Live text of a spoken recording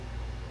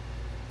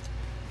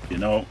You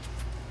know,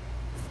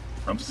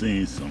 I'm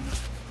seeing some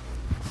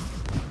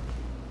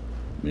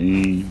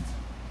mean,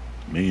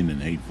 mean and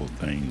hateful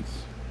things.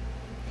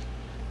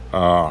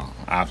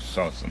 I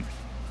saw some.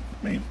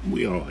 I mean,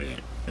 we all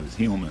had as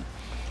human,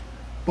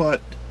 but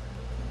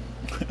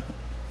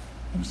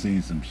I'm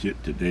seeing some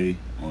shit today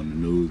on the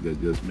news that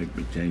just make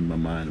me change my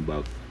mind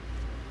about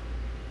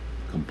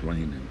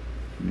complaining.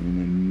 I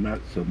mean, not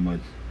so much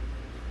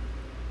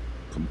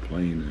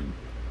complaining.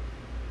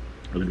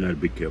 I gotta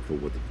be careful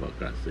what the fuck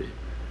I say.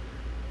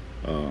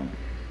 Um,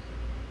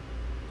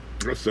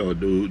 I saw a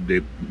dude,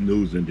 the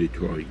news in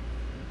Detroit.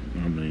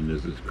 I mean,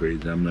 this is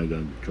crazy. I'm not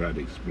gonna try to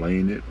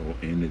explain it or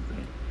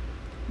anything.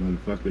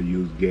 Motherfucker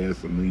used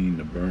gasoline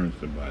to burn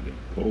somebody,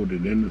 poured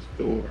it in the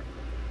store,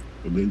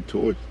 and then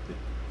torched it.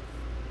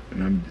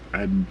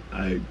 And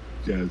I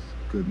just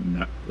could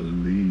not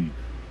believe.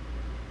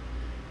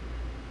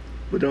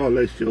 But all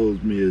that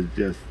shows me is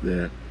just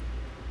that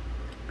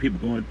people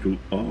going through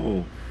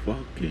all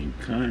fucking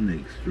kind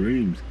of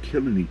extremes,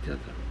 killing each other,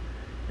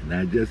 and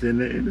not just in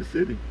the inner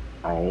city,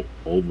 all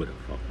over the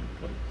fucking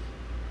place.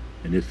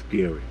 And it's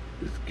scary.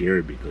 It's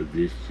scary because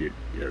this shit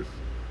just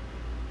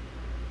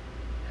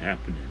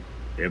happening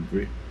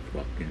every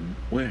fucking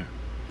where.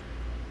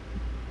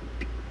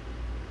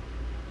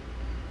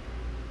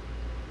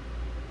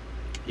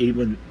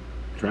 Even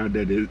tried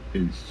that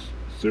in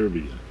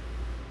Serbia,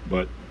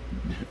 but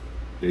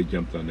they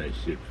jumped on that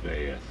shit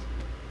fast.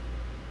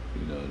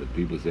 You know, the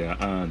people say,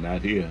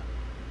 not here.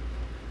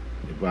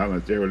 They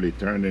voluntarily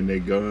turn in their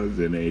guns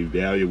and they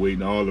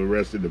evaluating all the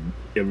rest of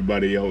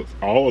everybody else,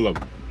 all of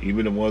them,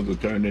 even the ones who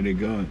turned in their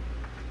gun.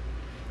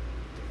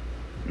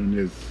 And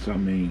it's, I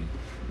mean,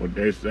 what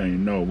they're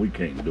saying, no, we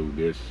can't do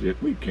this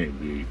shit. We can't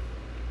be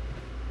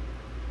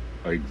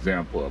an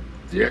example of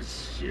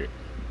this shit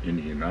in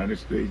the United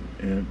States.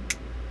 And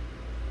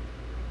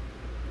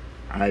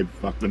I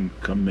fucking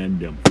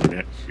commend them for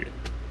that shit.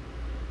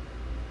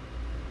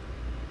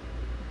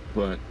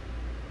 But,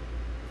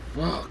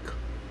 fuck.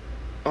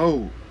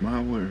 Oh,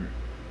 my word.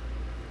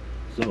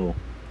 So,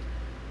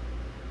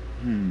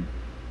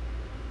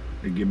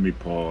 they give me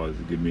pause,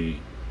 give me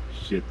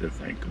shit to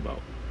think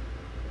about.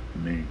 I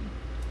mean,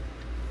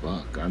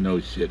 fuck, I know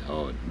shit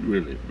hard,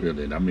 really,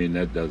 really. I mean,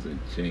 that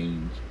doesn't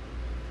change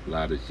a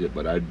lot of shit,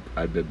 but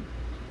I've been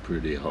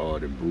pretty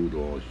hard and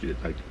brutal on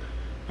shit. Like,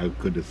 I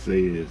could have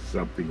said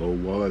something or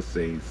was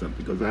saying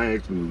something, because I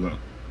actually was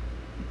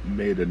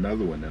made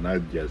another one, and I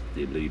just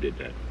deleted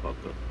that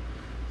fucker.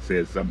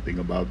 Said something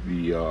about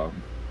the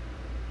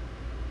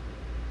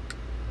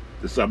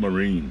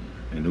submarine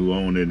and who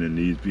owned it and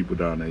these people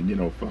down there. You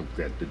know, fuck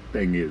that. The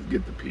thing is,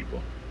 get the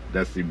people.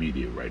 That's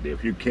immediate right there.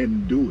 If you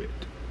can do it,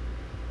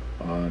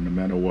 no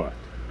matter what.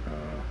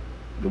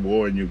 The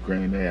war in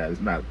Ukraine, yeah, it's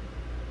not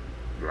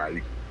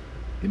right.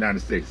 The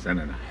United States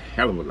sending a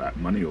hell of a lot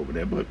of money over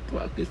there, but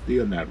fuck, it's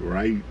still not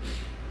right.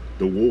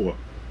 The war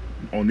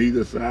on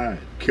either side,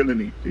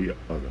 killing each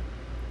other.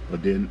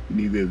 But then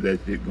neither is that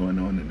shit going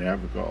on in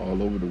Africa,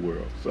 all over the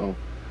world. So,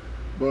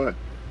 but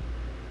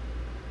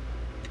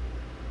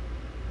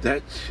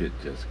that shit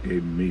just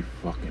gave me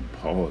fucking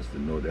pause to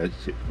know that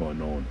shit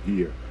going on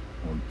here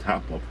on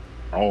top of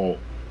all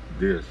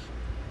this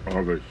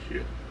other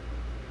shit.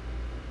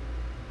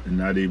 And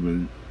not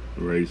even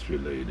race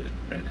related.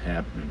 That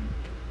happened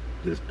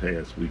this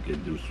past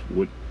weekend. Just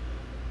what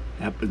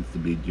happens to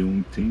be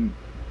Juneteenth.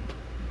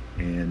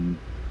 And,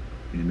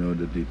 you know,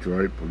 the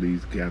Detroit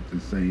police captain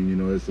saying, you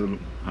know, it's a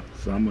hot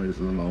summer, it's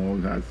a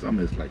long hot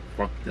summer. It's like,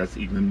 fuck, that's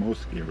even more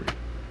scary.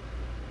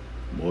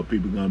 More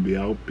people gonna be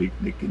out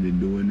picnicking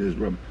and doing this.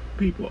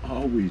 People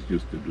always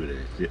used to do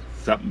that shit.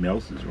 Something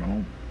else is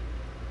wrong.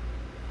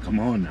 Come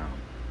on now.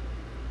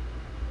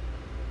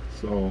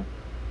 So,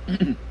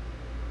 that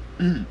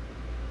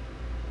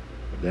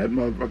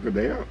motherfucker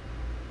there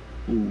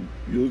who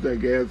used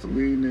that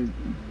gasoline in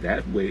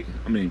that way,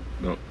 I mean,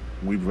 look,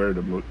 we've heard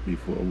of it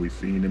before. We've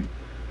seen him.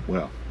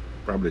 Well,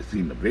 probably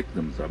seen the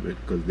victims of it,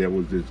 because there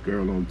was this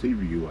girl on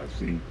TV who I've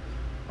seen.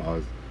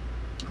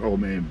 Oh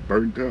man,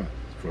 burnt up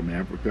from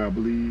Africa, I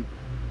believe.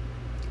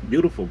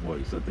 Beautiful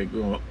voice. I think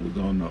it was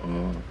on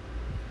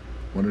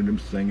one of them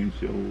singing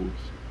shows.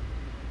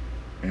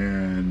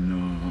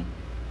 And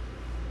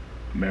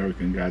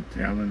American Got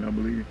Talent, I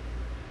believe.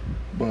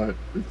 But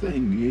the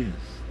thing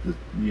is,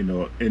 you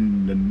know,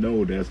 in the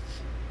know, that's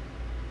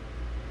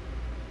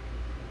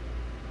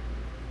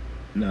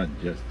not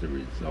just the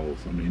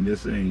results. I mean,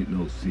 this ain't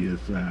no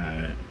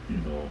CSI, you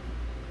know,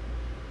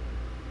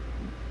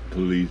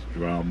 police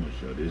drama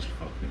show. This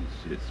fucking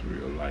shit's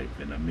real life.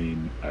 And I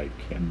mean, I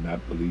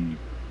cannot believe,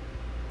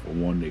 for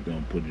one, they're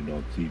gonna put it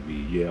on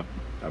TV. Yeah,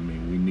 I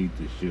mean, we need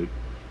to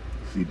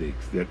see the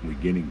extent we're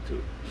getting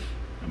to.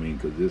 I mean,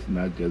 because it's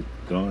not just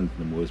guns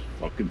no more, it's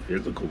fucking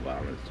physical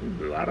violence.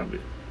 A lot of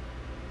it.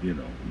 You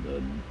know,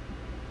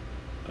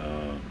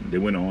 they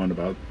went on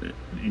about,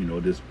 you know,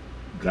 this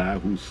guy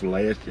who's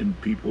slashing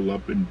people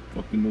up in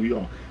fucking New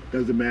York.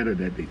 Doesn't matter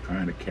that they're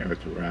trying to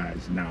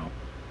characterize now,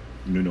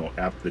 you know,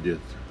 after this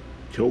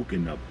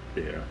choking up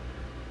there,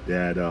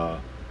 that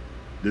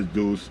this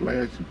dude's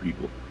slashing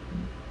people.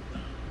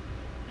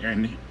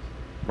 And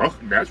fuck,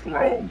 that's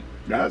wrong.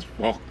 That's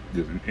fucked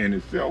in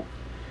itself.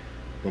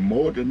 But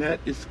more than that,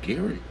 it's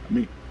scary. I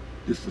mean,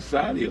 the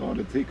society ought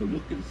to take a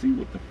look and see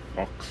what the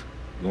fuck's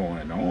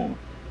going on.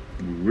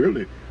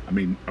 Really, I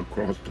mean,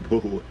 across the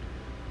board.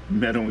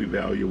 Mental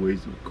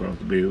evaluations across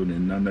the board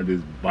and none of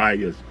this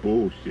biased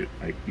bullshit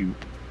like you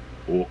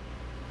or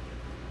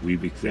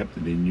we've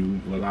accepted and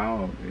you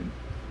allowed and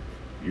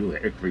you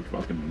actually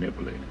fucking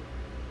manipulating.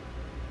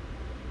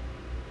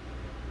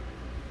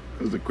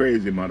 Because a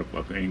crazy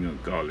motherfucker ain't gonna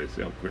call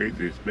himself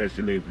crazy,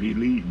 especially if he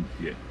leading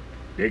shit.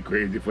 They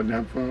crazy for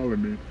not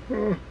following me.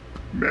 Oh,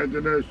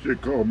 imagine that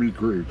shit call me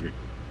crazy.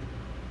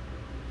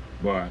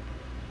 But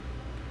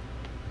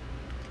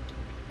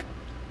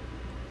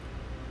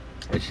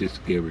it's just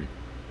scary.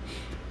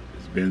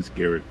 It's been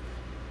scary.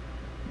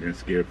 Been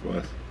scared for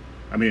us.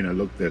 I mean, I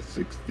looked at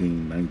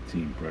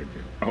 1619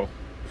 project. Oh,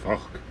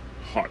 fuck.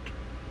 Heart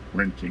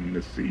wrenching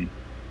to see.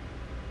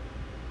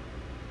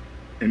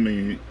 I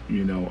mean,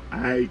 you know,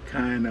 I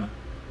kind of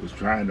was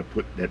trying to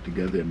put that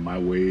together in my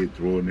way,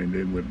 throwing it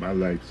in with my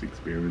life's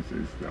experiences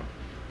and stuff.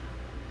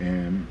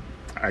 And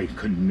I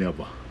could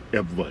never,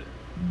 ever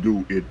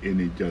do it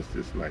any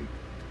justice like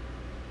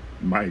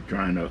my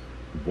trying to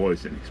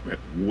voice and express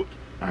what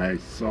I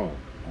saw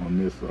on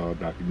this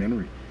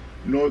documentary.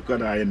 You know,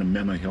 because I in a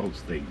mental health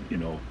state, you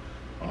know,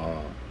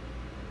 uh,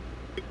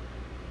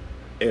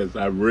 as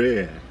I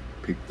read,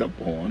 picked up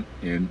on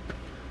in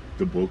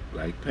the book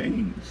Black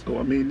Pain. So,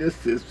 I mean, that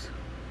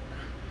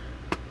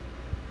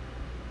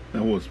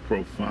was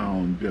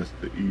profound just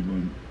to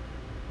even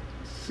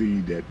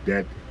see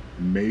that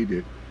made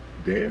it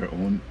there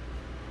on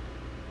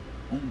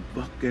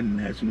fucking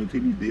national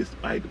TV,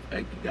 despite the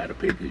fact you gotta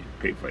pay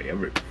for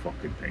every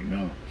fucking thing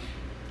now.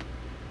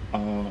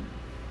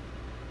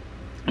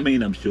 I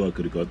mean, I'm sure I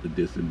could have got the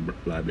disc in the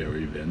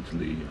library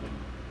eventually.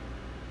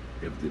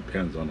 If it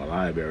depends on the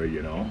library,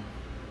 you know.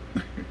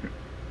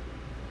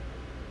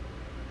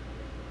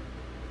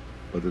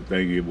 But the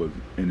thing, it was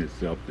in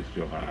itself to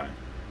show how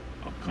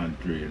a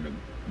country and a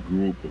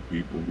group of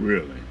people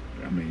really.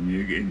 I mean,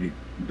 you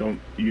don't,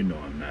 you know,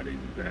 I'm not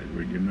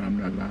exaggerating. You know, I'm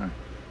not lying.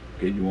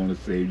 Okay, you want to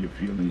save your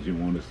feelings. You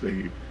want to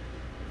save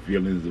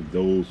feelings of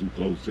those who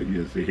close to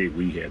you and say, hey,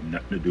 we had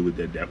nothing to do with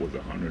that. That was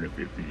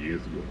 150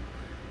 years ago.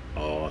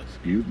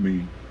 Excuse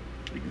me,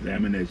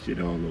 examine that shit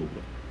all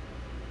over.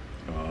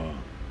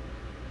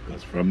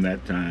 Because from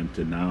that time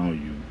to now,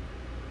 you've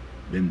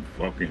been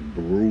fucking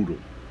brutal.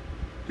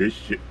 This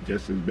shit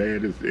just as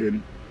bad as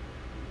in,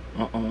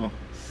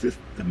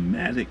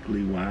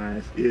 systematically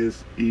wise,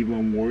 is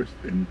even worse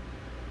than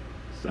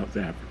South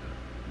Africa.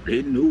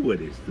 They knew where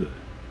they stood.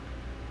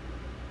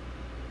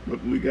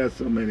 But you got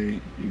so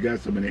many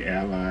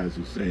allies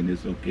who saying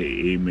it's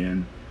okay,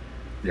 amen.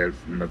 There's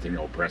nothing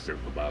oppressive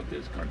about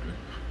this country.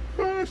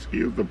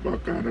 Excuse the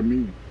fuck out of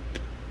me.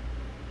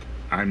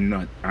 I'm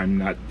not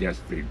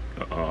just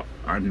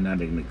I'm not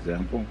an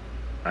example.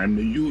 I'm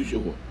the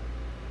usual.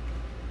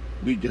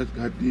 We just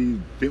got these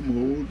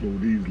demos or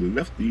these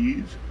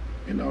lefties,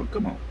 you know,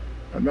 come on.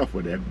 Enough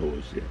of that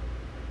bullshit.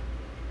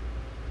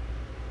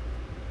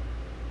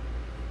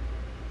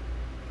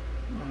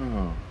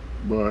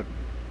 But,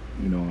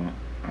 you know,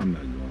 I'm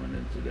not going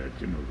into that,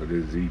 you know,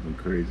 because it's even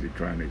crazy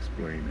trying to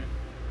explain it.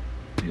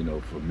 You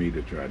know, for me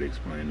to try to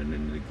explain it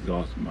and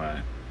exhaust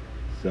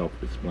myself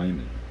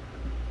explaining.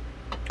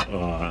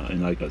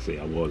 And like I say,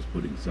 I was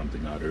putting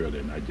something out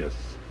earlier and I just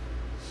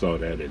saw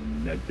that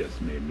and that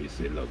just made me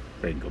say, look,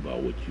 think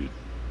about what you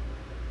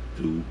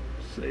do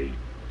say,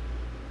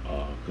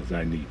 because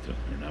I need to.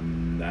 And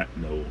I'm not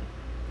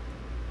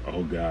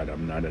oh God,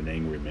 I'm not an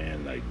angry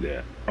man like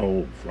that.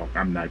 Oh fuck,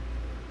 I'm not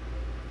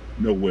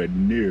nowhere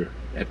near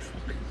that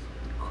fucking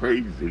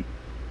crazy.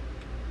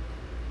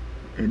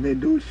 And they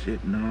do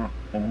shit now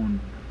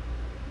on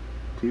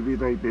TV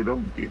like they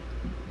don't get.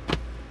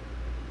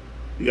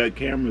 You got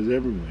cameras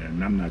everywhere,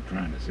 and I'm not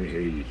trying to say,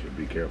 hey, you should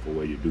be careful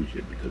where you do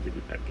shit because you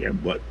got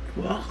cameras, but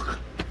fuck,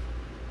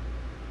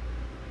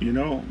 you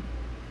know,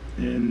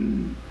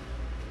 and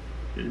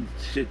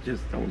shit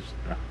just don't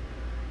stop.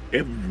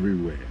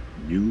 Everywhere,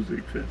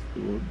 music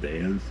festivals,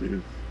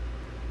 dances,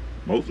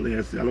 mostly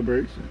at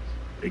celebrations.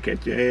 They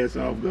catch your ass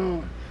off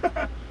guard.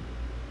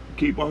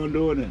 Keep on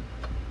doing it.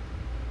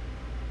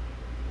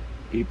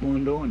 Keep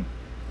on doing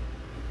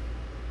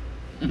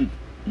it.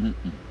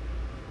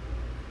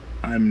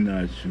 I'm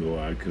not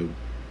sure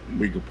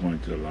we could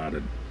point to a lot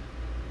of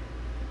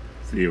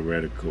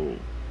theoretical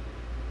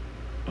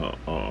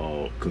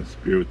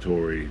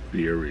conspiratory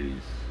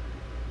theories,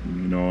 you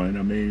know, and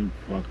I mean,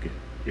 fuck it.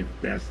 If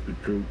that's the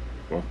truth,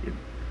 fucking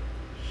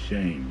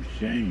shame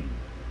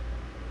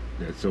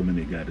that so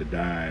many got to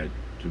die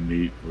to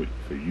meet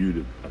for you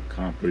to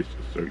accomplish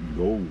a certain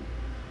goal,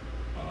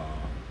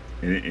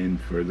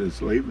 and further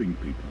enslaving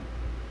people.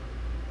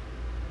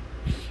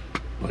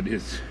 But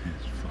it's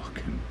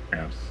fucking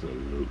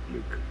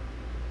absolutely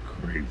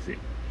crazy.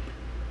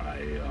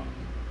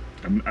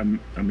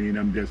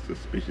 I'm just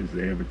suspicious of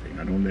everything.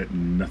 I don't let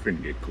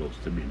nothing get close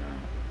to me now,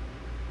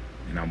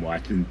 and I'm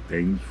watching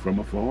things from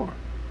afar.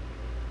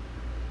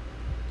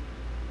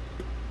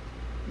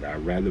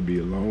 I'd rather be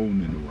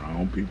alone and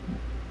around people.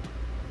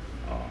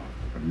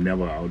 I'm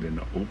never out in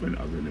the open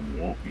other than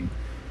walking,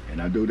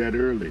 and I do that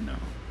early now.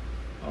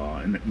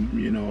 And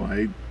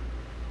I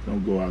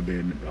don't go out there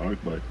in the dark,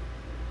 but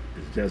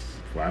it's just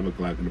 5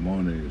 o'clock in the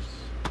morning. It's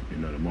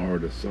tomorrow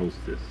the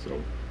solstice,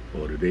 so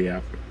or the day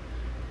after,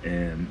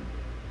 and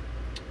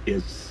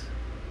it's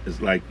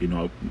like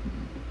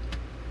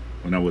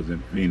when I was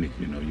in Phoenix,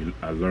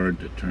 I learned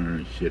to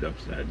turn shit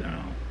upside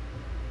down.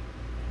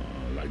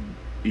 Like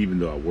even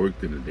though I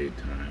worked in the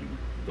daytime,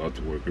 got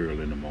to work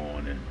early in the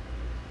morning.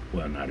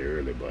 Well, not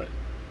early, but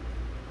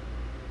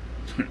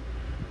if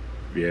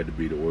you had to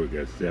be to work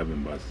at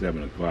 7, by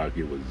 7 o'clock,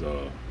 it was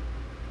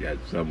yeah,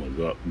 sun was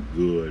up and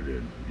good,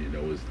 and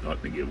it's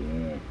starting to get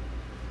warm.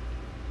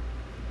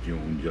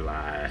 June,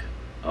 July,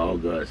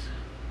 August,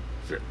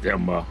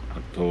 September,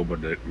 October,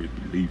 the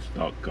leaves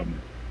start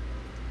coming.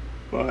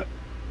 But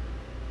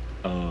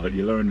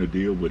you learn to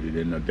deal with it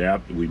and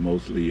adapt. We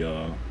mostly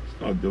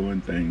start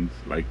doing things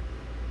like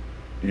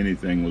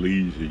anything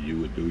leisure you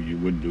would do. You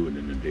wouldn't do it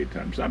in the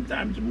daytime.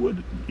 Sometimes you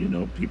would.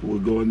 People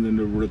would go in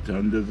the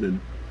rotundas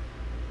and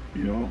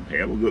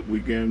have a good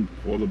weekend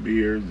full of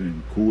beers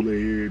and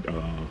Kool-Aid,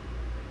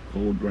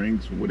 cold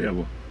drinks,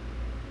 whatever,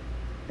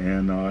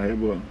 and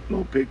have a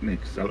little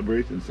picnic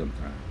celebration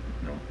sometime.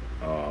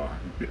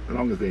 As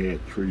long as they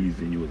had trees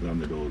and you was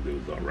under those, it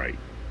was all right.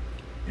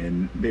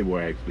 And they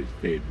were actually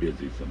stayed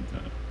busy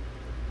sometimes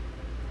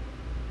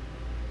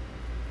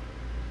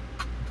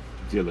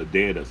till the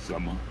dead of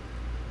summer.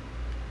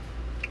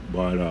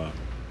 But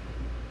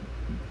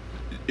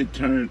it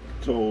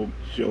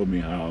showed me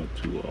how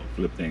to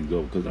flip things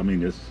over. Because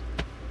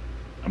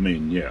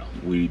yeah,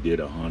 we did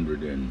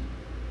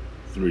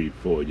 103,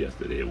 4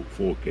 yesterday. We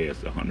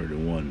forecast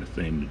 101 the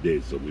same today,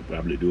 so we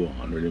probably do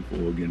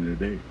 104 again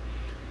today.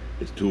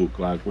 It's 2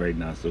 o'clock right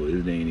now, so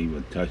it ain't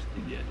even touched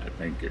it yet. I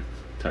think it's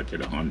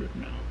touching 100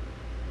 now.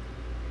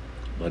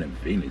 But in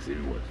Phoenix, it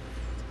was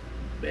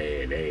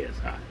badass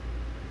hot.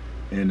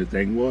 And the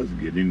thing was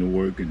getting to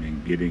work and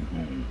then getting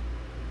home.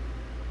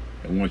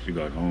 And once you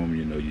got home,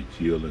 you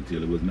chilled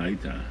until it was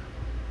nighttime.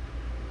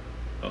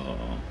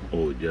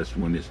 Or just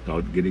when it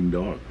started getting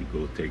dark, you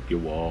go take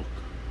your walk,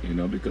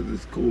 because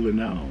it's cooler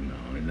now.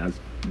 And that's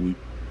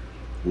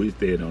we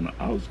stayed on the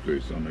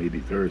outskirts on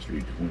 83rd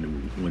Street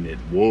when it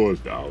was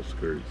the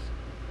outskirts.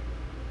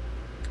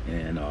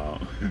 And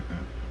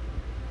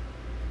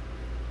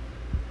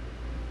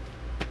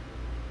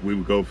we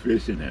would go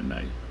fishing at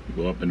night.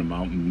 Go up in the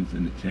mountains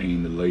and the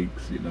chain of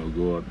lakes,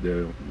 go up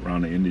there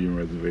around the Indian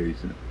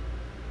reservation,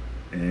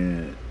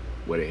 and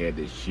where they had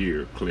this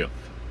sheer cliff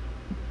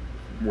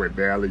where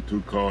barely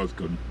 2 cars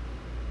could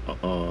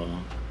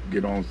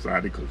get on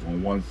side, because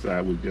on one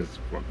side was just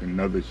fucking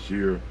another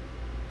sheer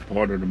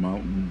part of the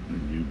mountain,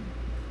 and you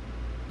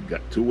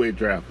got two-way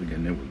traffic,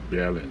 and there was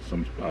barely in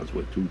some spots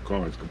where 2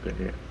 cars could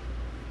pass.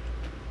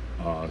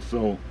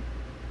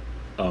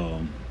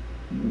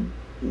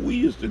 We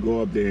used to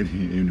go up there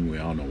anyway.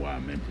 I don't know why I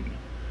mentioned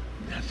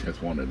it. That's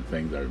just one of the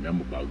things I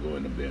remember about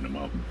going up there in the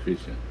mountain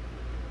fishing.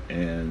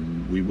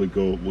 And we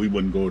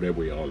wouldn't go that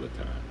way all the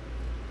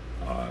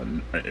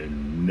time.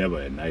 And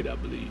never at night, I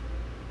believe.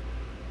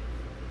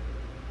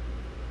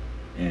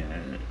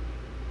 And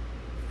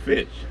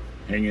fish,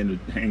 hang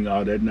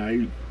out at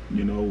night.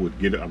 I would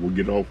get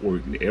off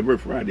work every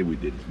Friday. We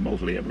did this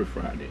mostly every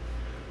Friday.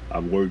 I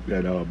worked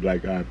at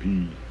Black Eyed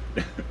Peas.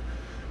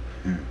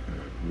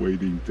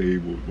 Waiting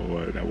tables,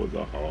 boy, that was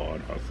a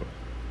hard hustle.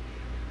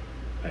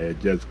 I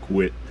had just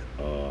quit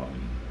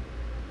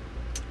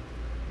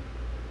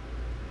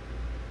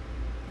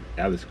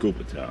Alice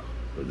Cooper Town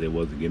because they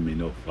wasn't giving me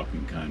no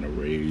fucking kind of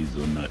raise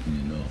or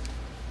nothing,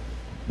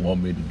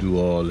 Want me to do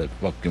all that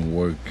fucking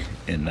work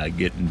and not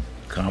getting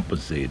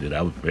compensated.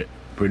 I was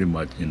pretty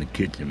much in the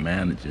kitchen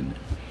managing it.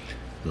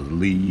 Because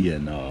Lee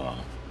and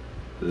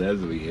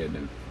Leslie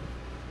had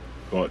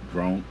got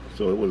drunk,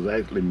 so it was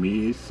actually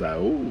me,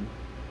 Saul,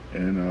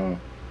 and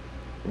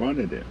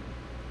running it.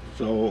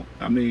 So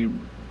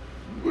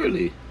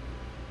really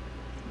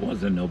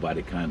wasn't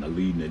nobody kind of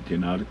leading it.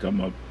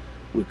 To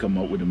we'd come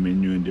up with a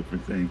menu and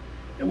different things,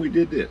 and we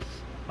did this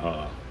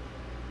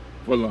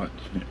for lunch,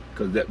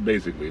 because that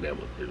was what they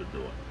were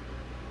doing.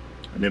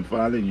 And then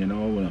finally,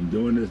 when I'm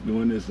doing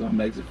this,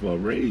 I'm asking for a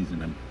raise,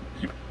 and I'm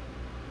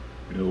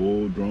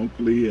old drunk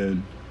Lee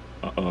and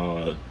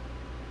I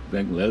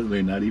think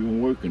Leslie not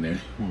even working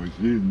anymore.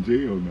 She's in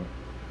jail now.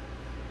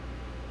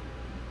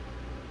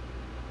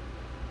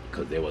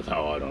 Because they was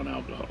hard on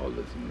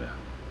alcoholism now.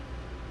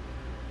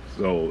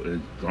 So,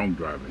 it's drunk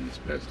driving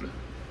especially.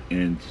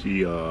 And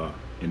she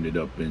ended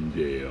up in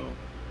jail.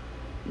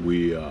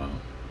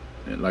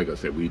 And like I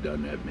said, we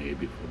done that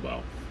maybe for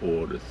about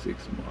 4 to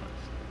 6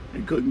 months.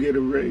 And couldn't get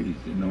a raise,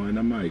 and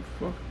I'm like,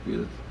 fuck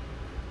this.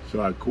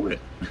 So I quit.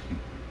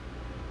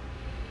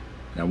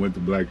 I went to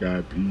Black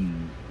Eyed Peas,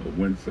 or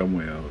went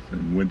somewhere else,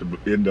 and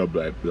end up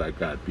at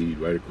Black Eyed Peas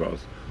right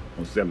across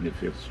on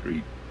 75th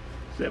Street.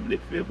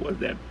 75th was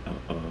that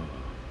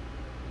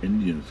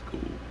Indian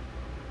school.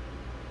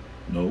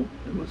 No,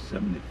 it was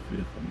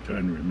 75th. I'm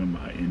trying to remember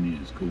how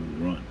Indian school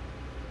run.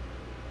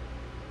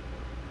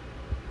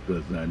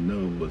 because I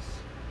know it was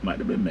might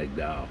have been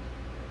McDowell,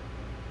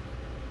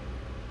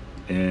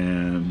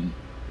 and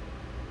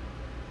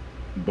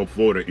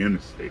before the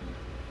interstate,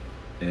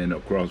 and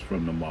across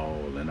from the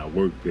mall, and I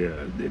worked there.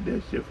 I did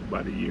that shit for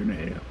about a year and a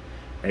half.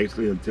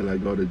 Actually, until I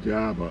got a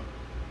job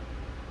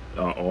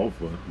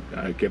offer,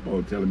 I kept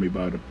on telling me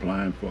about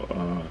applying for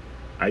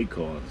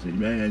icons. And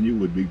man, you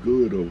would be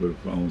good over the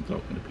phone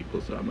talking to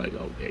people. So I'm like,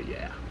 okay,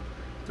 yeah.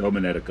 Told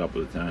me that a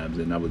couple of times,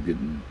 and I was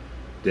getting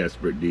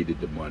desperate, needed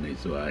the money,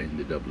 so I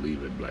ended up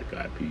leaving Black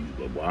Eyed Peas.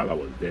 But while I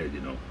was there,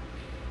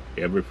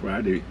 every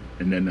Friday,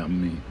 and then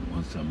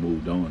once I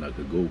moved on, I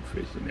could go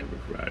fishing every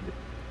Friday.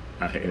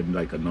 I had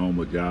like a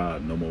normal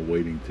job, no more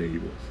waiting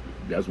tables.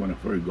 That's when I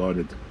first got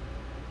into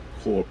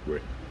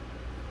corporate.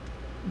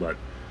 But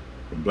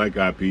from Black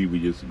Eyed Peas, we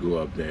used to go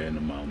up there in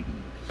the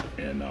mountains,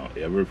 and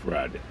every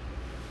Friday,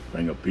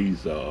 bring a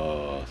piece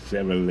of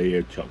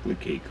 7-layer chocolate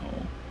cake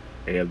home.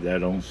 Have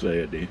that on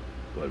Saturday,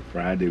 but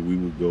Friday we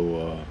would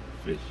go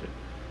fishing.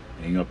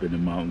 Hang up in the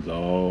mountains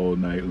all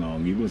night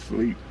long, even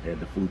sleep.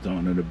 Had the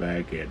futon in the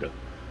back, had the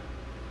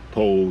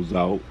poles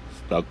out,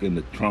 stuck in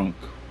the trunk,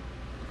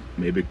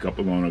 maybe a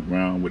couple on the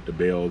ground with the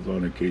bells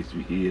on in case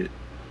you hear it.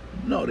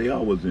 No, they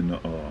always in the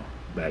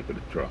back of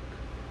the truck.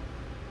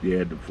 They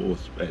had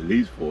at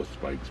least 4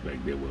 spikes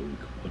back there where we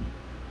could put them.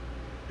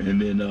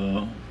 And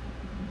then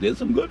did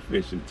some good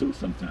fishing too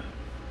sometimes.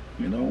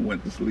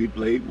 Went to sleep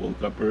late,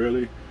 woke up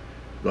early,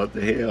 got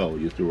to hell.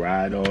 Used to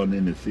ride on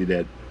in and see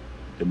them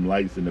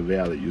lights in the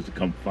valley. Used to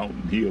come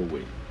Fountain Hill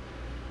way,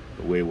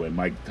 the way where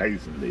Mike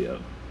Tyson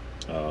lived,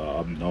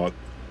 up north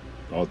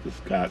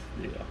of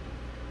Scottsdale,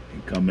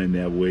 and come in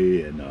that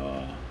way and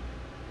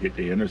hit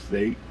the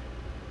interstate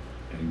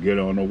and get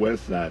on the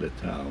west side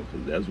of town,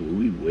 because that's where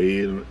we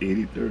way on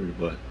 83rd.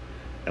 But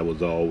that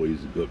was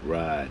always a good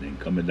ride. And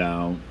coming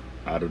down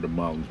out of the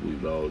mountains, we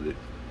loved it.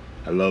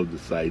 I love the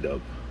sight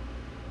of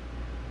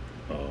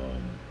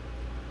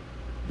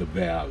the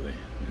valley,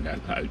 and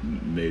that's how it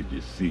made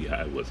you see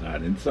how it was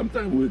hot. And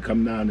sometimes we'd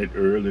come down it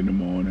early in the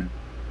morning.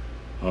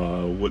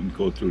 Wouldn't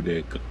go through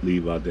there,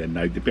 leave out that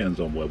night. Depends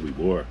on where we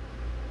were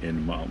in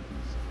the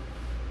mountains.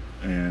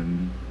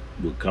 And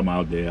we'd come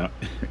out there.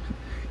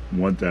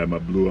 One time I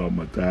blew out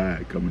my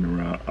tire coming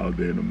around out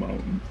there in the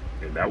mountains,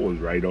 and that was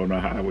right on the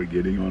highway,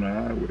 getting on the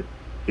highway.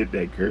 Hit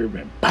that curve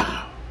and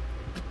pow!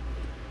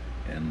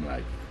 And I'm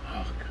like,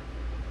 fuck.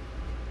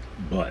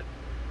 But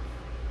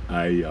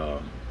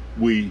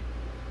we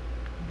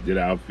did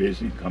our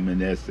fishing, come in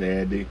there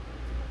Saturday,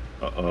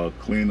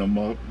 clean them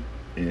up,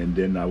 and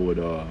then I would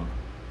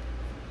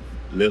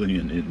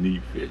Lillian and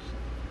Neat Fish,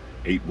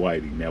 8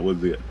 whiting. That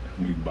was it.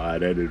 We buy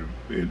that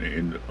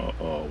in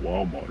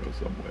Walmart or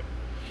somewhere.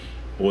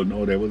 Or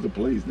no, there was a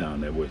place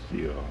down there where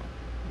she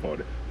bought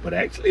it. But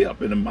actually,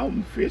 up in the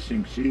mountain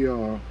fishing, she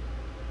caught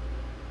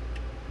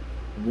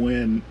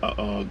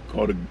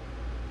a.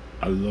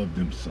 I love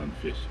them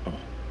sunfish. Oh,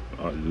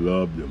 I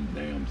love them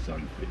damn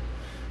sunfish.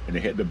 And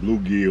they had the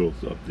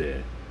bluegills up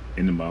there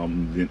in the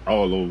mountains and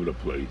all over the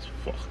place.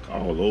 Fuck,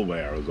 all over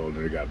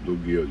Arizona. They got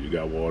bluegills. You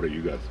got water.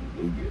 You got some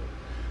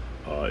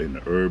bluegills. In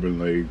the urban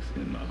lakes,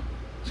 in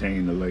the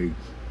chain of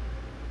lakes,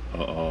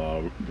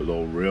 the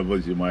little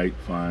rivers, you might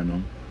find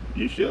them.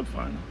 You should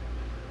find them.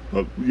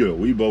 But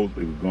we both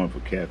was going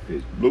for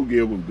catfish.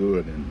 Bluegill was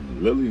good,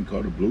 and Lillian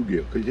caught a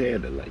bluegill because you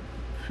had to like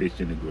fish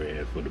in the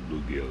grass for the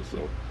bluegill.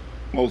 So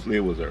mostly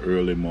it was an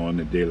early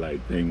morning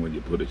daylight thing when you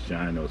put a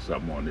shine or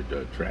something on it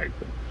to attract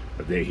them.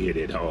 But they hit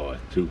it hard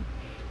too.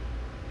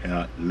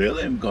 And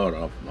Lillian caught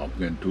a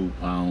fucking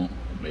 2-pound,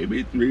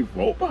 maybe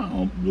 3-4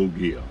 pound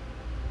bluegill.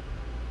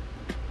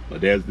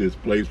 But there's this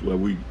place where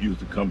we used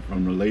to come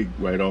from the lake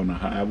right on the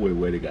highway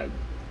where they got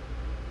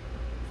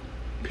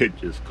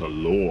pictures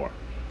galore.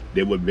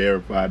 They would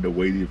verify the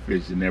weight of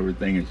fish and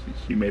everything, and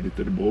she made it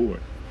to the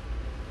board.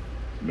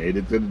 She made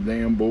it to the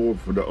damn board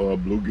for the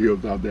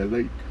bluegills out that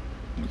lake.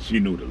 She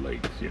knew the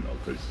lakes,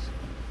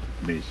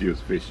 because she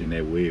was fishing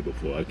that way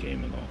before I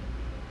came along.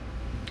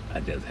 I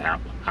just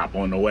hop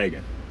on the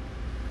wagon.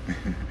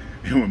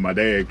 And when my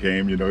dad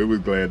came, he was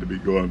glad to be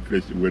going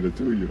fishing with her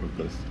too,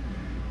 because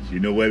she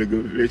knew where the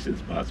good fishing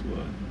spots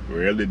were.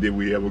 Rarely did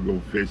we ever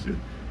go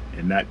fishing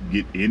and not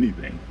get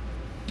anything.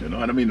 You know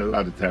what I mean? A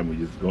lot of time we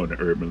just go in the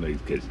urban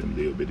lakes, catch them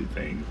little bitty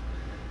things.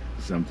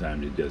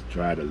 Sometimes you just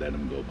try to let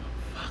them go, but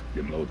fuck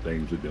them little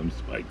things with them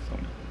spikes on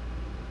them.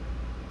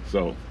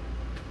 So,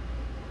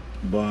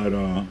 but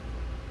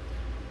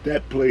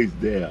that place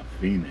there,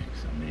 Phoenix,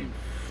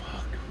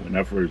 fuck. When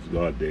I first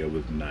got there, it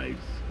was nice.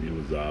 It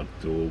was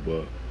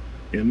October,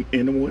 in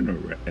the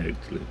winter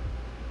actually.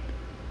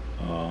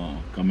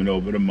 Coming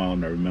over the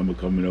mountain, I remember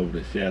coming over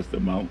the Shasta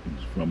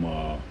Mountains from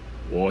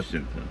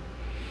Washington.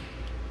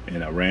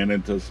 And I ran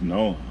into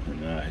snow,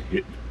 and I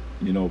hit,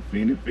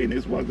 Phoenix.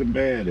 Phoenix wasn't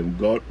bad, and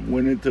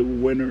went into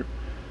winter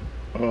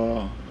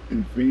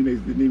in Phoenix,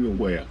 didn't even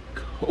wear a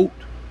coat.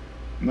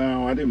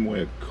 No, I didn't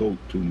wear a coat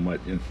too much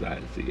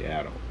inside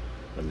Seattle,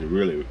 because it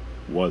really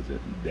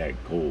wasn't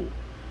that cold,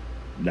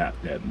 not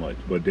that much.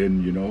 But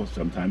then,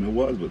 sometimes it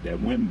was with that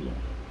wind blowing.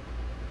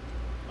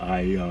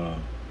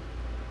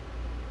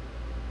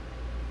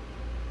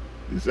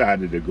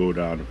 decided to go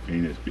down to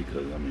Phoenix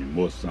because I mean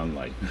more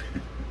sunlight.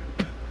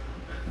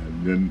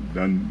 And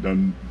then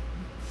done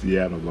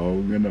Seattle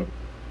long enough.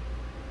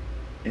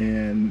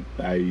 And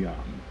the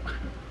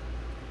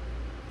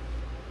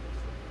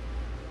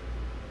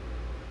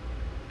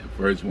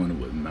first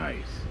one was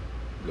nice.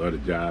 Got a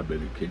job in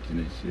the kitchen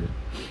and shit.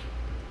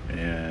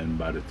 And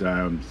by the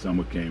time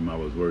summer came, I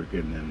was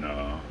working, and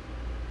I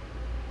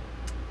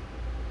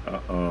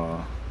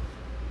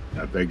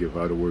think if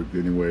I'd have worked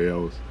anywhere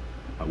else,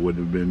 I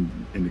wouldn't have been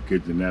in the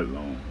kitchen that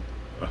long.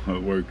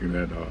 Working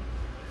at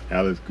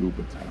Alice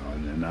Cooper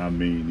Town, and I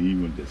mean,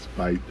 even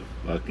despite the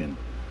fucking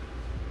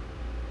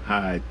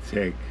high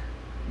tech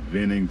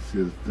vending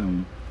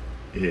system,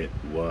 it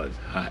was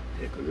hot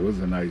there because it was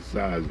a nice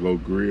size, low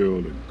grill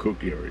and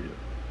cook area.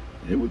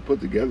 It was put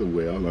together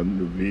well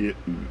under the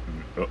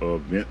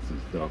vents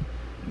and stuff.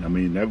 And I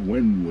mean, that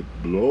wind would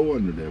blow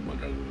under there,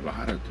 but a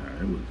lot of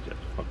times it was just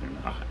fucking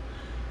hot.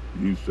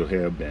 You used to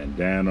have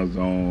bandanas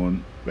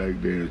on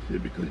back there and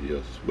shit because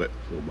you sweat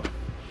so much.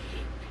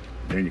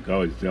 Then you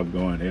call yourself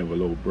going to have a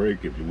little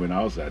break. If you went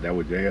outside, that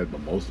was your ass.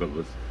 But most of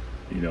us,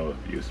 you know,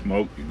 if you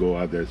smoke, you go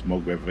out there,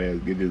 smoke that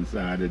fast, get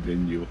inside it,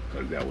 then you,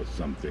 because that was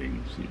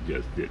something she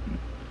just didn't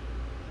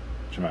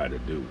try to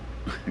do.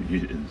 You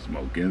didn't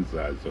smoke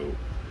inside, so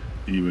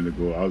even to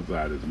go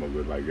outside and smoke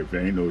it, like if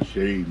there ain't no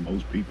shade,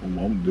 most people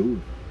won't do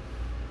it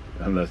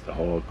unless the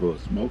hardcore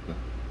smoker.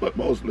 But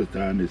most of the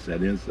time they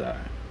sat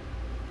inside.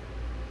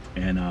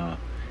 And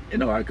you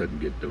know, I couldn't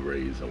get the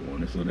raise I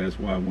wanted, so that's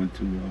why I went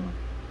to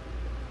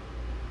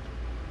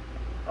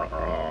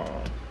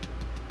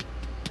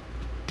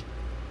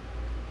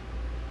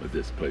but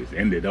this place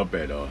ended up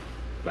at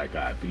Black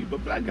Eyed Peas,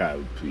 but Black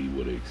Eyed Peas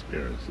would have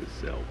experienced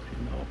itself, you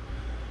know.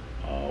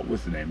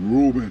 What's the name?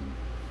 Ruben.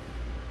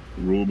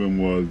 Ruben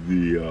was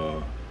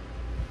the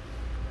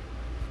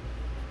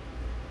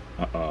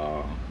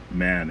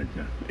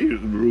manager.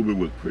 Ruben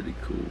was pretty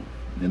cool,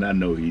 and I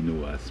know he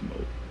knew I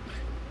smoked.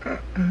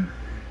 And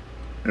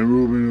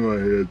Ruben knew I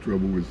had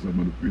trouble with some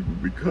of the people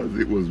because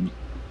it was.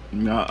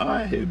 Now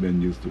I had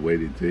been used to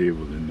waiting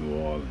tables in New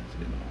Orleans,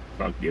 you know.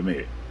 Fuck, give me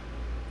a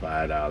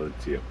 $5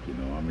 tip, you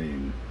know. I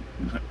mean,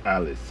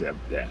 I'll accept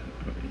that.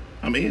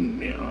 I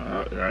mean, you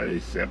know, I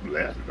accept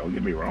less. Don't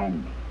get me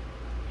wrong.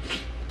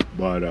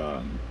 But,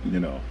 you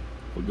know,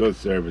 for good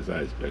service,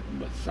 I expect them.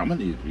 But some of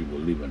these people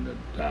leaving the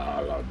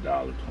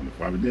 $1.25.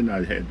 And then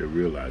I had to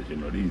realize, you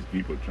know, these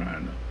people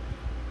trying to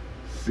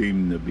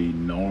seem to be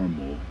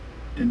normal.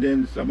 And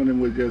then some of them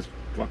were just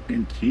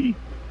fucking cheap.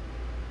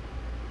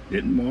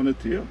 Didn't want to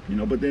tip, you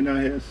know. But then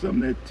I had some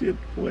that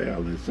tipped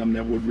well and some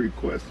that would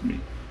request me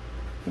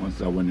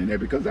once I went in there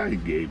because I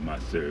gave my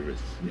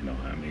service, you know.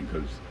 I mean,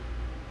 because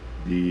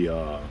the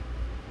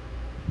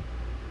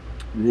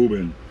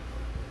Ruben,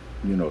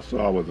 you know,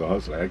 saw I was a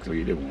hustler. Actually,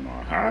 he didn't want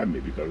to hire me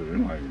because, you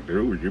know, like,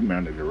 dude, you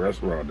managed a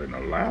restaurant in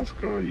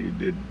Alaska. You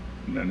did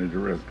manage a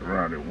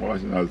restaurant in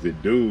Washington. I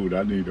said, dude,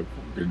 I need a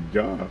fucking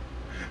job.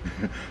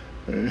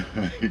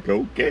 Like,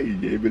 okay, he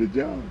gave me the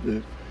job.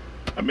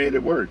 I made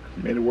it work.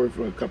 Made it work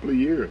for a couple of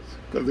years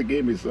because it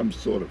gave me some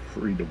sort of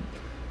freedom.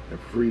 The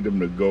freedom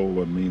to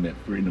go. I mean, that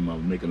freedom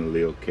of making a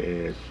little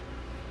cash.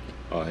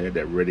 I had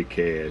that ready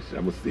cash. I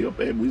was still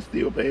paying. We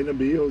still paying the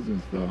bills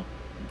and stuff.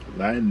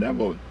 I ain't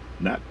never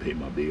not pay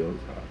my bills.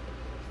 I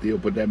still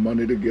put that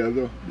money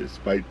together,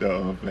 despite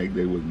the fact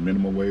they was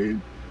minimum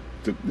wage.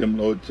 Took them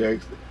little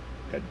checks,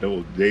 had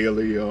those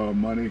daily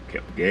money,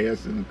 kept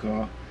gas in the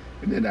car,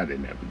 and then I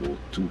didn't have to go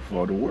too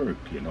far to work,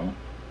 you know.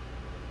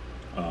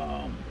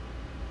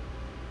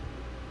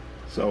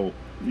 So,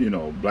 you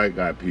know, Black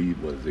Eyed Peas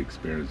was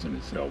experiencing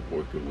itself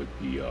working with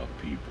the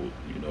people.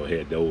 You know,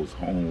 had those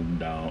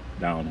down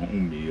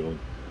home meals,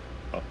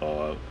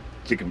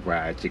 chicken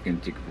fried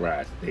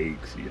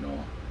steaks, you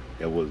know.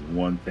 There was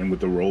one thing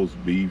with the roast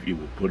beef you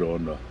would put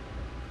on the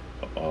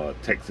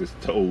Texas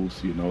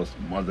toast, you know,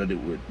 smothered it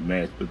with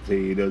mashed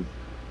potatoes,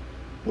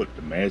 put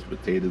the mashed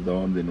potatoes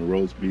on, then the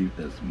roast beef,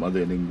 then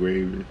smother it in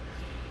gravy.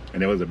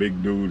 And there was a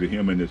big dude,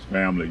 him and his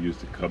family used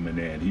to come in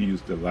there, and he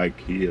used to like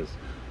his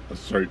a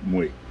certain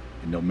way.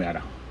 And no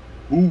matter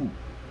who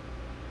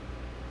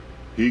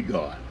he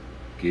got,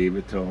 gave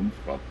it to him,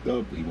 fucked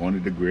up. He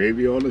wanted the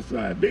gravy on the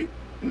side. Big,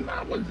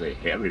 I wouldn't say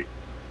heavy.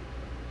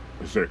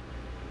 I said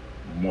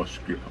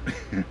muscular,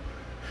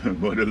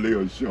 but a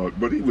little short.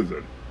 But he was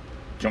a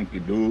chunky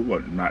dude,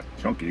 but not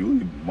chunky. He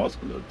was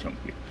muscular,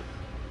 chunky.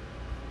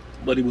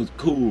 But he was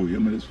cool.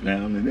 Him and his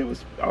family. And they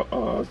was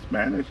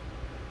Spanish,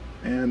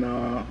 and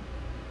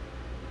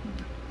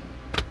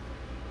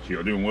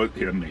children was.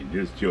 I mean,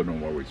 his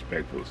children were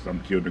respectful.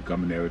 Some children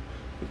coming there with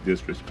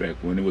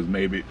disrespect when it was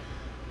maybe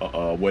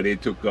where they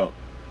took up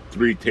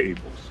 3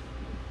 tables,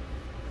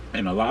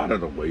 and a lot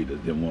of the waiters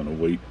didn't want to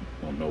wait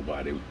on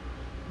nobody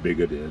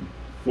bigger than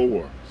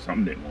 4.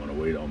 Some didn't want to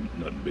wait on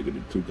nothing bigger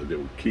than 2 because they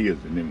were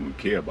kids and didn't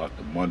care about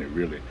the money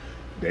really.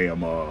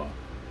 Damn,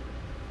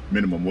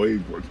 minimum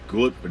wage was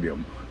good for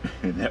them,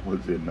 and that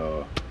was in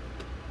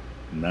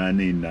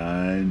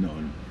 '99.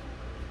 On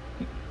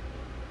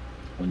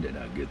when did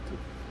I get to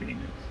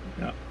Phoenix?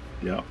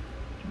 Yeah.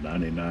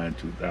 99,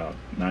 2000,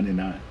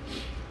 99.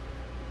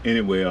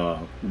 Anyway,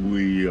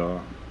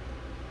 the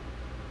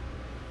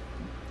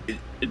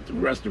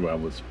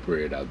restaurant was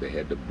spread out. They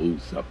had the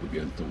booths up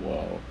against the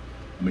wall.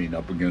 I mean,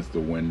 up against the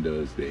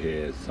windows.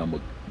 They had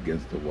some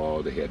against the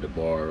wall. They had the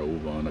bar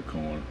over on the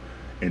corner.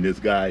 And this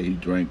guy, he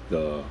drank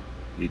the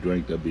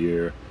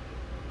beer.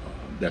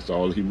 That's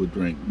all he would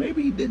drink.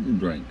 Maybe he didn't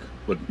drink,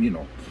 but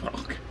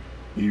fuck.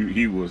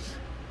 He was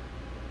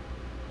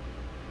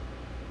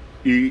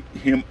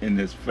him and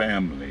his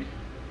family.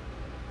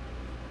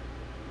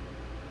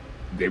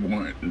 They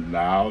weren't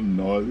loud,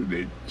 noisy.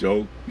 They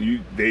joked.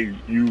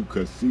 You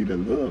could see the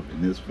love in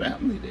his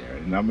family there.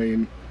 And I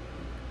mean,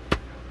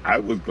 I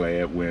was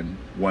glad when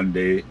one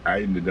day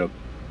I ended up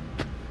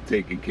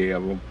taking care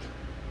of them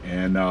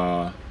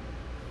and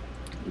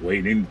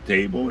waiting the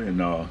table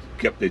and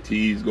kept the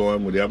teas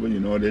going, whatever.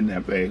 Didn't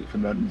have to ask for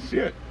nothing.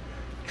 Shit,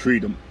 treat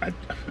them.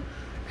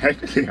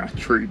 Actually, I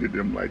treated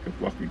them like a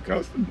fucking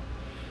customer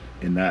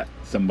and not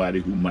somebody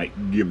who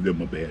might give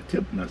them a bad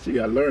tip. Now, see,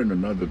 I learned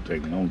another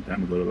thing a long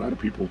time ago. A lot of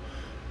people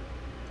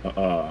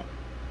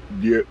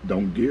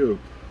don't give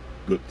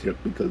good tip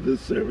because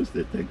this service.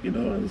 They think,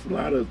 there's a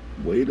lot of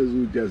waiters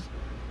who just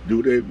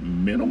do their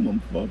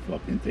minimum for a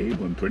fucking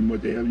table and pretty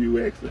much they have you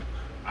extra.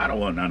 I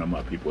don't want none of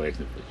my people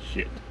asking for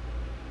shit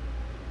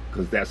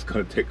because that's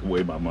going to take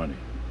away my money.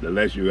 The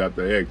less you have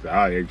to ask,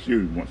 I'll ask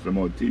you, want some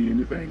more tea,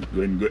 anything?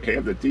 Go ahead and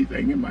have the tea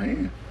thing in my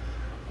hand,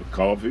 or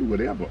coffee,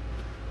 whatever.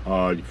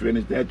 You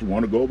finish that, you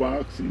want to go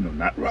box,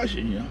 not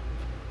rushing you.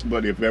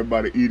 But if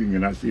everybody eating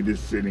and I see this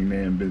sitting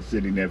there and been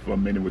sitting there for a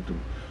minute with the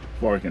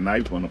fork and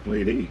knife on the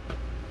plate, hey,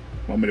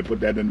 want me to put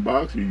that in the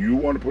box? Or you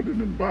want to put it in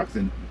the box?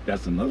 And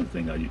that's another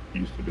thing I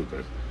used to do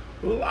because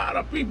a lot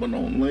of people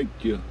don't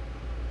like you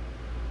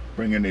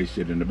bringing their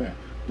shit in the back.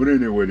 But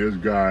anyway, this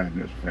guy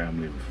and his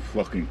family was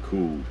fucking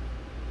cool.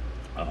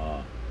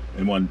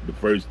 And the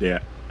first day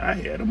I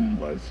had them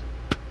was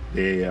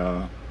they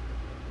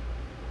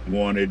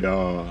wanted,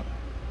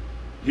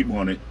 he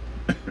wanted,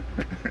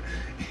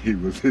 he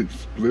was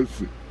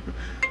explicit.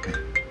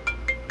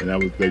 And I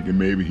was thinking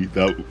maybe he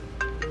thought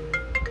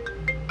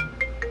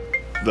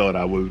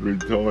I was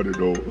retarded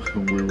or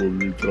we were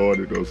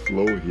retarded or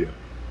slow here.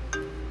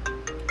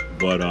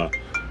 But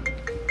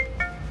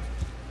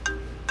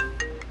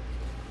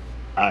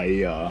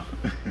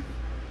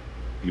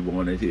he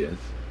wanted his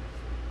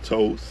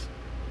toast,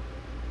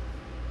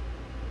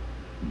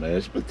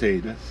 mashed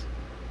potatoes.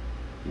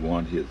 He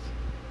wanted his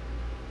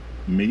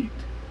meat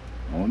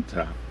on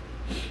top.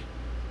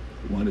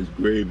 He wanted his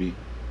gravy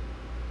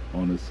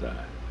on the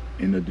side,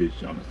 in the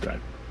dish on the side.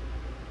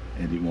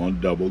 And he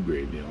wanted double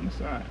gravy on the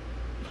side.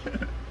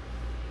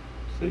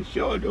 Say,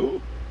 sure,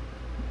 dude.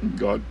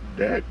 Got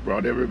that,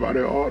 brought everybody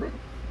an order.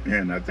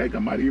 And I think I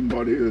might even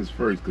bought his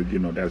first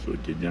because, that's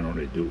what you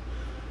generally do.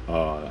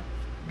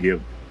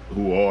 Give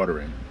who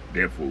ordering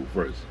their food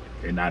first.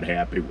 They're not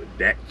happy with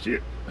that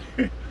shit.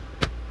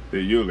 They're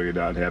usually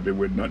not happy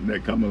with nothing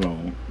that come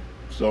along.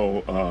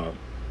 So,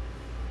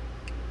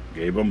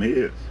 gave them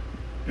his.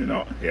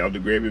 Held the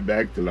gravy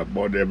back till I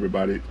bought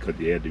everybody, because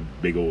he had the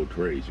big old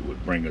trays. You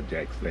would bring a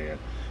jack stand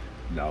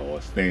or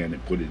a stand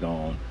and put it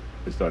on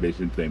the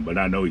startation thing. But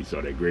I know he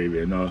saw that gravy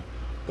and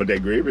put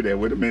that gravy there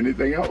with him.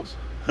 Anything else?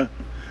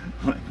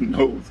 Like,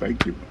 no,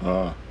 thank you.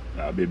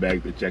 I'll be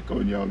back to check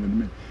on y'all in a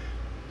minute.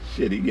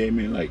 Shit, he gave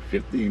me like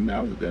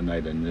 $15 that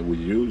night, and it was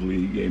usually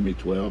he gave me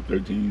 $12,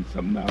 $13,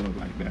 something dollars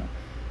like that.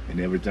 And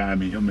every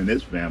time him and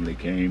his family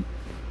came,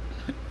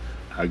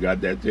 I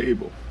got that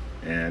table.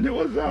 And it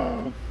was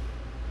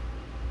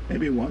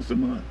maybe once a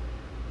month.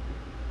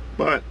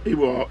 But they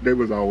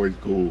was always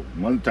cool.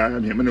 One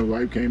time, him and his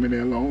wife came in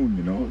there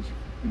alone,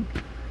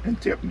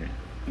 and tipped me.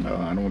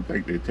 I don't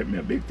think they tipped me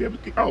a big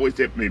tip. They always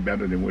tipped me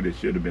better than what it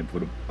should have been for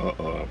the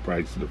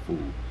price of the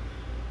food.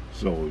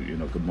 So,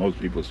 because most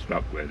people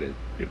stuck with it.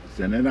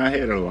 And then I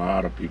had a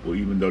lot of people,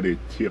 even though they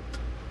tipped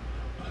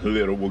a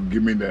little, well,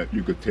 give me that.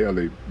 You could tell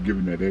they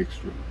giving that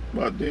extra.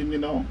 But then,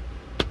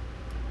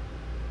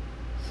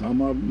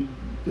 some of them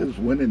just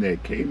went in there,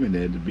 came in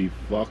there to be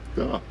fucked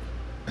up.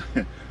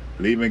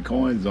 Leaving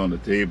coins on the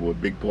table, a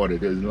big party.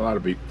 There's a lot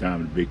of big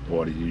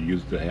parties you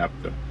used to,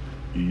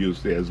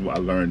 as I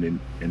learned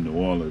in New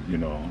Orleans,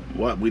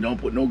 what, we don't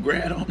put no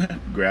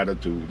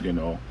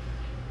gratitude,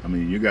 I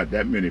mean, you got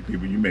that many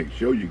people, you make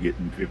sure you're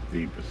getting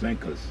 15%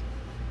 because,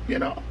 you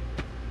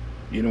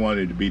don't want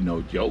it to be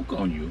no joke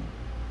on you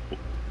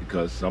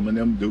because some of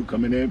them do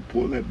come in there and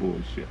pull that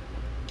bullshit.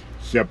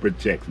 Separate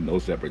checks, no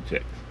separate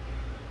checks.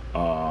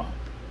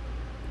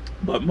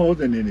 But more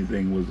than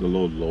anything was a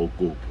little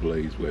local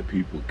place where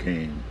people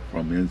came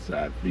from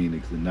inside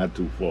Phoenix and not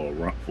too far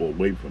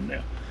away from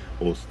there,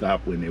 or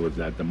stopped when they was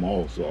at the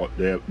mall. So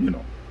there,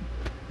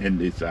 and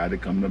decided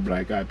to come to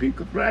Black Eyed Peas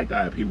because Black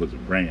Eyed Peas was a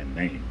brand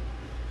name.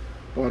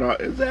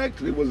 But it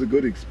actually was a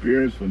good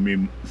experience for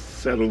me,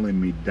 settling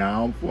me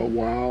down for a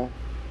while,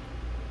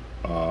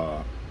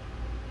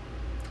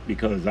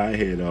 because I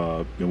had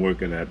been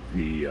working at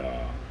the,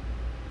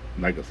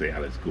 like I say,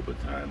 Alice Cooper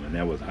time, and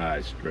that was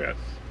high stress.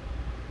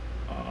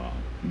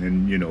 And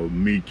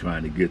then, me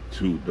trying to get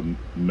to the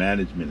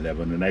management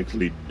level and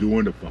actually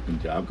doing the fucking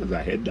job because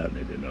I had done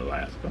it in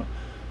Alaska.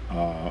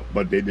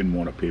 But they didn't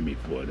want to pay me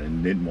for it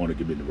and didn't want to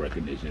give me the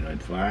recognition.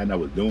 And fine, I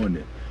was doing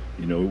it.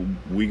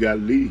 We got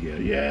Lee here.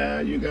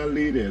 Yeah, you got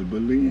Lee there,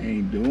 but Lee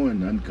ain't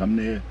doing nothing. Come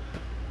there,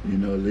 a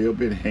little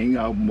bit, hang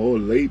out more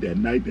late at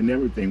night and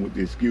everything with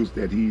the excuse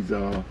that he's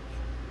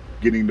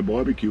getting the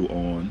barbecue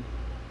on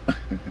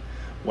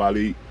while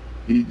he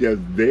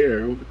just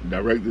there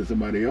directed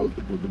somebody else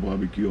to put the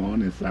barbecue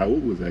on, and Saul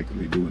was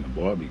actually doing the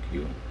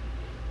barbecue.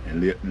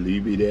 And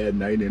leave me there at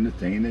night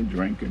entertaining,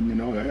 drinking,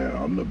 hey,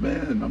 I'm the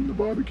man, I'm the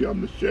barbecue,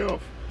 I'm the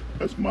chef.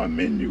 That's my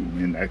menu.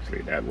 And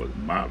actually, that was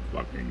my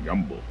fucking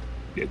gumbo.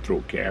 They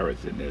throw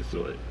carrots in there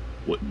so it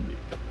wouldn't be.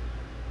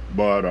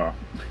 But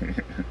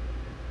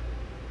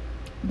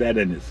that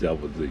in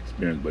itself was the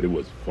experience, but it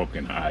was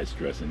fucking high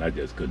stress, and I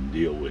just couldn't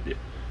deal with it.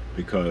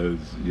 Because,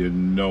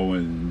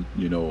 when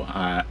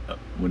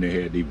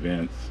they had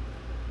events,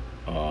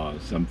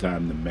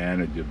 sometimes the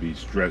manager be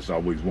stressed,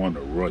 always want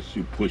to rush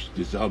you, push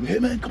this up. Hey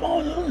man, come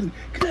on,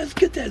 let's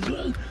get that.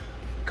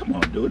 Come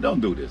on, dude,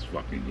 don't do this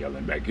fucking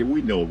yelling back here.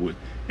 We know what.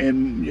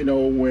 And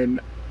when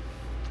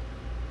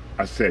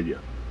I said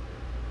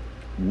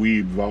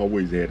we've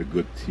always had a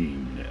good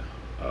team there.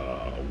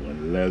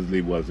 When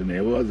Leslie wasn't there,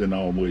 it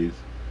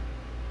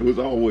was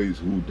always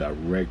who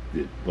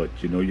directed, but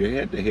you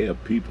had to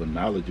have people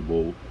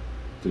knowledgeable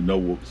to know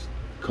what's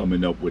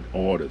coming up with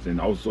orders,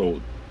 and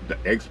also the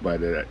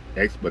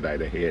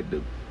expediter had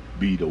to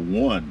be the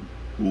one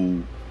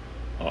who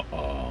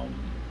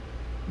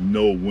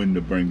know when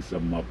to bring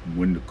something up,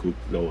 when to cook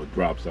or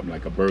drop something,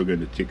 like a burger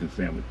and a chicken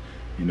sandwich.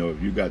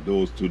 If you got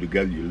those two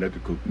together, you let the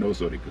cook know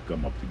so they could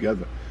come up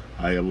together.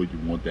 However you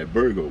want that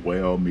burger,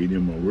 well,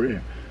 medium, or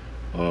rare.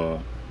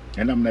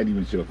 And I'm not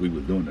even sure if we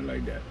were doing it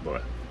like that,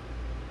 but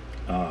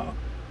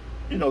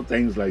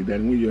things like that.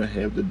 And when you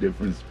have the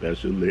different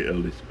the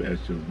early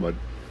specials, but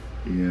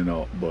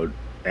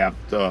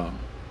after,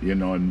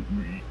 and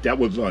that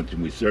was lunch,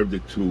 and we served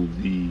it to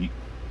the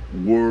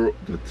world,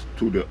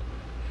 to the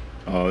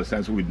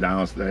since we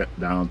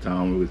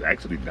downtown, it was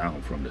actually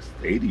down from the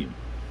stadium.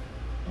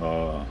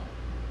 Well,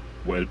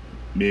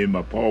 me and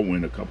my pa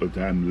went a couple of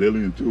times,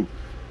 Lillian too.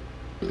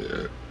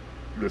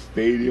 The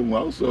stadium,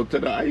 also to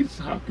the ice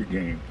hockey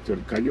game, to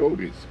the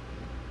Coyotes.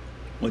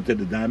 Went to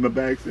the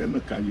Diamondbacks and the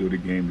Coyote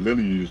game.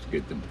 Lillian used to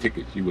get them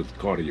tickets. She was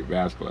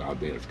cardiovascular out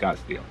there in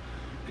Scottsdale.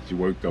 And she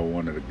worked on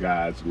one of the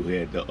guys who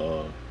had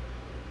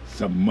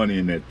some money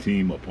in that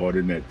team, a part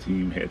in that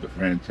team, had the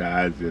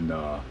franchise and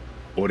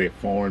or their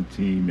foreign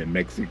team in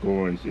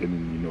Mexico and shit.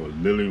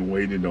 And Lillian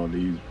waited on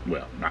these,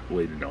 well, not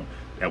waited on,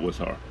 that was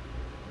her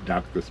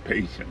doctor's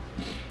patient.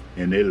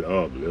 And they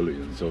loved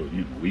Lillian. So,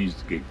 we used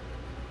to get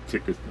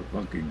tickets to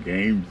fucking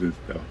games and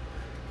stuff.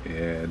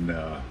 And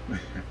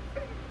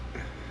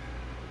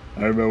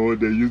I remember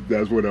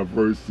that's when I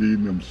first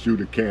seen them shoot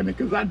a cannon,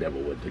 because I never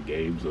went to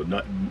games or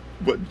nothing.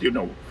 But,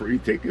 free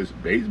tickets,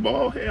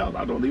 baseball, hell,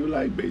 I don't even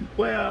like baseball.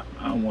 Well,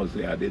 I don't want to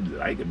say I didn't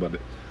like it, but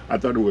I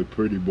thought it was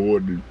pretty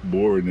boring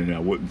and I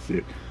wouldn't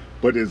sit.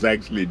 But it's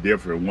actually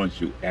different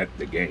once you at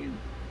the game.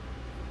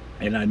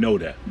 And I know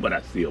that, but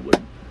I still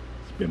wouldn't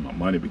spend my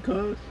money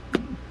because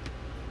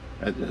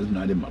that's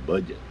not in my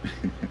budget.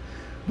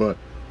 But,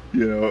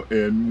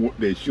 and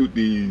they shoot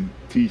these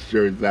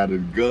T-shirts out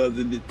of guns,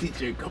 and the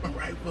T-shirt coming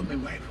right for me.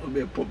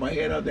 I put my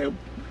hand out there,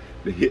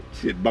 the hit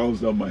shit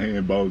bounced on my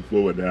hand, bounced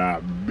forward, and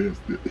I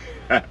missed it.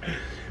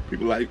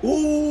 People like,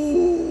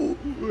 ooh,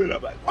 and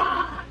I'm like,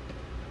 what?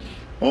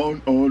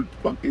 On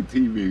fucking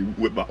TV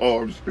with my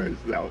arms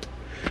stretched out.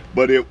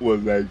 But it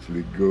was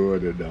actually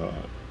good, and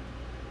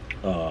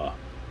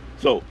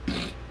so,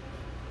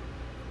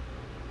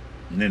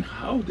 and then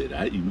how did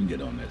I even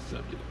get on that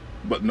subject?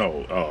 But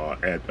no,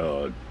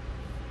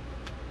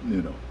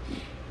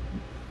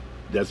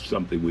 that's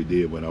something we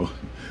did when no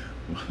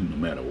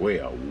matter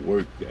where I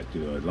worked at,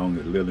 as long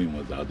as Lillian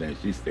was out there, and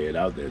she stayed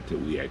out there till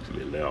we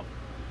actually left.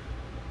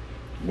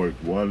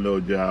 Worked one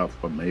little job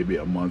for maybe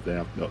a month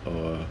after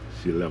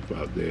she left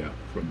out there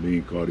from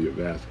being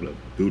cardiovascular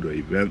due to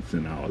events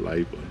in our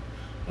life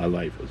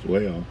as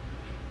well.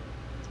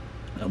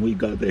 And we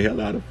got the hell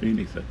out of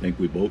Phoenix. I think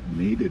we both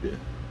needed it.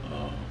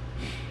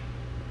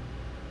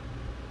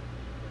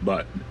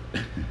 But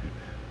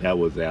that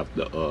was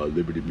after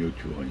Liberty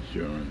Mutual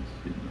Insurance.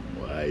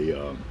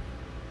 I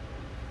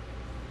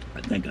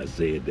think I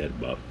said that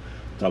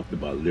talked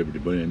about Liberty,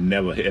 but I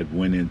never had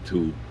went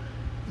into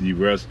the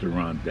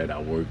restaurant that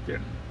I worked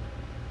in,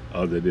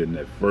 other than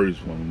that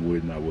first one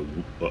when I was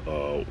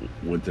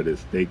went to the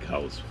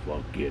steakhouse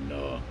fucking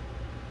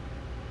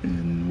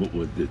in what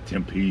was the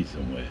Tempe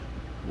somewhere,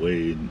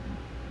 way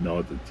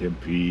north of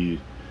Tempe.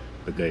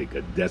 Like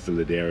a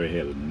desolate area,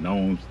 had a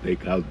known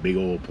steakhouse, big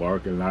old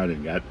parking lot,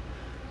 and got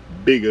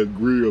bigger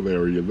grill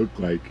area looked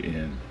like,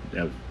 and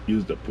I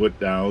used to put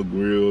down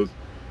grills.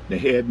 They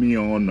had me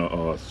on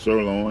the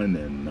sirloin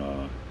and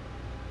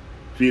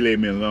filet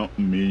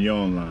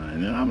mignon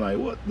line, and I'm like,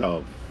 what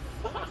the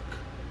fuck?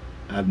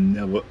 I've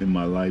never in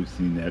my life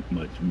seen that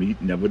much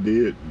meat. Never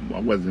did. I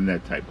wasn't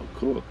that type of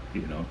cook,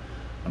 you know.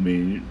 I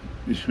mean,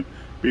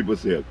 people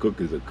say a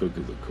cook is a cook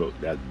is a cook.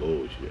 That's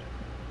bullshit.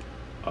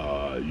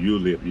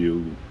 Usually, if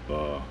you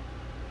a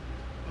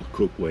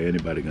cook where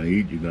anybody gonna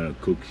eat, you're gonna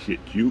cook shit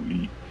you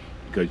eat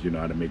because you know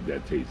how to make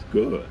that taste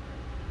good.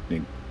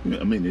 And,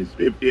 I mean,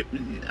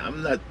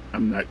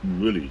 I'm not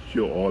really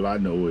sure. All I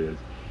know is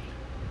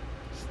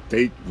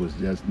steak was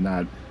just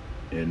not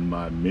in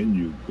my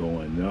menu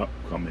going up,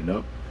 coming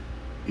up.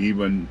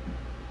 Even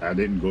I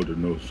didn't go to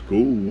no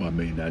school. I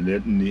mean, I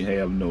didn't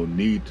have no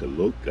need to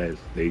look at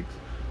steaks.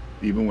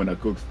 Even when I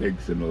cooked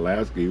steaks in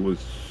Alaska, it was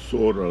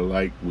sort of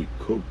like we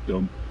cooked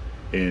them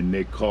and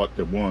they caught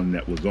the one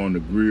that was on the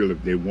grill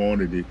if they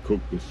wanted it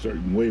cooked a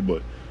certain way.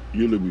 But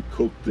usually we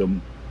cooked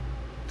them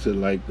to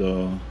like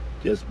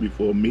just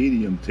before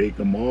medium, take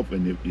them off,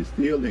 and if you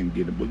still didn't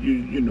get it, but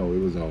you know it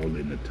was all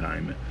in the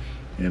timing,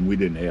 and we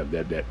didn't have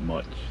that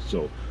much.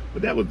 So,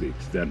 but that was the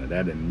extent of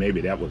that, and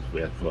maybe that was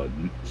for a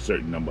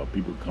certain number of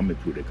people coming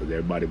through there because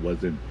everybody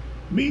wasn't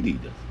meat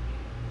eaters.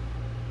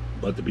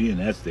 But to be in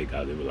that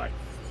steakhouse, they were like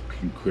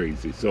fucking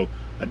crazy. So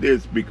I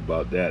did speak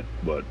about that,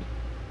 but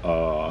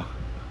uh,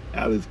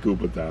 Alice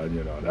Cooperstown,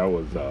 you know, that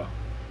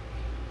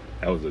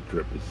was a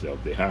trip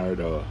itself. They hired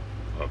a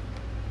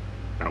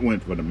I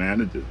went for the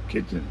manager,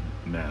 kitchen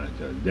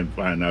manager. Then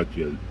find out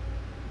you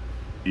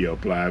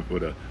applied for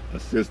the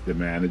assistant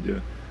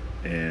manager,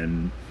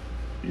 and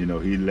you know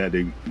he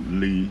letting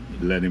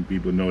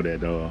people know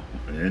that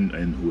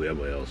and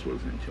whoever else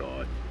was in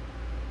charge.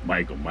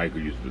 Michael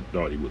used to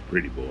thought he was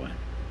pretty boy,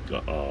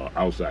 the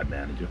outside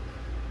manager,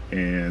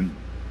 and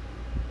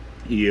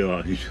he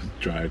just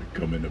tried to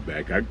come in the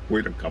back. I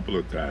quit a couple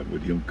of times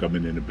with him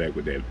coming in the back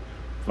with that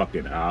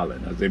fucking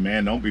hollering. I say,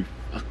 man, don't be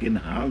fucking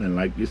hollering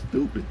like you're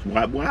stupid.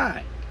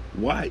 Why?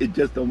 It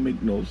just don't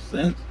make no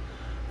sense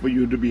for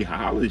you to be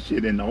hollering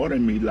shit and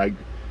ordering me like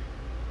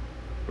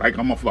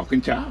I'm a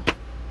fucking child.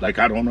 Like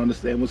I don't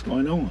understand what's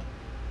going on.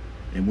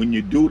 And when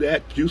you do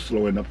that, you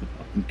slowing up the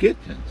fucking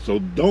kitchen. So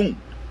don't.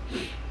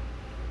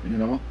 You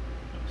know?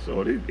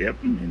 So they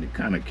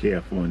kind of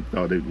careful and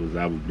thought it was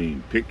I was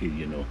being picky,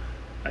 you know.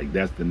 Like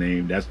that's the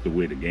name, that's the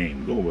way the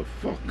game go. But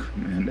fuck,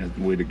 man, that's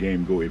the way the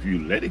game go. If you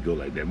let it go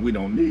like that, we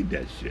don't need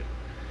that shit.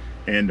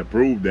 And to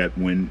prove that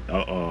when,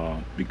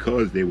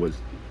 because they was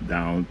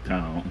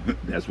downtown,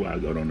 that's why I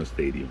got on the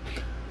stadium.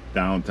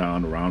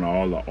 Downtown around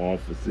all the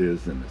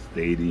offices and the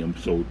stadium,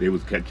 so they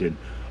was catching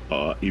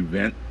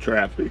event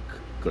traffic.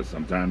 Because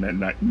sometime at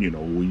night, you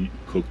know, we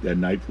cooked that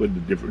night for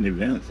the different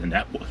events, and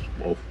that was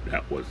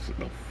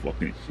a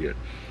fucking shit.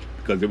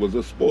 Because it was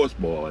a sports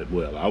bar as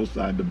well.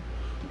 Outside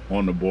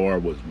on the bar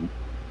was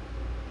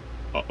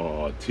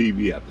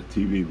TV after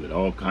TV with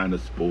all kind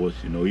of sports.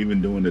 You know,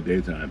 even during the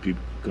daytime,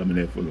 people coming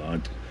there for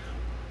lunch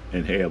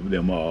and have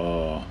them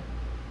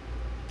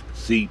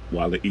seat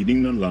while they're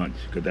eating the lunch,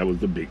 because that was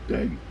the big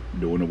thing.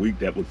 During the week,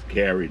 that was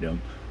carry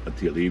them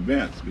until the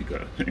events,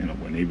 because you know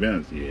when the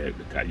events you had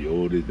the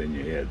Coyotes, then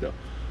you had the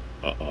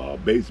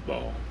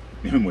baseball.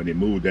 And when they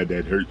moved that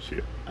hurt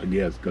shit, I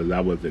guess, because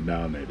I wasn't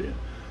down there then.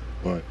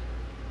 But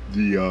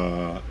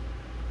the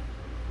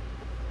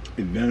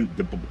event,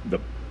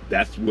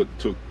 that's what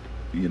took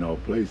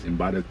place. And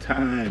by the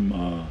time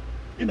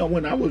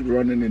when I was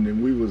running in,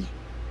 and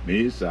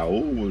me and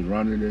Saul was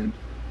running in,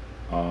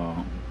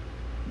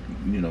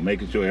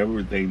 making sure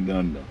everything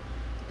done,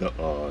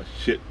 the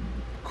shit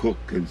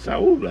cooked, and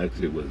Saul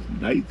actually was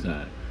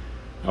nighttime.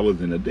 I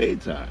was in the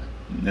daytime,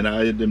 and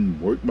I had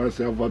them work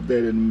myself up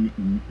there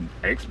and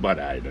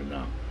expedite it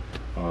now,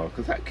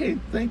 because I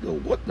can't think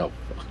of what the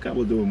fuck I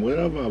was doing.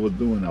 Whatever I was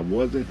doing, I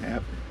wasn't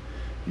happy.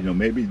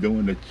 Maybe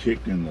doing the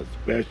chicken, the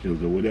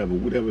specials, or whatever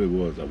it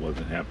was, I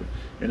wasn't happy.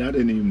 And I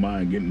didn't even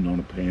mind getting on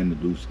the pan to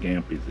do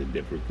scampies and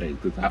different things,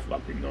 because I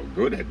fucking know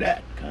good at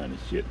that kind of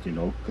shit,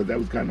 because that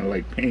was kind of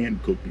like pan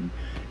cooking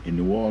in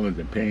New Orleans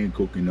and pan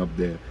cooking up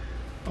there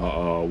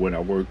when I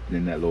worked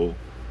in that little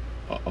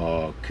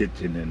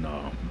kitchen in,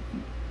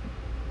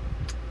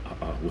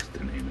 what's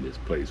the name of this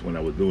place, when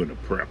I was doing the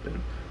prepping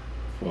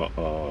for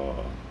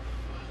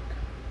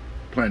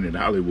Planet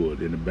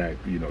Hollywood in the back.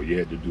 You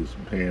had to do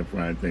some pan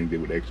frying things. They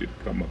would actually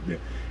come up there.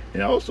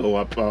 And also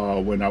up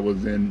when I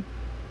was in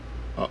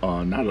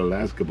not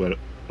Alaska, but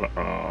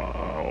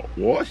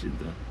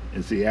Washington,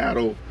 in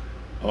Seattle,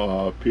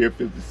 Pier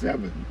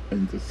 57,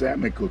 and the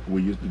salmon cook,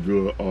 we used to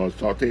do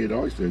sauteed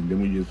oysters, and then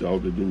we used to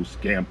also do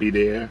scampi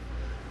there,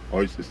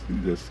 oysters,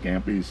 the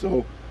scampi.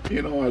 So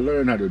I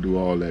learned how to do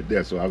all that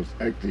there. So I was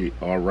actually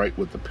all right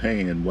with the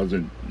pan,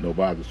 wasn't no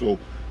bother. So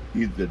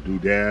either do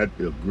that,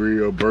 they'll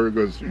grill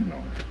burgers,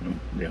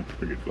 they're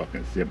pretty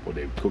fucking simple.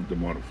 They cook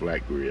them on a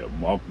flat grill,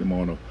 mark them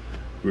on a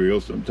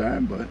grill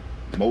sometime, but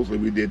mostly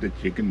we did the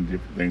chicken and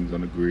different things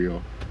on the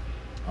grill.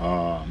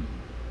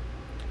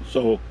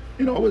 So,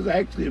 it was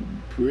actually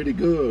pretty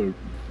good.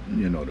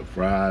 The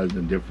fries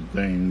and different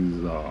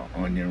things,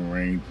 onion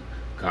rings,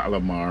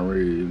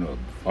 calamari,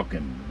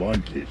 fucking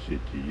bunch of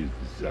shit you used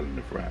to sell in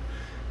the fry.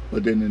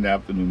 But then in the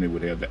afternoon they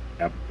would have the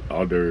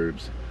hors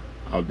d'oeuvres.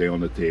 out there on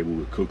the table.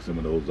 We'd cook some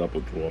of those up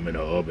and throw them in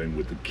the oven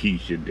with the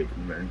quiche and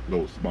different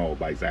little small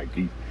bite-sized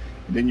quiche.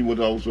 And then you would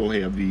also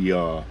have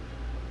the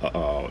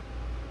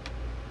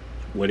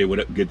where they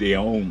would get their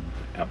own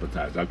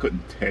appetizers. I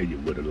couldn't tell you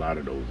what a lot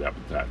of those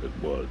appetizers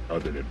was,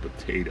 other than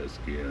potato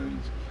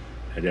skins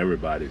that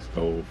everybody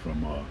stole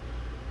from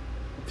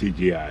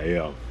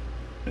TGIF.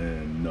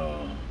 And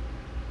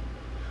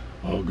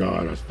oh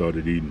God, I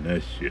started eating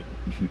that shit.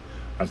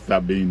 I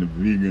stopped being a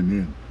vegan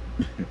then,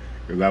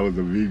 because I was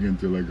a vegan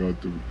till I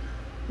got to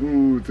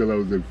till I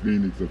was in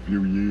Phoenix a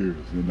few years,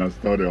 and I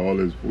started all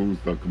this food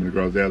stuff coming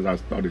across. As I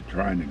started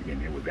trying it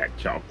again, it was that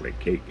chocolate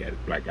cake at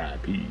Black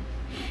Eyed Peas.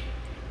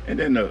 And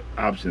then the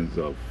options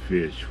of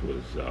fish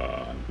was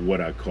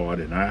what I caught,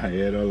 and I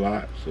had a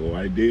lot, so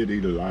I did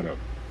eat a lot of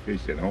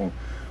fish at home.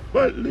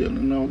 But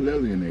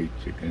Lillian ate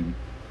chicken.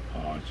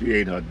 She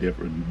ate her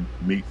different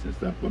meats and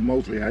stuff, but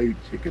mostly I ate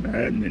chicken.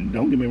 And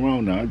don't get me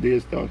wrong, now I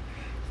did start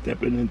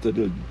stepping into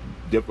the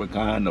different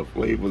kind of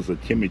flavors of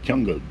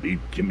chimichanga, beef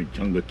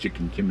chimichanga,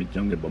 chicken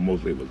chimichanga, but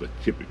mostly it was a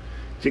chicken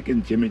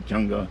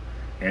chimichanga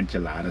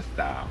enchilada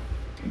style.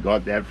 And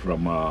got that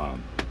from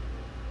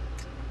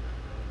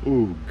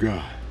oh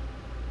God,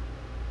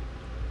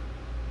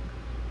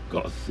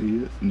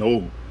 Garcia's?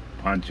 No,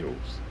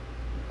 Pancho's.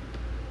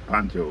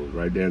 Pancho's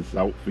right there in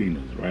South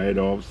Phoenix, right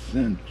off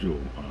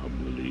Central, I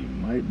believe.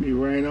 Might be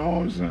right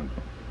on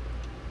Central.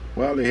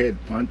 Well, they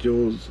had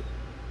Pancho's,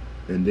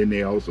 and then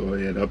they also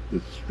had up the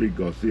street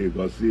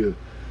Garcia.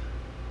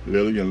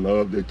 Lillian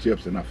loved their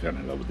chips, and I fell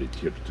in love with their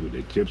chips too.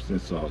 Their chips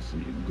and salsa.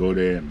 You can go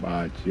there and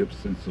buy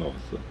chips and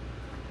salsa.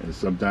 And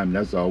sometimes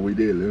that's all we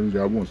did. Lillian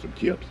said, I want some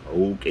chips.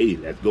 Okay,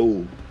 let's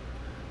go.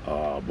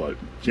 But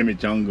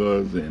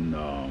chimichangas and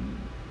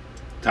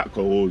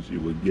tacos you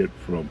would get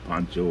from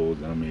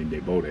Pancho's. I mean, they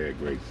both had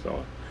great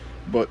sauce.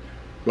 But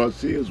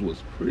Garcia's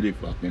was pretty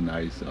fucking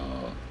nice,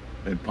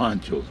 and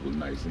Pancho's was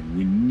nice. And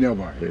we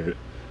never had,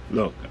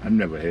 look, I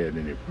never had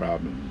any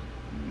problem,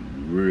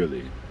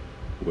 really,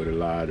 with a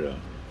lot of,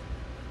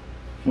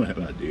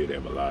 well, I did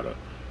have a lot of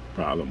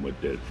problem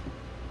with that,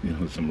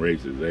 some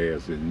racist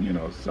ass,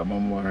 and, some of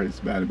them were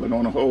Hispanic. But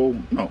on the whole,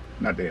 no,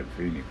 not that in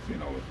Phoenix,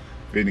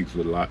 Phoenix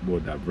was a lot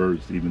more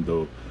diverse, even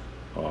though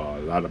a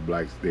lot of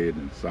blacks stayed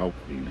in South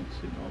Phoenix,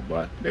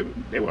 but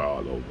they were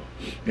all over.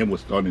 And was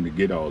starting to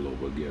get all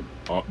over again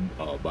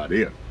by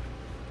then.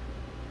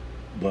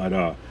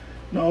 But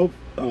no,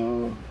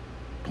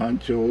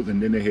 Pancho's,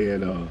 and then they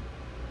had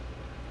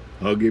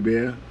Huggy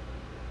Bear,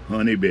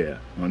 Honey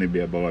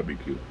Bear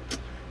Barbecue.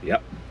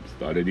 Yep,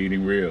 started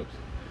eating ribs.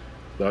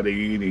 Started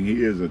eating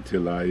his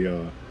until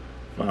I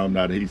found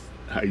out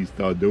how he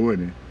started doing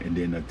it, and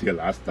then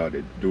until I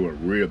started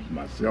doing ribs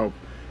myself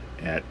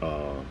at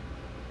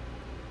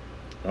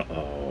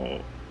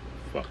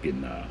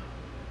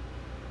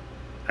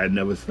I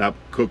never stopped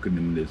cooking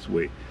them this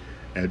way.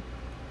 At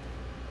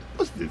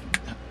what's this?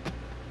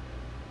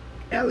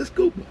 Alice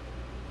Cooper.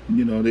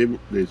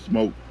 They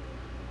smoke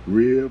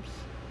ribs,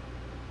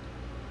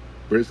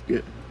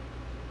 brisket,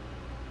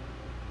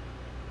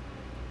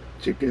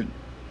 chicken,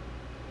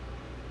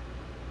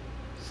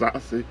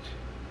 sausage,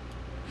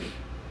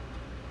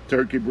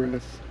 turkey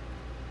breast,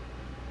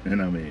 and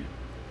I mean,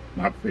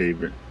 my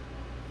favorite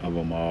of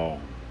them all.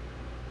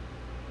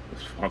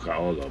 Fuck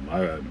all of them.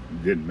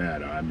 It didn't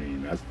matter. I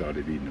mean, I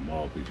started eating them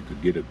all because you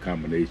could get a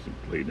combination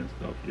plate and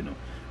stuff,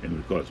 And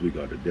of course, we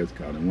got a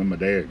discount. And when my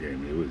dad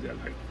came, it was just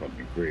like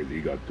fucking crazy.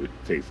 He got to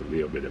taste a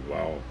little bit of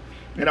all.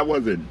 And I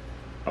wasn't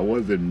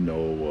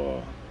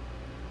no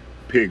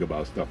pig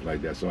about stuff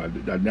like that. So I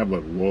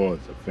never was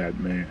a fat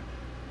man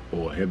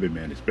or a heavy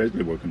man,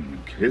 especially working in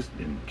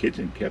the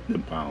kitchen, kept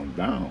them pounds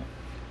down.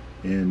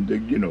 And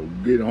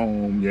get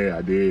home. Yeah,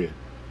 I did.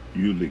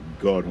 Usually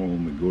got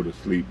home and go to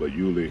sleep, but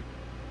usually.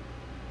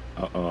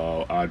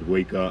 I'd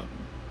wake up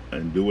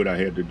and do what I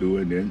had to do,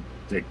 and then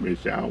take me a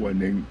shower, and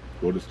then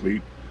go to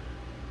sleep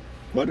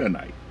for the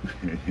night.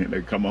 And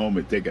then come home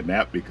and take a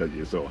nap because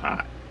you're so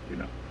hot,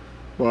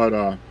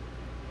 But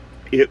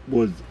it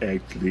was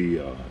actually,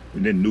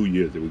 and then New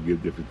Year's, they would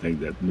give different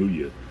things at New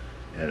Year's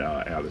at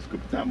Alice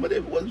Cooper time. But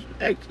it was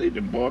actually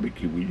the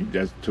barbecue where you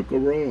just took a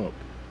rub.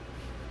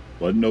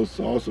 Wasn't no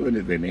sauce or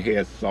anything. They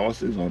had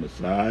sauces on the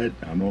side.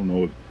 I don't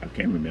know I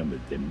can't remember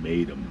if they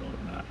made them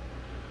or not.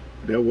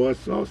 There was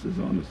sauces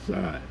on the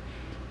side,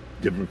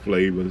 different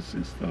flavors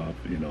and stuff,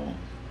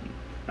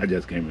 I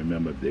just can't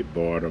remember if they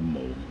bought them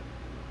or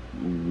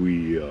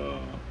we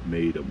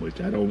made them,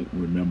 which I don't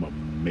remember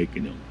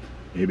making them.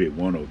 Maybe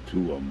one or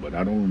two of them, but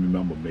I don't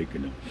remember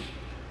making them.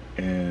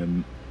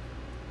 And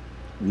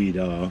we'd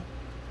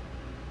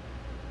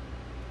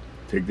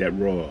take that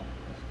raw,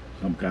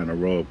 some kind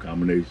of raw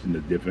combination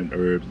of different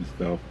herbs and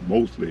stuff,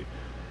 mostly,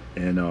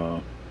 and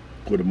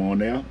put them on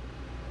there,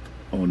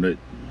 on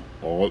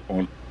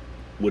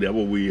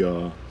whatever we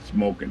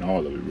smoking,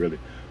 all of it really.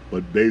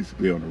 But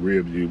basically on the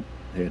ribs, you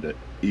had an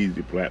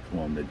easy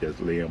platform to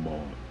just lay them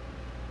on.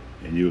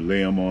 And you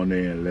lay them on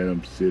there and let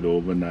them sit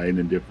overnight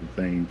and different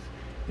things.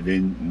 And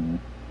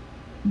then,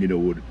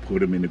 would put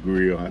them in the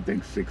grill. I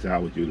think 6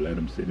 hours you let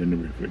them sit in the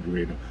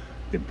refrigerator.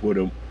 Then put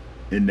them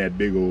in that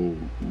big old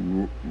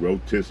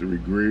rotisserie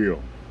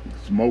grill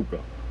smoker.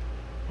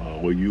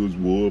 We use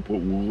wood,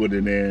 put wood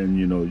in there, and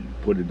you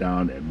put it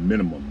down at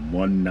minimum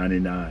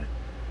 199,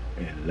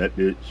 and let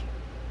this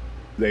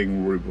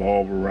thing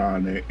revolve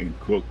around there and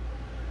cook.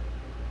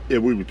 Yeah,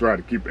 we would try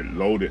to keep it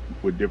loaded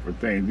with different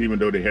things, even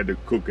though they had to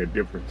cook at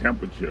different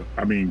temperature.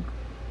 I mean,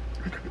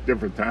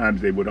 different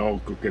times they would all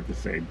cook at the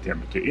same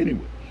temperature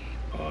anyway.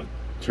 Uh,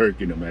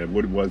 Turkey, no matter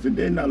what it was, and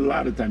then a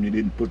lot of times you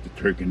didn't put the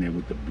turkey in there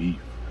with the beef.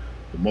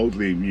 But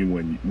mostly,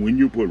 when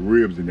you put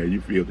ribs in there,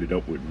 you filled it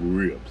up with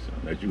ribs,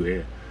 unless you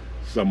had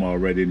some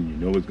already, and you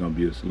know it's gonna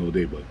be a slow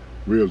day. But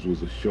ribs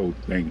was a show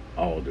thing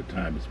all the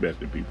time,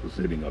 especially people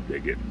sitting up there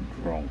getting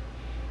drunk.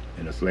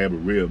 And a slab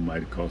of rib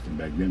might have cost them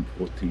back then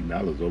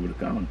 $14 over the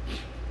counter.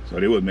 So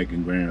they was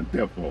making grand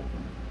theft off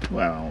them.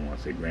 Well, I don't want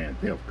to say grand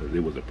theft because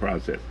it was a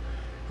process.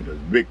 It was a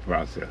big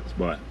process,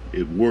 but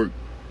it worked.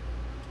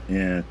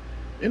 And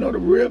the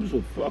ribs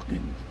were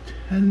fucking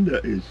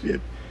tender as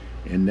shit,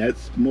 and that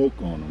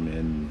smoke on them.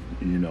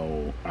 And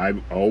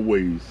I've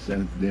always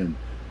since then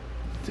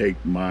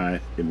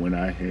and when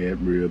I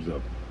had ribs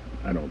up,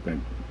 I don't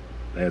think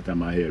last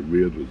time I had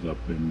ribs was up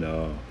in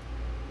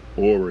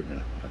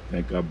Oregon. I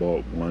think I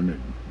bought one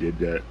and did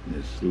that, and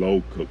it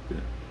slow cooked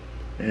it.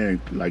 And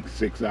like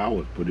 6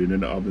 hours, put it in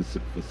the oven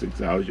for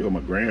 6 hours. Show my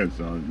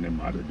grandsons and them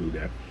how to do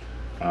that.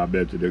 I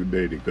bet you the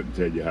day they couldn't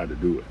tell you how to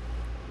do it.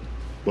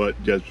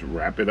 But just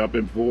wrap it up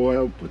in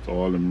foil, put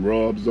all them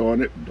rubs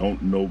on it.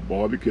 Don't know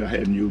barbecue. I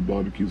hadn't used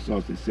barbecue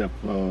sauce except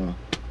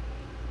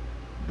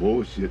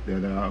bullshit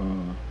that I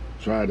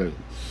try to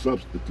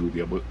substitute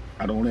there. But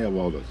I don't have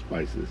all the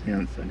spices.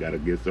 Hence, I got to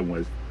get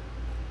somewhere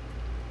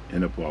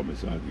in the apartment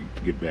so I can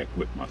get back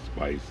with my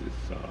spices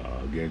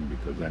again,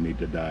 because I need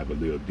to dive a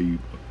little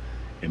deeper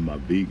in my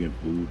vegan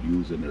food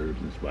using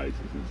herbs and spices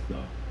and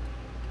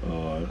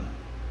stuff.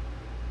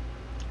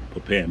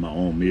 Preparing my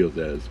own meals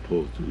as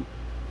opposed to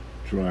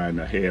trying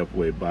to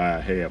halfway buy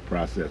half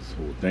processed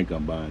food. Think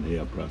I'm buying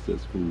half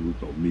processed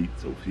foods or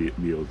meats or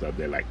meals out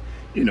there, like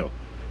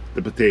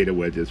the potato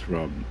wedges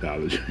from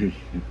Dollar Tree.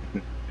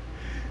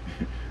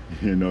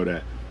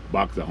 That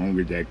box of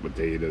Hungry Jack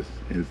potatoes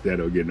instead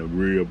of getting a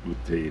real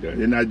potato.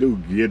 And I do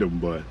get them,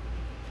 but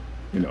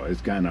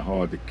it's kind of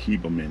hard to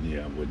keep them in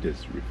here with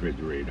this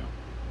refrigerator.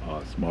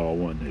 Small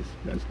one,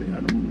 especially.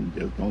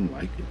 Just don't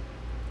like it.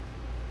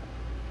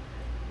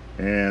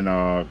 And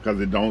because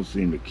it don't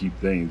seem to keep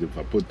things. If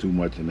I put too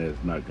much in there,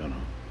 it's not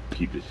gonna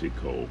keep the shit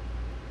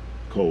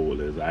cold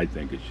as I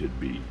think it should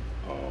be.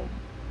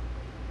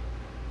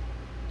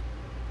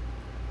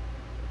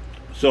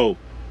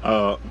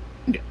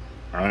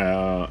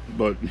 Yeah.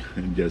 But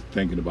just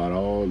thinking about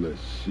all the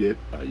shit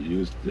I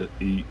used to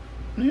eat,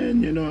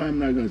 and I'm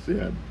not gonna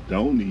say I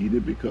don't eat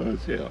it,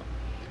 because hell,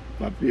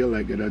 if I feel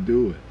like it, I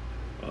do it.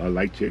 I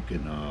like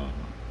chicken.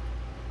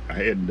 I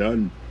hadn't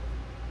done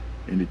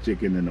any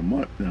chicken in a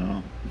month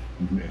now.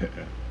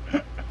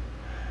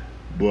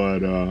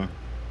 But I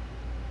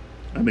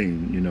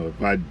mean,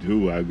 if I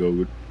do, I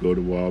go to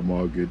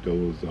Walmart, get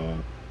those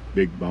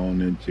big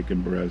bone-in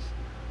chicken breasts,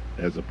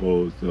 as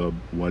opposed to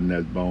one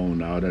that's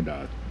bone out of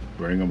that.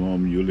 Bring them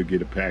home. You usually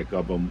get a pack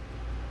of them.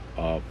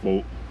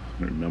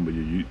 Remember,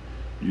 you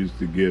used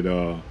to get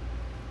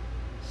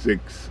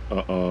 6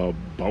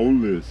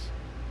 boneless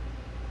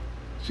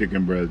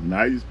chicken breast,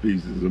 nice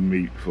pieces of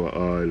meat for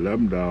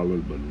 $11.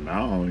 But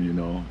now,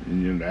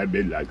 that'd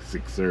be like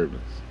 6 servings.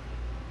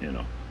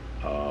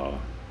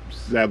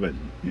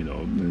 7.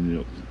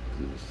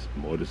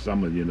 More the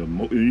summer.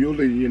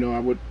 Usually, I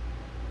would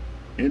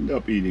end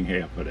up eating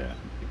half of that,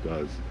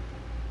 because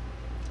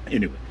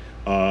anyway.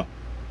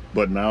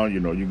 But now,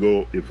 you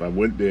go, if I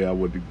went there, I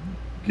would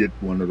get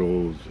one of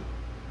those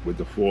with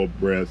the 4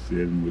 breasts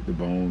and with the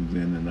bones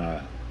in, and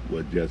I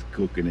would just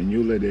cook it. And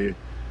usually they're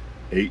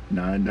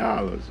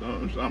 $8-9.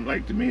 So I'm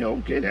like, to me,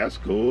 okay, that's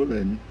cool.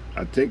 And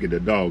I take it, the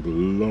dog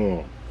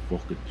love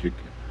fucking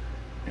chicken.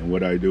 And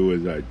what I do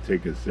is I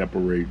take and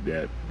separate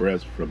that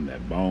breast from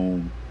that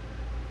bone,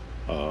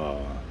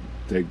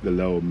 take the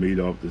little meat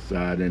off the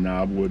side, and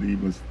I would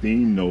even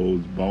steam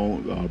those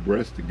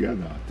breasts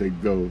together. I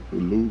take those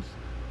loose,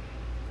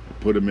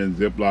 put them in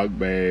Ziploc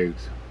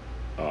bags.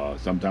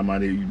 Sometimes I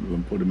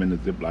even put them in a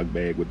Ziploc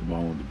bag with the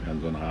bone,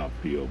 depends on how I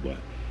feel. But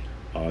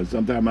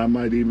sometimes I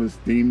might even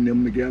steam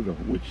them together,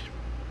 which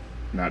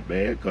not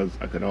bad, because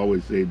I could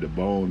always save the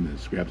bone and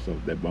scraps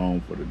off that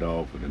bone for the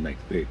dog for the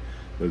next day.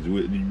 Because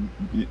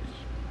if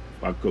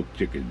I cook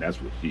chicken,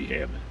 that's what she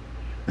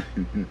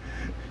having.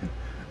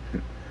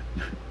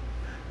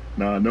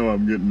 Now I know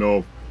I'm getting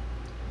off,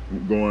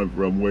 going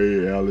from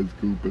way Alice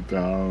Cooper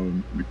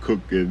Town to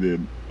cooking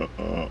in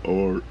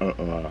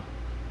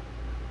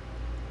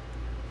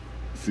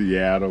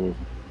Seattle,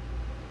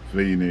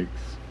 Phoenix,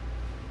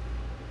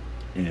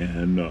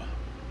 and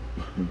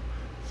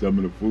some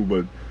of the food.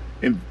 But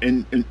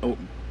in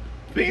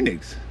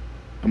Phoenix,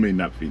 I mean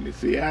not Phoenix,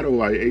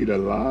 Seattle, I ate a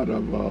lot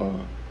of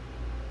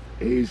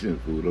Asian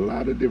food, a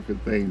lot of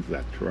different things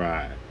I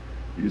tried.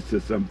 Used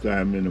to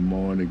sometime in the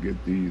morning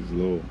get these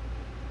little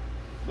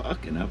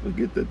fucking, I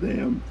forget the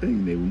damn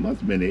thing. There must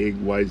have been egg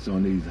whites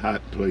on these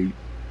hot plates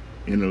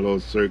in a little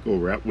circle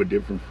wrapped with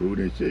different fruit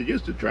and shit.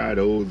 Used to try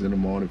those in the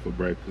morning for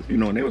breakfast,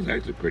 and they was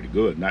actually pretty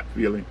good. Not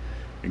feeling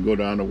and go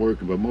down to work,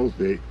 but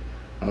mostly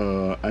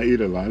I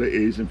eat a lot of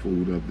Asian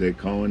food up there,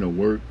 going to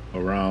work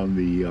around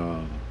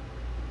uh,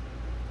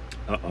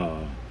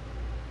 uh,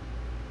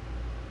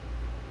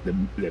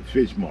 the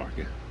fish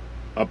market,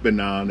 up and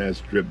down that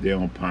strip there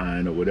on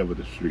Pine or whatever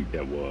the street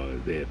that was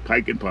there,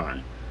 Pike and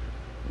Pine.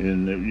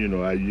 And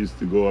I used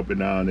to go up and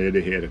down there.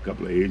 They had a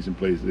couple of Asian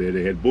places there.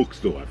 They had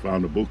bookstore. I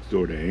found a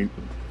bookstore there, ain't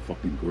a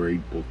fucking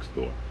great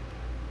bookstore.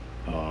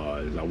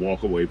 As you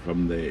walk away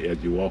from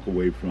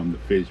the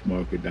fish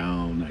market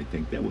down, I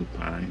think that was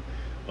Pine.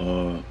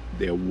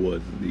 There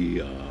was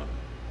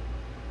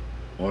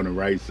on the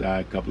right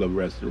side, a couple of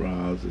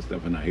restaurants and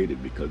stuff, and I hated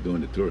it because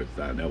during the tourist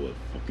time that was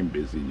fucking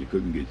busy and you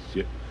couldn't get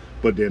shit.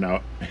 But then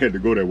I had to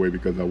go that way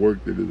because I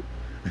worked in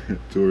the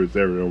tourist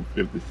area on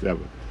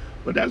 57.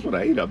 But that's what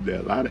I ate up there.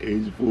 A lot of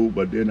Asian food,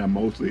 but then I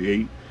mostly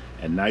ate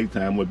at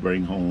nighttime. Would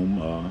bring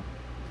home,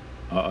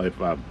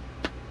 if I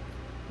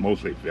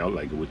mostly felt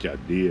like it, which I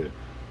did,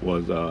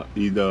 was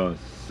either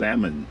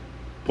salmon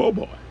po'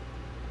 boy.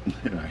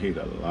 And I ate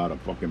a lot of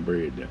fucking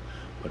bread there.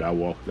 But I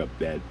walked up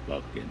that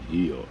fucking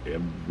hill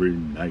every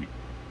night.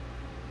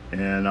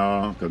 And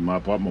because my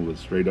apartment was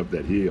straight up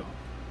that hill.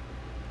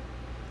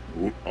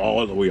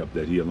 All the way up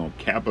that hill on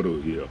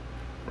Capitol Hill,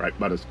 right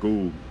by the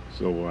school.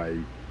 So I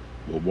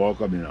would walk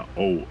up in an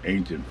old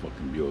ancient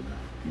fucking building.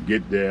 You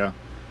get there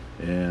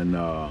and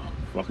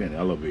fucking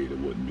elevator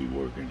wouldn't be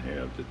working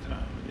half the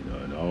time,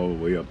 and all the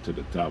way up to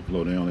the top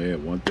floor. They only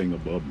had one thing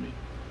above me.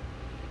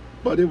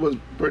 But it was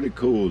pretty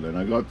cool, and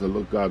I got to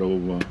look out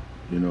over,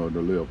 the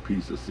little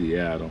piece of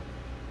Seattle.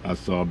 I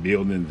saw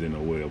buildings in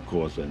a way, of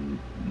course, and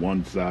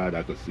one side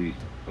I could see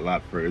a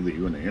lot further,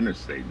 even the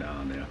interstate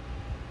down there.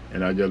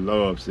 And I just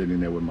love sitting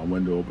there with my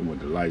window open with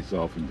the lights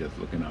off and just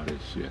looking out at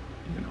shit,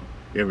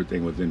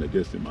 Everything was in the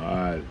distance. My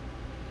eyes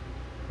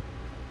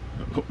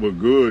were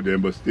good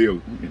then, but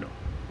still,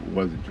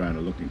 wasn't trying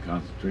to look and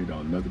concentrate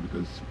on nothing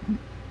because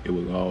it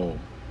was all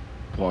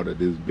part of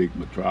this big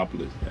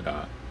metropolis that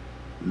I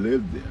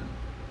lived in.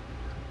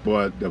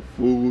 But the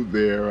food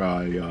there,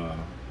 I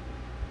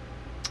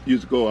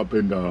used to go up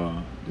in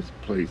this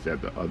place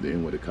at the other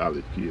end where the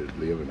college kids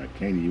live, and I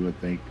can't even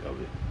think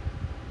of it,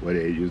 where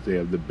they used to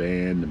have the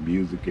band, the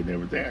music, and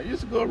everything. I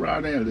used to go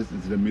around there and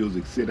listen to the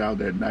music, sit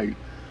out at night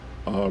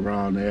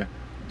around there.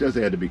 Just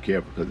had to be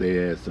careful because they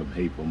had some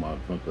hateful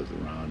motherfuckers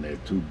around there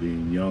too,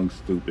 being young,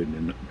 stupid,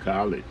 in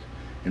college.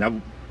 And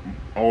I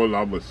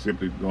was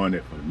simply going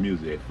there for the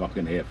music. They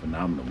fucking had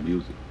phenomenal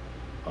music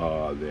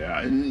there.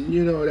 And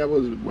that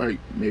was like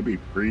maybe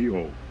pre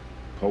or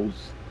post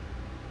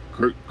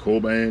Kurt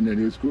Cobain and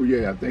his crew.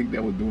 Yeah, I think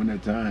that was during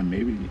that time,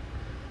 maybe.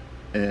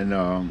 And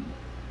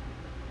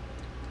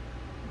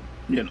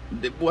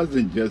it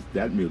wasn't just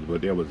that music,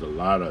 but there was a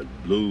lot of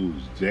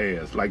blues,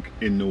 jazz, like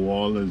in New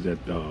Orleans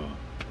at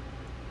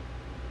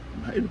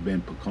might have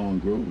been Pecan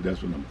Grove.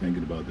 That's what I'm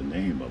thinking about, the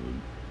name of it.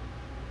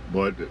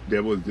 But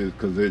there was this,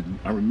 because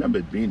I remember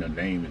it being a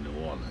name in New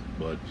Orleans,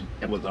 but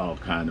it was all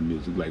kind of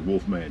music, like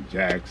Wolfman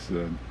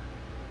Jackson,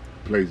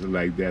 places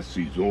like that,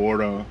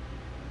 Cesora.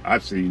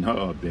 I've seen her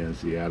up there in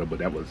Seattle, but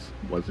that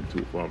wasn't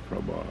too far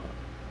from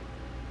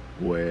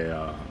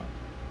where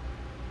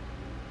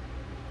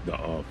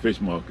the fish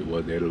market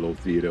was. They had a little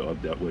theater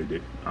up that way. They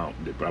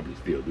probably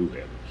still do have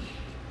it.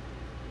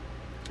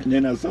 And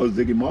then I saw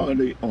Ziggy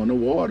Marley on the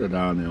water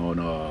down there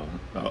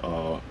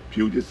on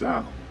Puget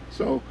Sound.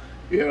 So,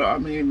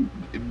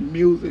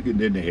 music, and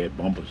then they had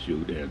Bumper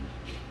Shoot. And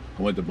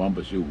I went to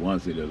Bumper Shoot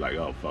once, and they're like,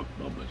 oh, fuck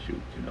Bumper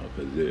Shoot,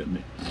 because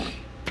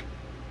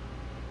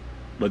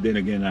but then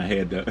again, I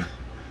had to,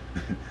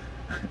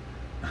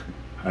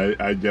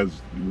 I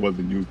just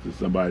wasn't used to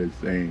somebody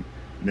saying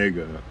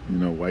nigga,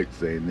 white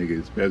saying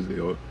nigga, especially,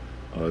 or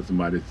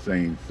somebody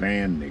saying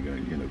sand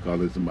nigga,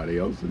 calling somebody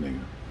else a nigga.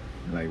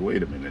 Like,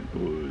 wait a minute,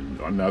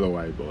 another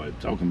white boy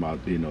talking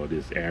about,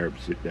 this Arab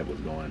shit that was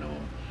going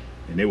on.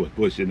 And they was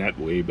pushing that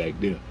way back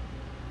there.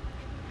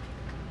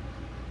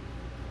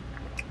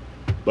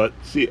 But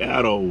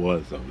Seattle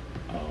was a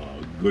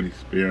good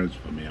experience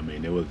for me. I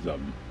mean, it was a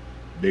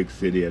big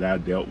city and I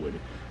dealt with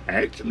it.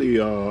 Actually,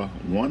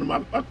 one of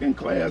my fucking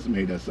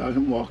classmates, I saw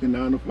him walking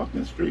down the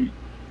fucking street.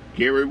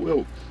 Gary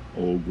Wilkes,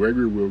 or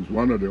Gregory Wilkes,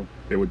 one of them.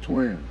 They were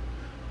twins.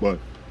 But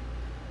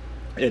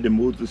had to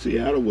move to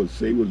Seattle, was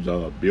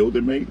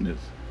building maintenance.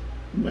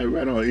 Like,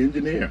 right on,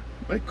 engineer.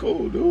 Like,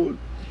 cool, dude.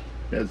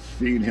 I've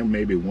seen him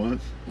maybe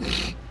once.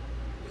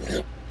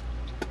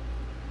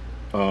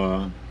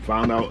 Found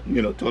out,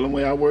 told him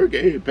where I work.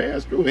 Hey,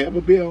 pass through, have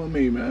a bill on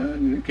me, man.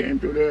 And he came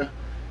through there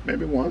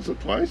maybe once or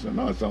twice. I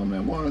know I saw him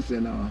there once.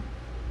 And,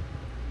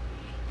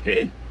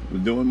 hey,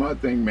 was doing my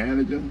thing,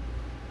 managing.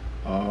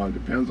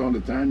 Depends on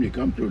the time you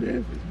come through there,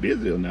 if it's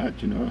busy or not,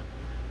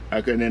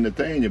 I couldn't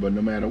entertain you, but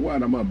no matter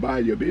what, I'm going to buy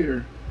you a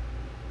beer.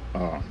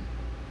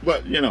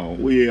 But,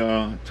 we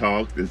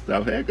talked and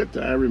stuff. Had a good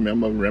time,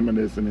 remember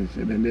reminiscing and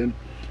shit, and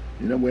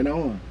then, went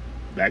on.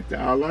 back to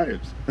our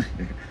lives.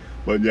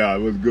 But yeah, it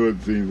was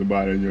good seeing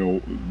somebody,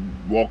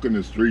 walking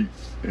the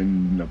streets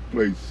in a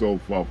place so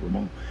far from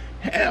home.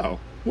 Hell,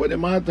 what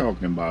am I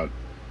talking about?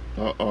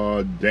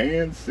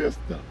 Dan's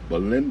sister,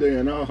 Belinda,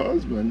 and her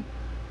husband,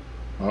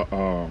 uh,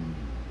 um,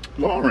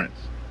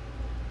 Lawrence.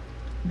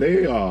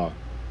 They I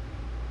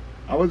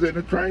was at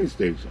the train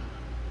station.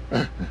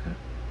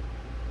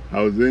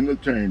 I was in the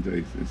train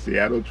station,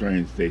 Seattle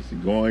train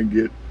station, going to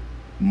get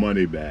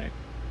money back.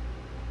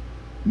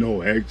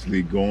 No,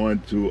 actually going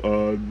to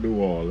New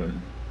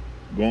Orleans,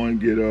 going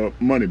to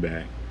get money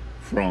back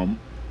from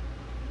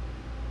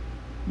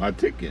my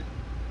ticket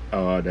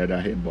that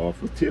I had bought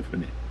for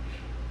Tiffany.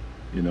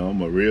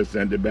 Maria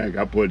sent it back.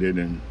 I put it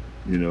in,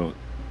 you know,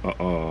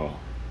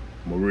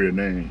 Maria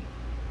name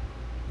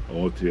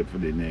or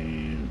Tiffany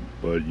name,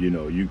 but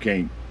you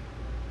can't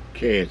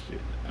cash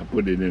it. I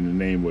put it in the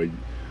name where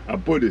I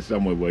put it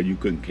somewhere where you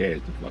couldn't cash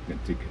the fucking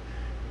ticket,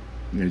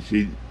 and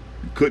she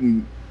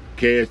couldn't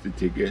cash the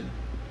ticket.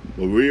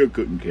 Maria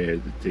couldn't cash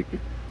the ticket,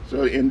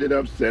 so I ended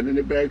up sending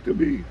it back to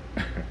me.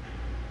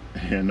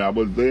 And I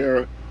was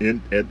there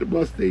at the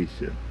bus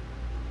station,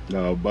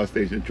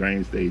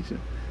 train station.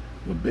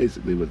 Well,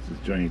 basically, it was the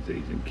train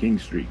station, King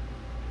Street,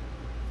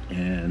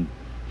 and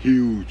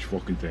huge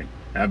fucking thing.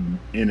 I've been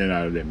in and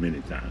out of there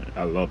many times.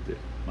 I loved it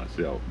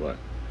myself, but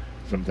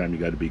sometimes you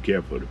got to be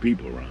careful of the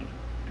people around it.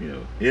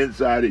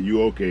 Inside it,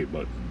 you okay,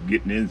 but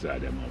getting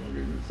inside that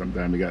motherfucker,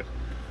 sometimes you got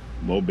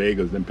more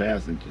beggars than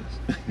passengers.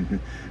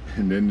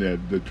 And then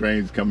the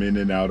trains come in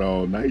and out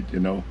all night,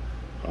 because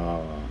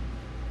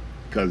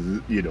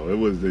it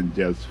wasn't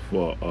just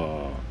for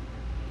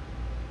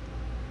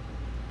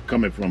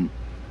coming from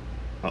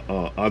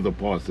other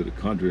parts of the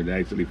country, and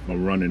actually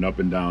from running up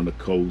and down the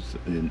coast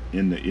and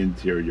in the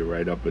interior,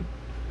 right up and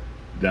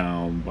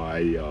down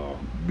by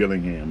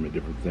Billingham and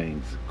different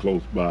things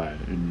close by,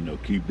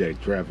 and keep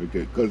that traffic,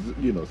 because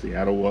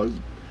Seattle was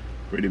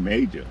pretty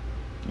major,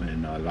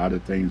 and a lot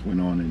of things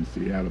went on in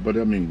Seattle. But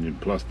I mean, and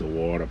plus the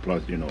water,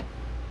 plus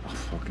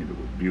fucking, it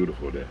was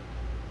beautiful there.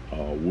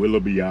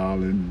 Willoughby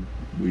Island,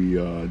 we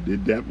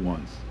did that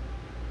once,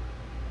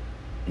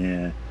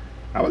 and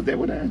I was there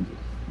with Angela.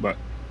 But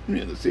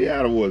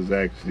Seattle was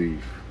actually,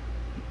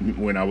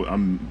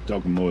 I'm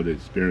talking more of the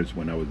experience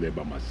when I was there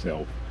by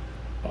myself.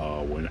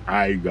 When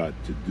I got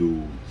to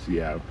do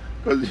Seattle,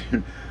 because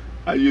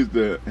I used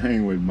to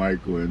hang with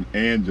Michael and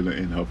Angela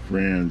and her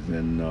friends,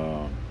 and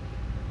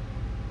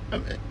I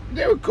mean,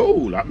 they were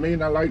cool. I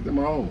mean, I liked them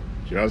all.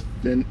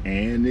 Justin,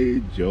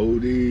 Annie,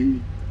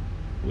 Jody,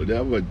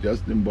 whatever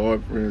Justin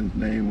boyfriend's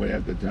name was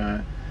at the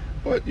time.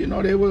 But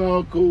they were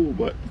all cool,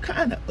 but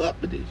kind of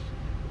uppity,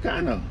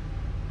 kind of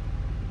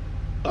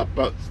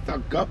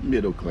stuck up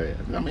middle class.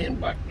 I mean,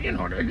 but they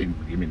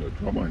didn't give me no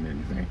trouble and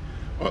anything.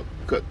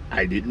 Cause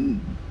I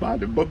didn't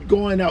bother. But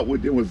going out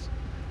with them was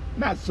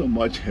not so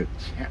much a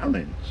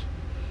challenge.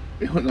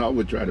 It was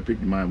always try to pick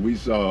your mind. We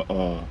saw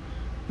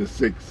the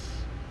six.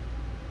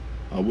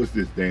 What's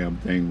this damn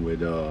thing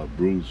with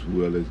Bruce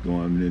Willis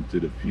going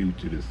into the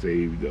future to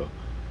save the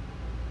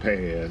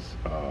past?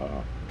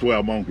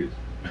 12 Monkeys.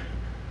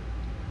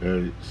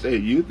 Say,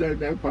 you think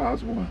that's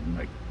possible? I'm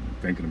like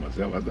thinking to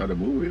myself, I thought the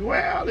movie,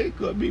 well, it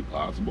could be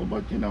possible,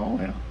 but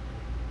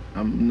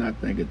I'm not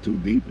thinking too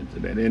deep into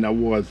that. And I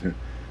wasn't.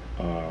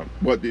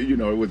 But it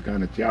was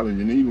kind of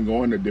challenging. Even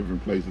going to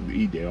different places to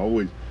eat, they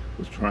always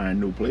was trying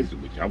new places,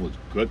 which I was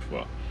good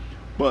for.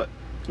 But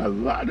a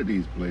lot of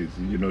these places,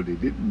 they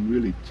didn't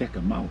really check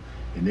them out,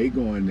 and they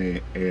go in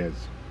there as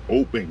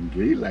open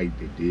gay like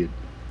they did.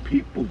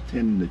 People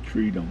tend to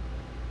treat them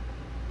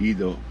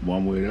either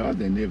one way or the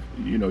other. And if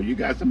you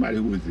got somebody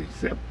who was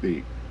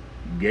accepting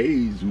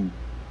gays who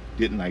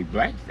didn't like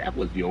blacks, that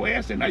was your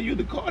ass, and I used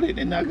to call it.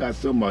 And I got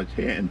so much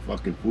hair and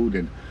fucking food,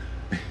 and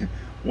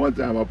one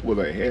time I pulled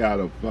a hair out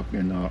of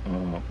fucking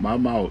my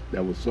mouth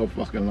that was so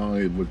fucking long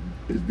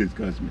it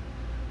disgusted me.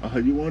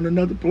 You want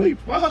another plate?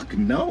 Fuck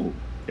no.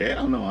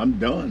 Hell no, I'm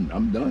done.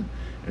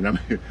 And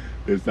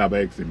they stopped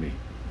asking me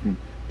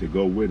to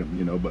go with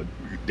them, but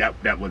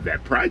that was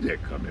that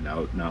project coming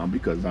out now,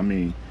 because I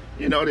mean,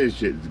 this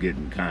shit is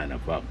getting kind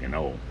of fucking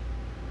old.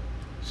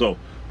 So,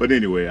 but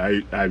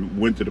anyway, I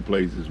went to the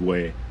places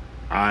where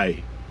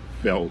I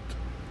felt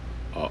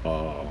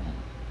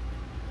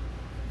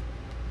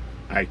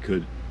I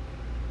could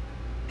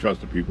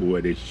trust the people,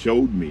 where they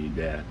showed me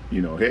that,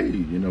 hey,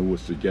 would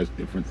suggest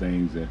different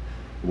things, and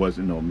it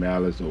wasn't no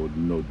malice or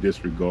no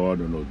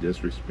disregard or no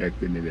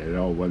disrespecting it at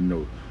all. Wasn't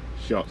no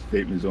short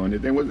statements or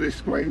anything. It was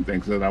explain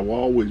things that I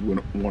always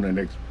want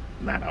to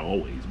not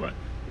always, but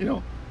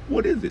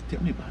what is it?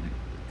 Tell me about it.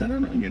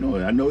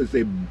 I know it's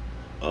a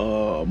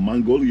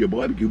Mongolia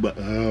barbecue, but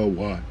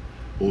what?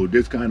 Or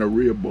this kind of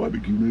rib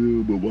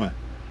barbecue, but what?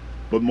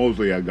 But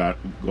mostly I got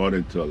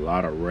into a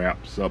lot of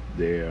wraps up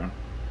there,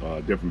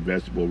 different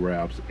vegetable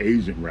wraps,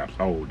 Asian wraps.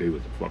 Oh, they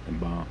was a fucking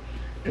bomb.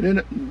 And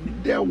then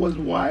there was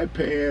White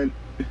Pan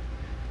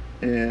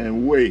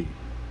and Wei.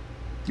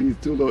 These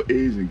two little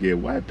Asian kids,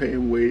 White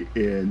Pan Wei,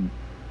 and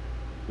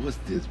what's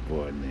this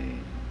boy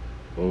name?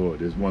 Oh,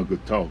 this one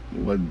could talk.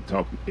 Wasn't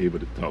able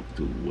to talk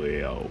too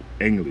well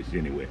English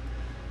anyway.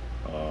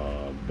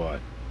 But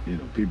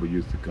people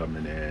used to come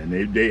in there,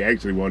 and they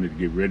actually wanted to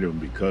get rid of him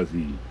because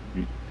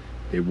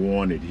they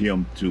wanted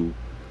him to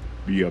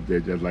be up there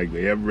just like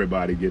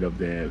everybody, get up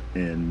there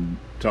and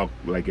talk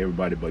like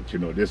everybody. But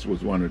this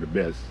was one of the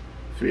best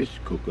fish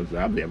cookers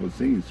I've ever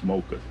seen.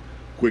 Smokers,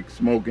 quick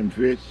smoking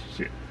fish,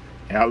 shit.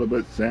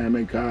 Halibut,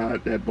 salmon,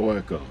 cod. That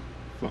boy could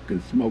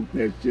fucking smoke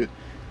that shit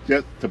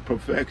just to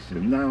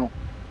perfection. Now,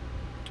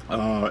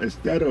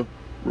 instead of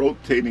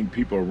rotating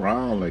people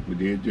around like we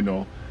did,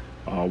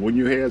 when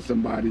you had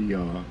somebody,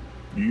 you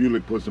usually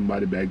put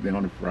somebody back there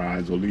on the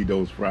fries or leave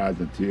those fries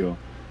until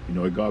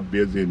it got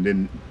busy, and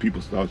then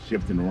people start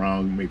shifting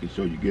around, making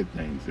sure you get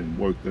things and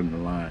work them the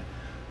line.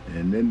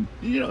 And then,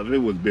 if it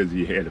was busy,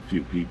 you had a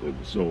few people.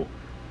 So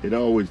it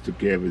always took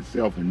care of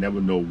itself, and never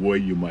know where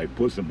you might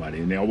put somebody.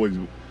 And they always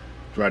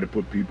try to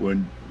put people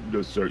in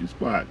a certain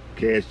spot.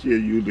 Cashier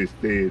usually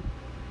stayed,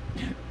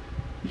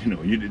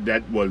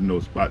 that wasn't no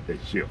spot that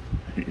shift.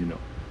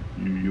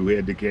 You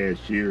had the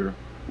cashier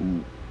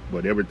who,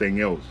 but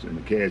everything else, and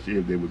the cashier,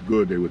 if they was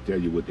good, they would tell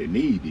you what they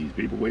need. These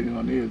people waiting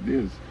on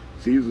this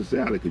Caesar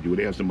salad, because you would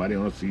have somebody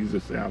on a Caesar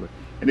salad.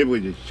 And it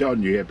was just short,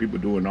 and you had people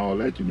doing all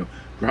that,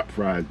 drop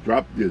fries,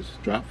 drop this,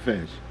 drop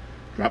fish,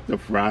 drop the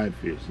fried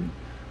fish.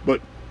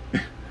 But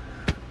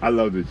I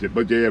love this shit.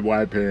 But you had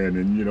white pan,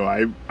 and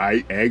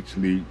I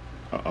actually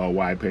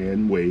white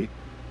pan way.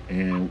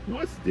 And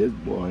what's this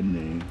boy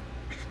name?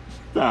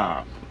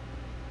 Stop.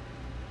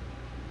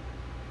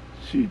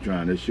 She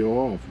trying to show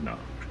off now.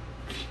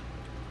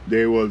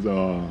 They were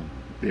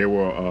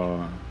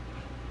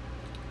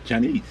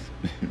Chinese.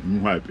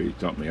 White people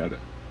taught me how to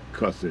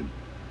cuss in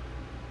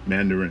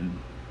Mandarin.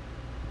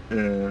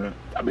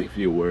 I mean a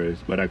few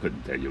words, but I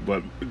couldn't tell you.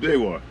 But they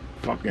were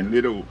fucking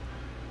little,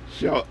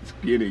 short,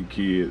 skinny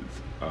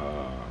kids.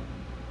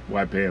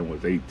 White Pan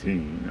was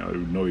 18. I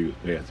didn't know he was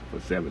passing for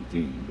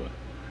 17, but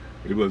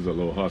he was a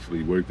little hustler.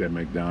 He worked at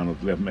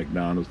McDonald's, left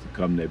McDonald's to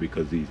come there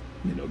because he,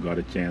 got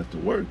a chance to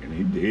work, and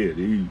he did.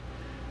 He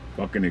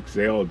fucking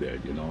excelled there,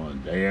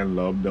 and Dan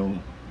loved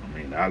him. I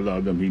mean, I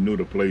loved him. He knew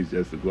the place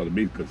just as well as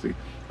me, because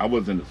I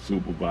wasn't a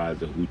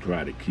supervisor who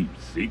tried to keep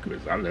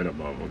secrets. I let him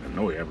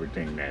know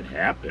everything that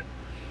happened.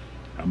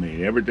 I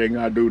mean, everything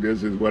I do,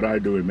 this is what I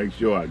do, and make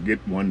sure I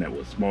get one that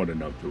was smart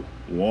enough to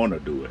want to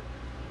do it,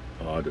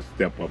 to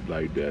step up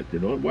like that.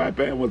 White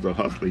Pan was a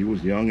hustler. He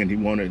was young, and he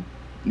wanted,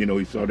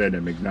 he saw that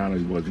at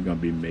McDonald's wasn't going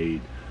to be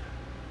made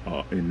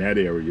in that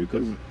area,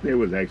 because there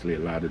was actually a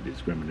lot of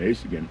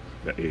discrimination against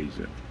the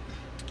Asian.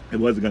 It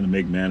wasn't going to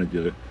make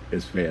manager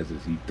as fast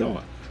as he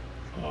thought.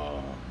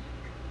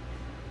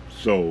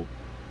 So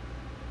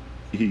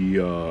he,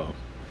 I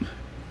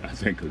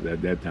think, because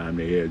at that time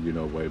they had,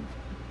 where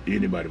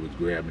anybody was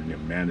grabbing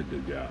them manager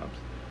jobs,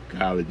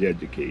 college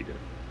educated.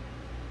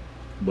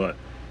 But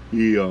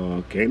he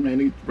came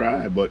and he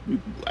thrived. But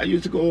I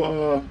used to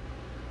go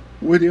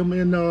with him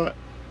in the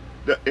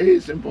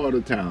Asian part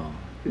of town.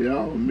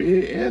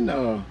 Me and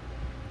no,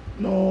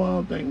 I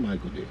don't think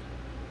Michael did.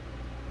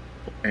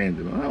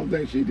 Angela, I don't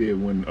think she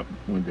did when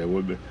there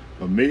was.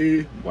 But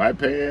me, White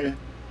Pan,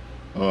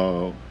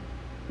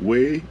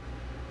 Way,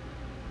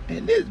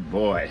 and this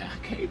boy,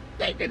 I can't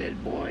think of this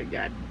boy,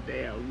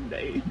 goddamn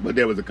day. But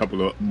there was a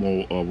couple of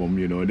more of them,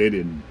 they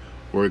didn't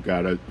work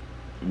out as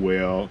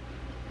well.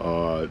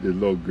 This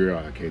little girl,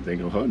 I can't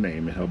think of her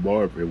name, and her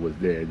boyfriend was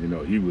there.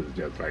 He was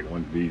just like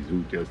one of these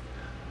who just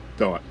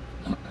thought,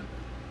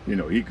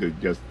 he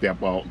could just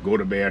step out, go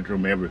to the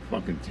bathroom every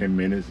fucking 10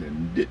 minutes,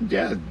 and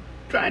just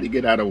try to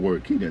get out of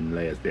work. He didn't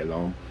last that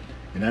long,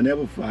 and I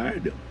never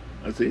fired him.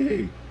 I said,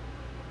 hey,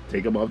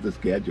 take him off the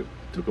schedule.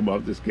 Took him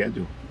off the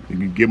schedule. You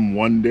can give him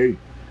one day.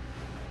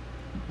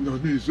 I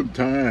need some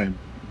time.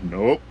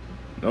 Nope,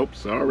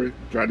 sorry.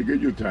 Try to get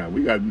you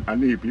time. I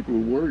need people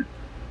who work,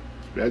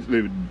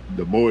 especially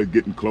the boys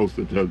getting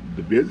closer to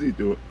the busy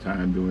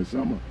time during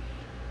summer.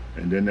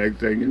 And then next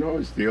thing you know,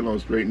 it's still on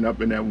straighten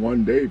up in that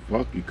one day.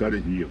 Fuck, you cut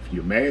it. If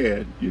you're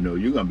mad, you're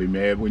going to be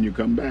mad when you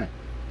come back.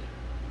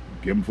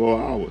 Give him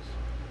 4 hours.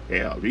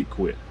 Hell, he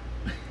quit.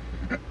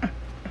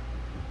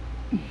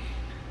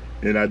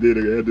 And I had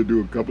to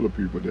do a couple of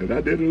people that.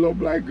 I did a little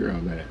black girl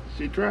that.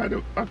 She tried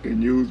to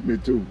fucking use me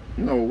too.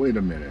 Wait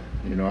a minute.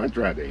 I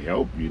tried to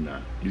help you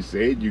now. You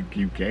said you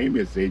came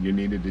here, said you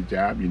needed the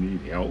job, you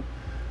need help.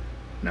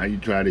 Now you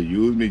try to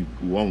use me,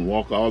 want to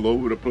walk all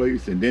over the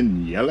place and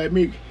then yell at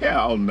me?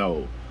 Hell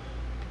no.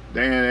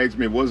 Dan asked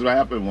me what's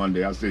happened one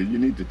day. I said, you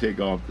need to take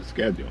off the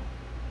schedule.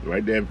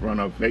 Right there in front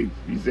of her face.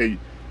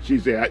 She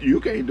said, you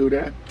can't do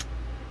that.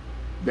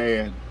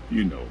 Dan,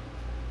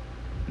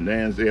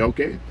 Dan said,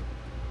 okay.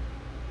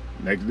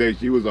 Next day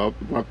she was off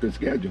the fucking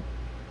schedule.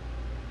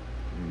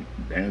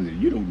 Dan said,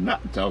 you do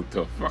not talk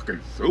to a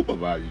fucking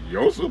supervisor.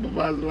 Your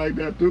supervisor like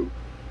that too?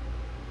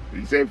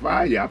 He said,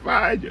 fire you. I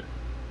fired you.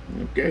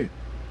 Okay.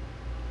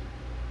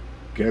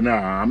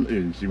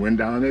 And she went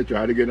down there,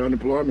 tried to get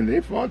unemployment.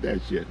 They fought that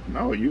shit.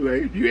 No, you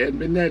hadn't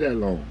been there that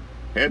long.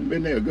 Hadn't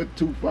been there a good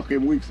 2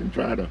 fucking weeks and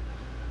tried to.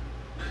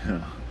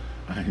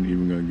 I ain't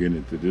even gonna get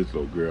into this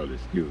little girl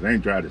excuse. I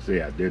ain't trying to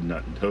say I did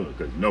nothing to her,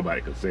 because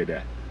nobody could say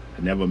that.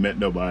 I never met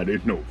nobody,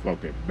 no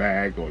fucking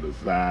back on the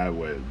side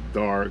where it's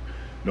dark,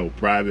 no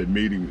private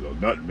meetings or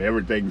nothing.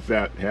 Everything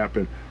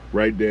happened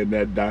right there in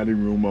that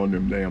dining room on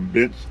them damn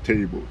bench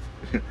tables.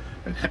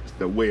 And that's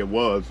the way it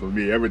was for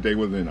me. Everything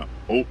was in an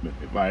open.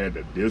 If I had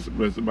to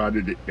discipline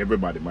somebody,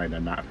 everybody might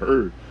have not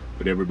heard,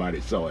 but everybody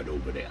saw it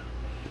over there.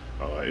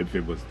 If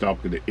it was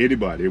talking to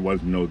anybody, it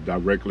wasn't no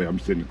directly, I'm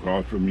sitting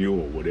across from you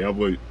or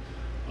whatever.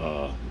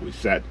 We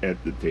sat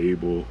at the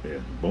table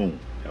and boom,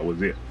 that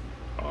was it.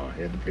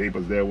 Had the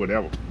papers there,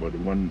 whatever. But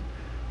it wasn't,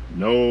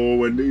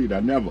 no indeed,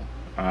 I never.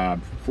 I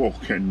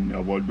fucking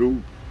never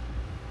do.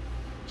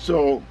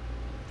 So,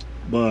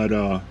 but,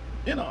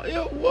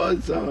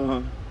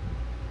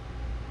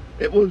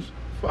 it was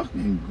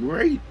fucking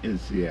great in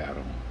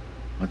Seattle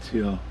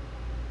until it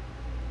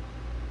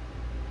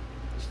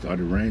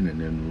started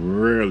raining,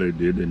 and really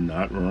did it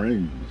not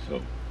rain.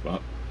 So,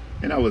 fuck.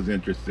 And I was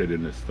interested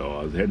in the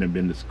stars, hadn't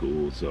been to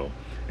school, so,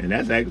 and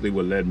that's actually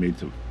what led me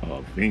to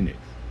Phoenix.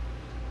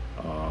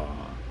 Uh,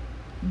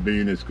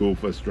 Being in school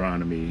for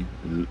astronomy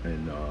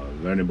and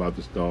learning about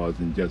the stars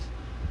and just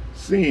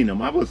seeing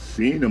them. I was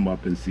seeing them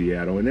up in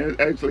Seattle, and it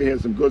actually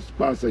had some good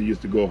spots I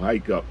used to go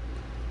hike up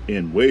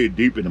in way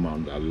deep in the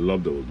mountains. I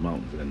love those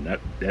mountains, and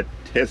that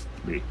tests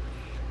me.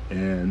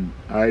 And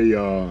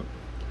I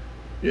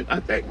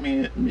think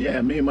me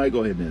and Mike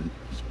go ahead and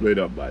split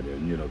up by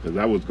then, because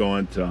I was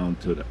going down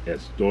to the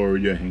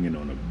Astoria, hanging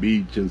on the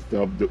beach and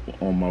stuff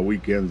on my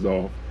weekends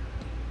off.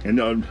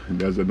 And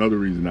there's another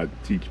reason I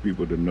teach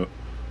people to know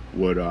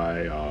what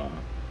I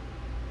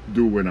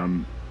do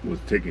when was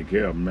taking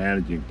care of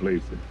managing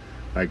places,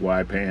 like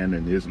Pan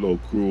and his little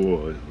crew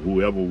or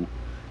whoever.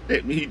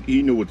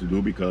 He knew what to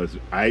do, because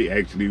I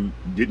actually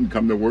didn't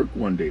come to work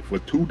one day for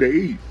 2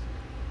 days.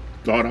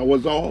 Thought I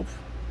was off.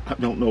 I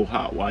don't know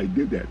how I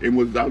did that. It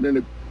was out in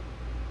the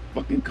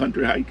fucking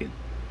country hiking.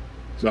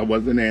 So I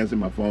wasn't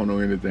answering my phone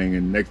or anything,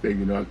 and next thing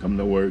you know, I come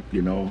to work,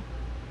 and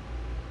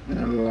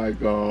I'm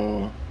like,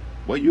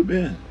 where you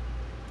been?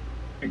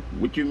 Like,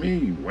 what you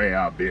mean, where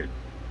I been?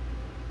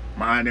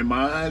 Minding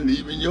mine,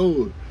 leaving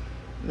yours.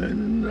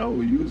 And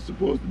no, you was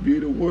supposed to be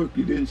to work.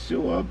 You didn't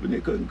show up, and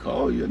they couldn't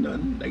call you or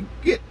nothing. Like,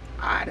 get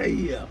out of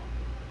here.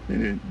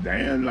 And then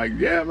Dan, like,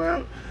 yeah,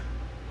 man.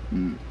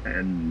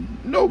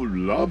 And no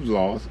love's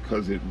lost,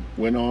 because it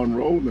went on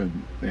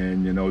rolling.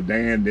 And,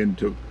 Dan then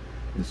took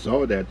and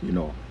saw that,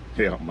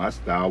 hell, my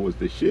style was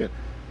the shit.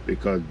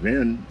 Because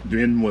Vin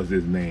was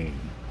his name.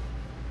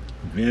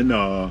 Vin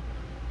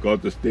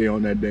got to stay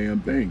on that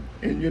damn thing.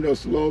 And,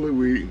 slowly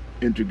we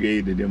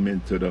integrated him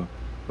into the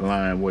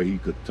line where he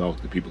could talk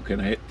to people. Can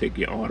I take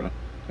your order?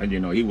 And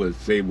he would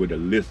say with a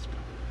lisp,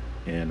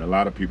 and a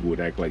lot of people would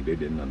act like they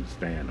didn't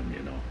understand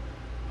him,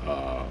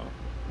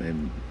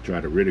 and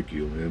try to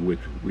ridicule him, which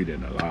we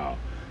didn't allow.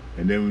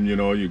 And then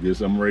you get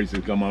some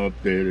racist come up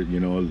there,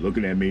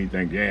 looking at me,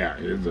 think, yeah,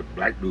 here's a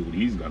black dude,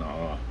 he's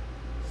gonna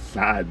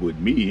side with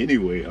me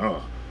anyway,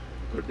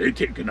 because they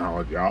taking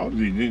our jobs.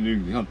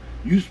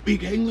 You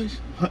speak English?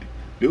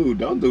 Dude,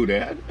 don't do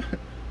that.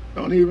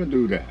 Don't even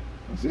do that.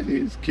 I said,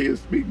 his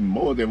kids speak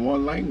more than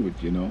one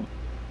language,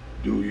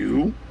 Do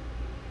you?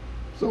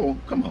 So,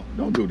 come on,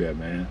 don't do that,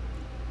 man.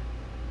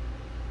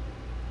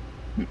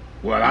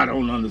 Well, I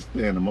don't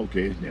understand them.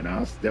 Okay, then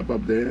I'll step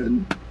up there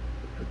and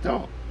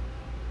talk.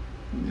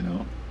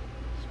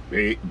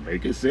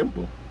 Make it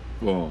simple.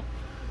 But,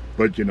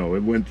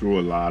 it went through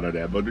a lot of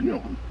that. But,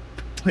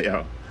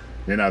 yeah.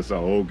 Then I saw,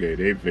 okay,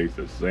 they face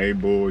the same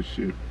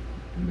bullshit,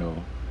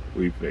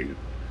 we faced.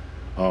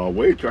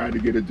 Wade tried to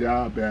get a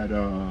job at,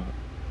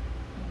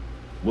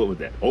 what was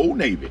that? Old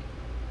Navy.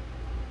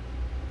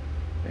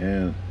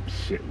 And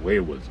shit,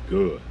 Wade was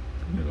good.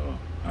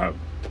 I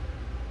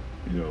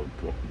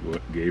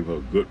gave her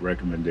a good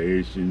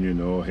recommendation.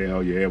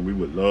 Hell yeah, we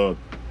would love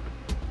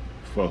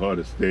for her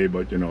to stay,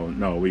 but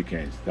no, we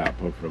can't stop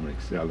her from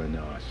excelling.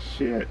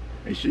 Shit,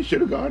 and she should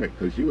have got it,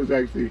 because she was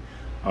actually,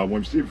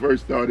 when she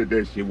first started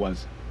there, she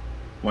was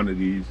one of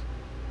these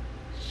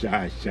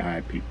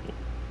shy people.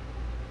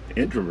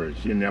 Introvert.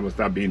 She never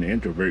stopped being an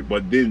introvert,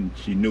 but then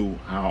she knew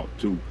how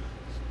to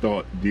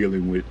start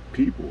dealing with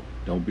people.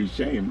 Don't be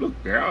ashamed.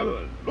 Look,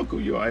 girl, look who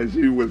you are. And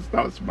she would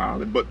start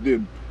smiling, but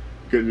then,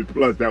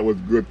 plus that was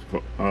good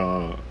for,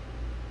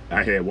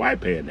 I had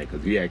Pan there,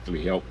 because he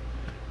actually helped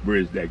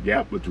bridge that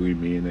gap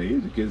between me and the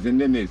Asian kids, and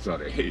then they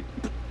sort of hate.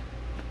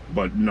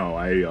 But no,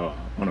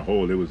 on the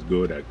whole, it was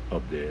good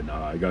up there, and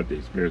I got to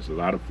experience a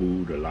lot of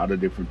food, a lot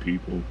of different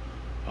people.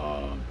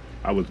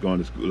 I was going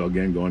to school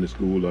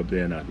up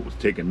there, and I was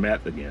taking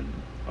math again,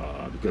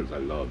 because I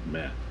loved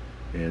math,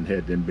 and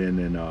had then been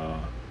in, I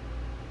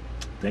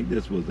think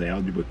this was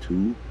Algebra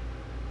 2,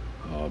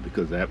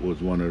 because that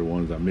was one of the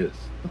ones I missed,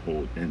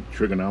 and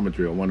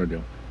trigonometry or one of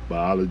them,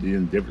 biology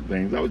and different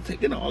things. I was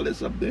taking all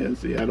this up there in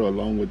Seattle,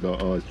 along with the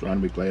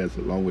astronomy class,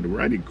 along with the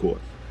writing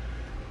course.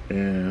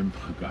 And,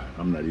 God,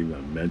 I'm not even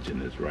going to mention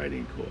this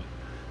writing course.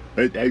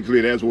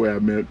 Actually, that's where I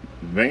met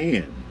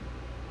Van.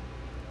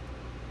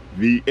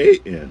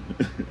 V-A-N.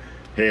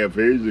 half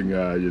Asian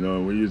guy, you know,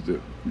 and we used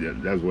to, yeah,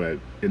 that's where I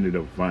ended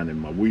up finding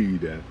my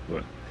weed at.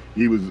 But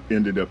he was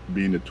ended up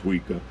being a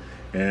tweaker.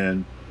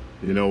 And,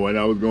 you know, when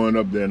I was going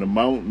up there in the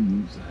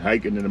mountains,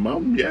 hiking in the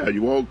mountains, yeah,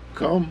 you all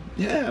come.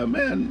 Yeah,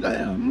 man,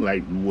 yeah, I'm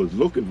like, was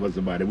looking for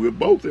somebody. We were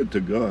both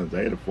into guns.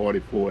 I had a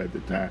 44 at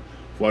the time,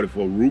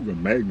 44 Ruger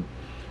Magnum.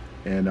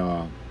 And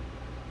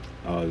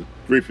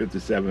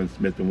 357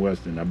 Smith&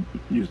 Wesson. I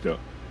used to,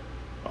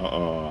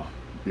 uh,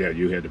 yeah,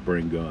 you had to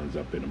bring guns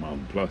up in the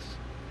mountain. Plus,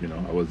 you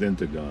know, I was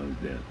into guns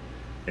then.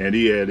 And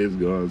he had his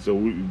guns, so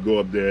we would go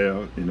up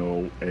there, you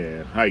know,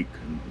 and hike.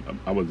 And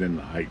I was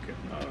into hiking.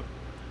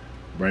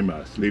 Bring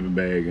my sleeping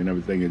bag and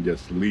everything and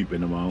just sleep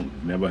in the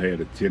mountains. Never had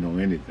a tent or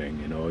anything,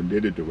 you know, and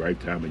did it the right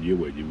time of year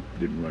where you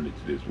didn't run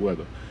into this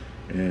weather.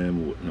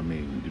 And, I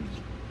mean, it was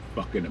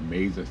fucking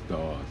amazing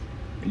stars.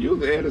 And you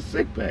had a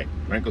six pack,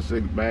 drink a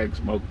six pack,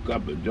 smoke a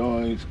couple of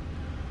joints,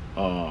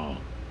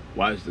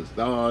 watch the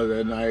stars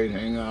at night,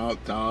 hang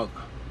out, talk,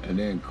 and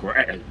then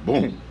crash,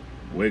 boom.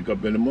 Wake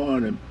up in the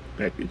morning,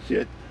 pack your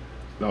shit,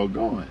 start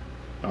going.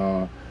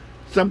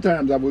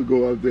 Sometimes I would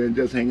go up there and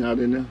just hang out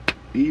in the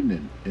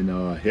evening and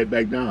head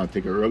back down,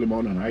 take an early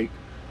morning hike,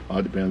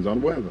 depends on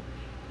the weather,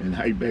 and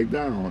hike back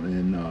down.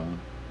 And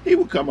he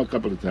would come a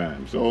couple of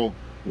times. So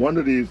one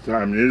of these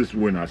times, this is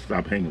when I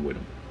stopped hanging with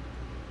him.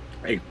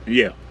 Hey,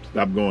 yeah,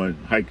 stop going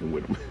hiking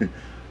with him.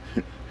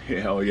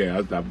 Hell yeah,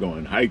 I stopped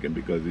going hiking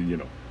because, you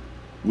know,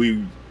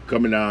 we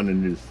coming down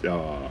in this,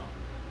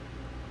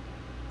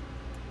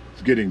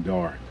 it's getting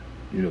dark,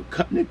 you know,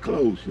 cutting it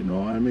close, you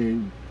know, I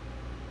mean,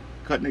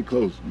 cutting it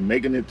close,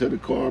 making it to the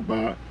car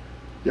by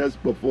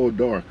just before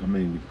dark. I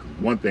mean,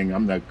 one thing,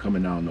 I'm not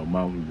coming down no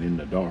mountain in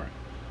the dark.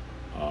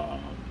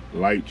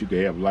 Lights, you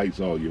can have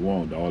lights all you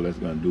want. All that's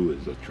going to do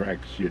is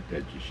attract shit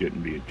that you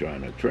shouldn't be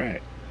trying to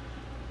attract.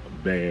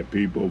 Bad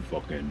people,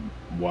 fucking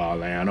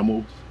wild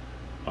animals.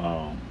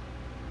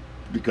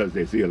 Because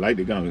they see a light,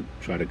 they're going to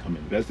try to come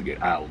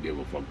investigate. I don't give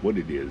a fuck what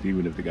it is,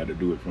 even if they got to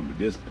do it from a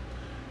distance.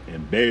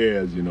 And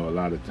bears, you know, a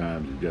lot of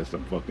times are just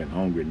some fucking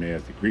hungry,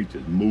 nasty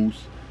creatures.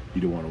 Moose,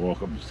 you don't want to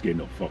walk up and skin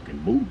no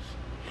fucking moose.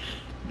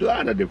 A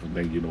lot of different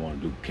things you don't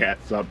want to do.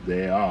 Cats up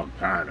there, all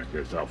kind of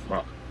good stuff.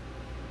 Fuck.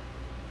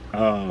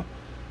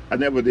 I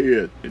never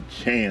did a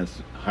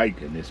chance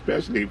hiking,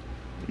 especially,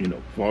 you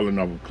know, falling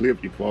off a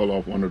cliff. You fall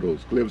off one of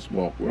those cliffs,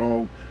 walk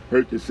wrong,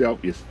 hurt yourself,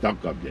 you're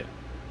stuck up there.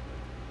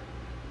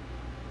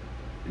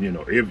 You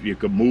know, if you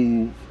could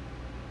move,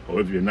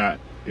 or if you're not,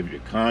 if you're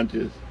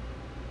conscious,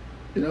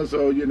 you know.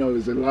 So, you know,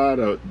 there's a lot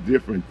of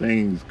different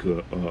things.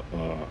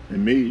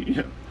 And me, you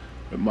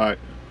know, my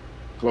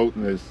close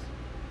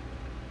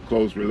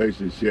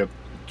relationship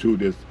to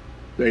this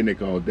thing they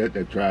call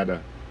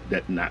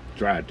that not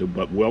try to,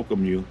 but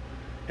welcome you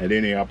at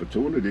any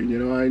opportunity. You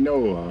know, I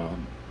know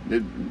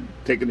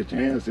taking a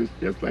chance is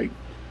just like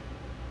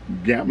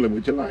gambling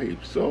with your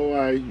life. So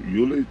I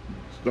usually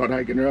start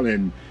hiking early,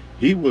 and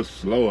he was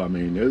slow. I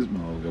mean, this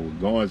motherfucker was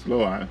going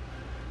slow.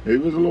 He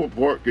was a little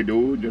porky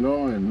dude, you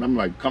know, and I'm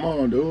like, come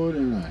on, dude.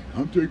 And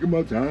I'm taking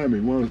my time. He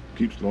wants to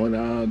keep slowing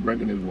down,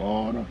 drinking his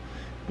water.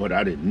 But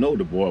I didn't know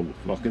the boy was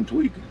fucking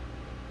tweaking.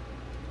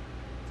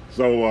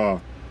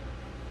 So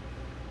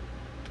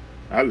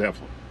I left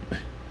him.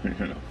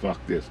 You know,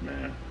 fuck this,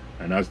 man.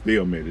 And I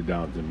still made it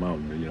down to the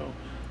mountain, you know,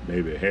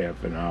 maybe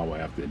half an hour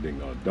after it didn't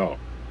go dark.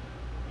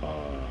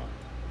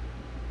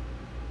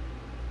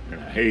 And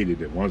I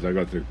hated it. Once I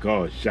got to the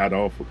car, I shot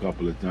off a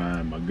couple of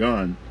times my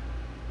gun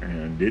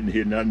and didn't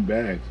hit nothing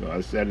back. So I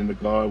sat in the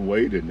car and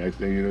waited. Next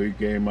thing you know, he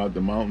came out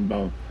the mountain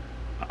about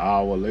an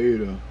hour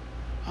later.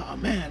 Oh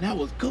man, that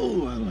was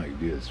cool. I like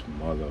this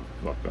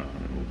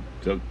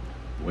motherfucker.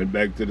 Went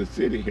back to the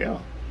city.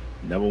 Hell,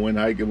 never went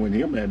hiking with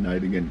him at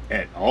night again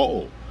at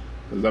all.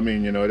 Because, I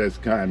mean, you know, that's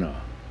kind of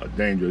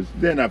dangerous.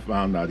 Then I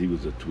found out he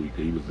was a tweaker.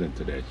 He was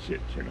into that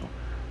shit, you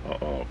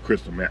know.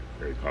 Crystal meth,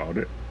 they called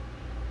it.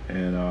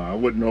 And I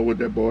wouldn't know what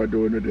that boy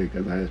doing today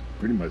because I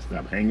pretty much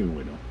stopped hanging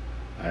with him.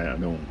 I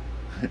don't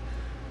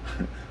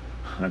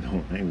I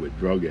don't hang with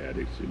drug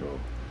addicts, you know.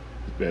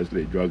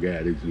 Especially drug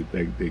addicts who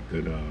think they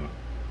could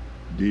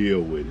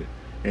deal with it.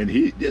 And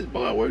this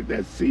boy worked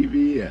at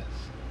CVS.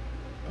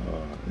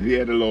 He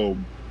had a little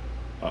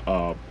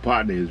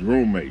partner, his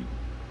roommate.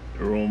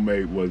 The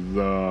roommate was,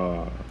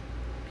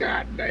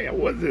 goddamn,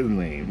 what's his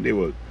name? They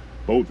were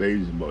both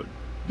Asian, but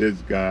this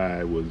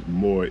guy was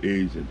more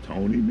Asian.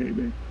 Tony,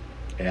 maybe?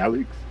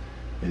 Alex.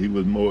 And he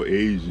was more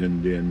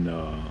Asian than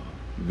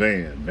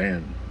Van.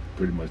 Van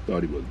pretty much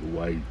thought he was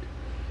white.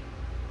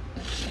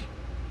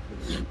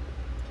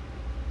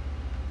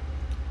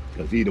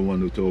 Because he the one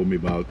who told me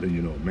about the,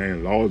 you know,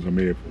 man, laws are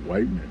made for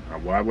white men.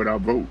 Why would I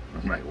vote?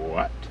 I'm like,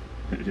 what?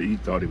 He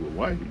thought he was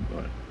white,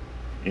 but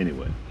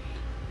anyway.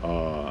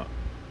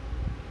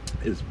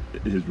 His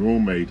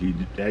roommate, he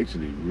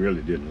actually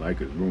really didn't like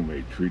his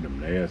roommate, treat him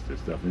nasty and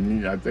stuff.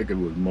 And I think it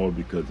was more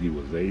because he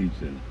was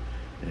Asian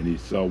and he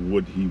saw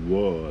what he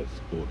was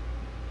or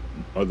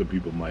other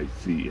people might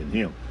see in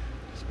him.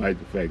 Despite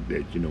the fact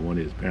that, you know, one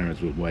of his parents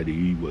was white,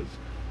 he was,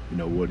 you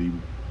know,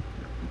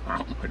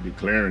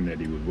 declaring that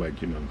he was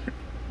white, you know,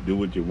 do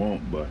what you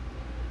want, but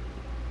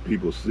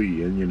people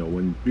see. And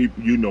when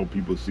people,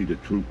 people see the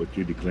truth, but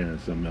you're declaring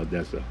something else.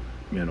 That's a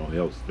mental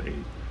health stage.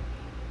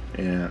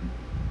 And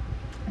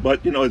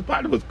but it's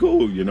part of a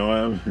school.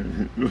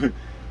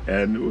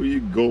 And we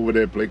go over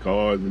there, play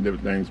cards and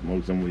different things,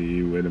 smoke some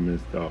weed with them and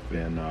stuff.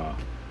 And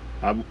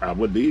I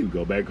would leave,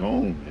 go back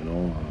home,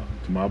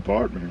 to my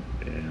apartment,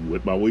 and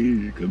with my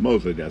weed, because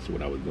mostly that's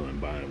what I was doing,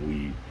 buying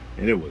weed,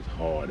 and it was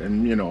hard.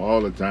 And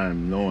all the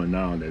time knowing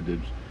now that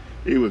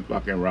he was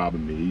fucking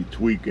robbing me, he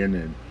tweaking,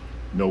 and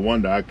no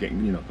wonder I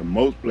can't. To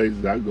most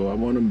places I go, I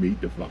want to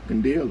meet the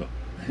fucking dealer,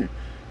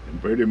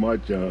 and pretty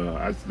much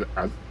I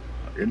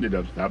ended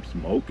up stop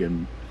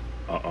smoking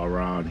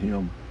around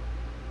him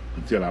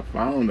until I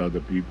found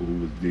other people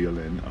who was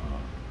dealing,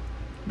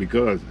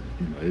 because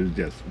it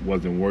just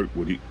wasn't work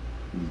what he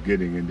was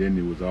getting, and then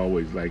it was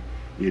always like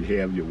he'd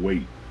have your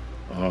weight.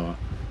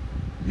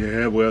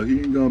 Yeah, well, he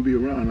ain't gonna be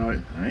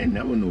around. I ain't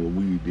never know a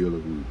weed dealer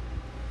who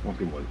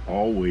fucking was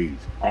always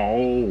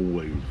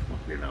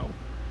fucking out,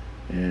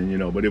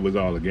 and but it was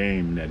all a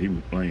game that he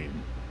was playing,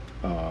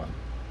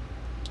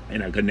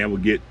 and I could never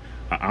get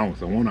an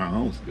ounce. I want an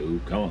ounce,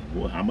 dude. Come on,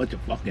 well, how much a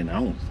fucking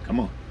ounce? Come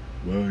on.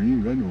 Well, he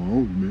ain't got no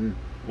ounce, man.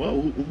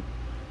 Well,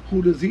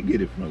 who does he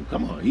get it from?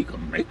 Come on, he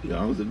can make the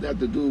ounce. If that's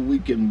to do, we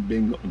can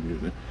bingo.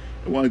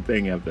 One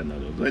thing after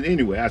another. But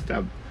anyway, I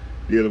stopped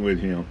dealing with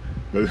him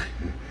because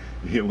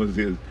it was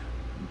his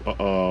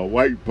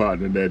white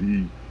partner that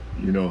he,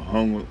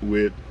 hung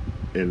with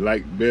and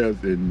liked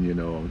best.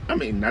 And, I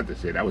mean, not to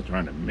say that I was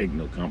trying to make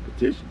no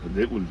competition, because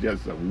it was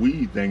just a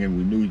weed thing, and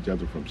we knew each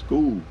other from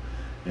school.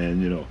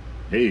 And,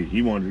 hey,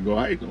 he wanted to go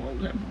hiking.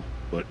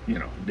 But,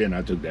 then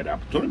I took that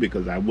opportunity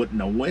because I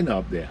wouldn't have went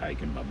up there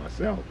hiking by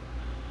myself.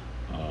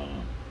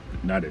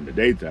 Not in the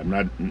daytime,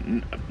 not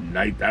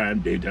nighttime,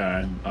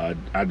 daytime.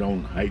 I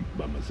don't hike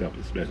by myself,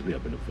 especially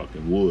up in the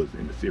fucking woods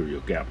in the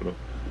serial capital,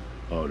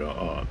 or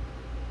the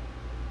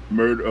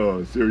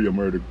serial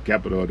murder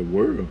capital of the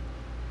world.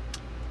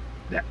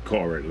 That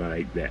corridor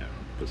like that,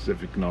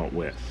 Pacific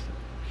Northwest.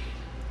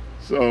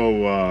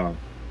 So,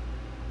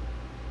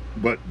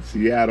 but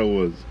Seattle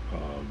was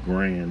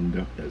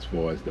grand as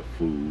far as the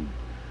food.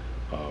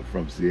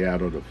 From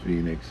Seattle to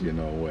Phoenix,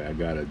 where I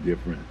got a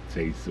different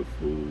taste of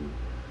food.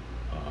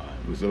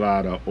 It was a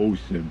lot of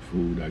ocean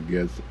food, I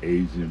guess,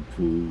 Asian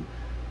food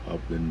up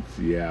in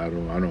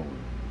Seattle. I don't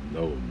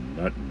know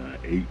nothing. I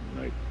ate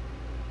like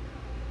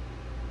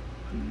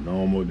a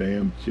normal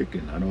damn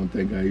chicken. I don't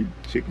think I ate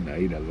chicken. I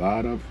ate a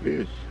lot of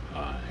fish,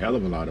 a hell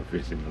of a lot of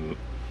fish.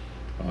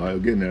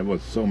 Again, there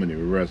was so many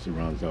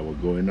restaurants I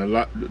would go in. A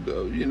lot,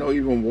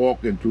 even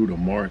walking through the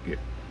market,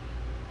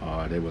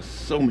 there were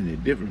so many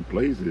different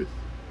places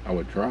I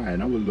would try,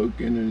 and I would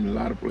look in a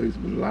lot of places,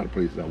 but a lot of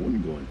places I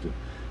wouldn't go into,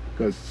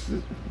 because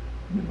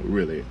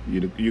really,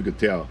 you could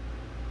tell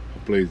a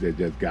place that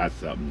just got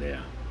something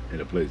there, and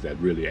a place that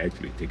really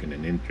actually taking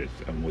an interest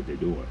in what they're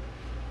doing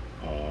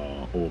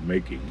or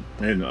making.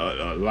 And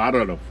a lot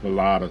of the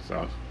filadas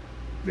are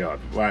you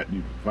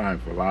can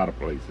find filada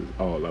places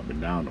all up and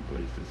down the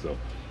places. So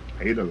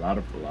I ate a lot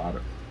of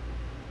filadas.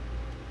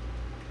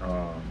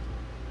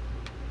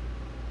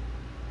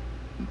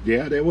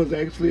 Yeah, there was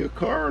actually a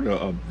corridor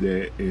up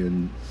there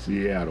in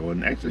Seattle,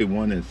 and actually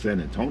one in San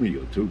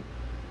Antonio too.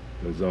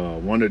 Because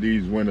one of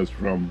these winters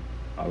from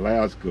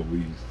Alaska,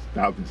 we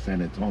stopped in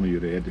San Antonio.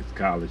 They had this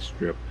college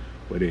strip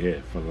where they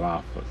had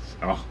falafels.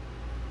 Oh,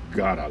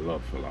 God, I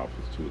love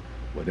falafels too.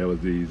 But there was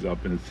these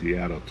up in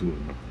Seattle too,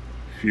 and a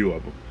few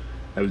of them.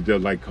 That was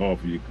just like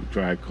coffee. You could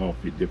try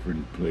coffee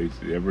different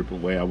places. Every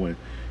way I went,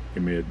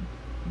 give me a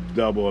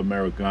double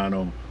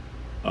Americano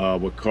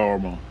with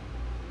caramel.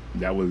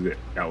 That was it.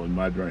 That was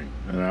my drink.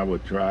 And I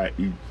would try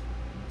each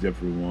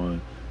different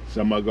one.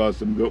 Some I got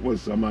some good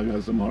ones, some I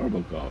got some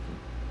horrible coffee.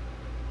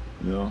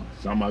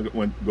 Some I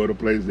go to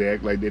places, they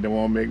act like they don't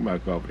want to make my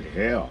coffee.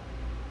 Hell,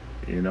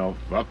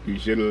 fuck, you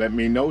should have let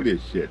me know this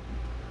shit.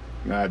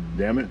 God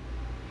damn it.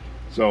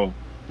 So,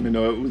 it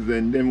was,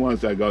 and then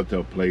once I got to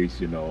a place,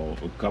 a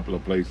couple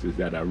of places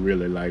that I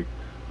really like,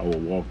 I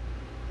would walk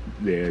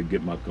there,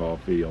 get my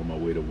coffee on my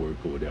way to work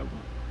or whatever.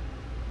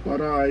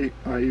 But I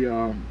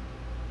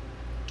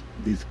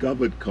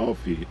discovered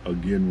coffee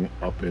again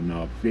up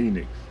in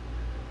Phoenix.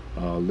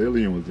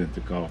 Lillian was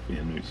into coffee,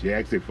 and she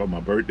actually for my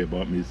birthday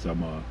bought me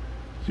some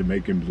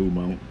Jamaican Blue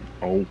Mountain.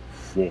 Oh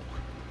fuck,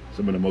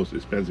 some of the most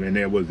expensive. And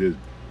there was this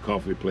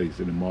coffee place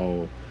in the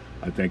mall,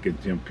 I think in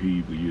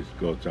Tempe, we used to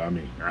go to. I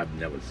mean, I've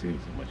never seen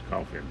so much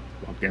coffee in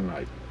my fucking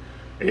life.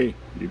 Hey,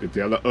 you could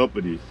tell the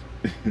uppities.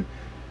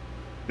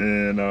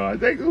 And I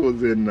think it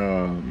was in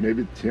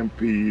maybe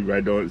Tempe,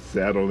 right on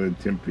Saddle in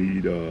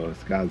Tempe,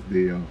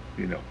 Scottsdale,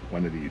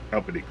 one of these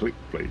uppity click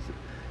places.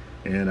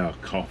 And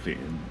coffee,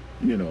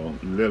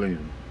 and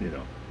Lillian,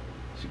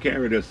 she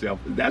carried herself.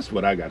 That's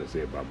what I got to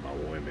say about my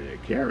women. They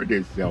carried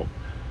themselves,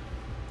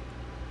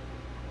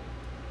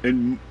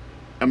 and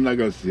I'm not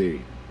gonna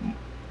say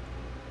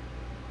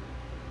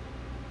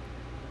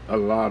a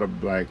lot of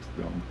blacks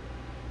don't.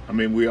 I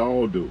mean, we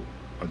all do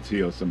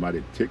until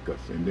somebody tick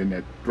us, and then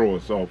that throw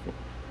us off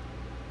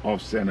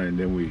center, and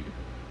then we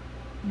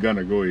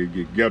gonna go and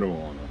get ghetto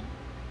on them.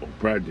 or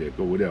project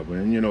or whatever.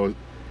 And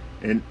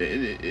and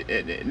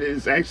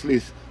it's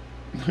actually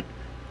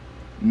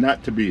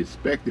not to be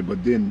expected,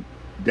 but then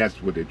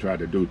that's what they try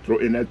to do,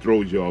 and that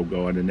throws you off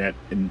guard, and that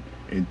in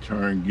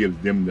turn gives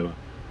them the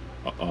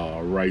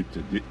right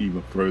to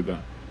even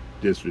further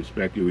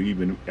disrespect you,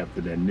 even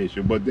after that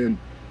initial. But then,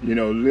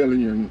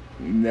 Lillian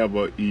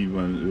never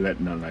even let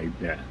nothing like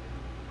that,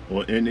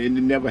 and it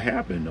never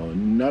happened, or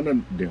none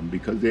of them,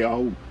 because they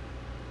all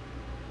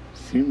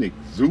seem to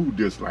exude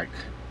this like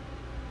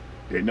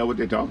they know what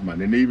they're talking about,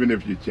 and even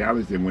if you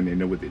challenge them when they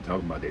know what they're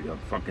talking about, they're gonna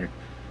fucking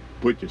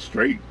put you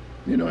straight.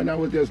 And I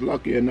was just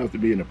lucky enough to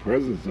be in the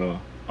presence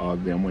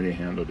of them when they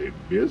handled their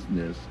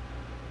business,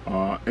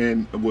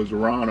 and was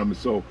around them.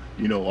 So,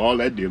 all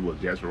that did was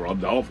just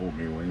rubbed off on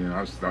me when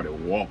I started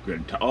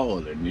walking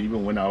tall. And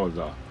even when I was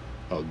a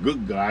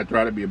good guy, I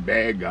tried to be a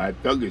bad guy.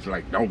 Thuggish,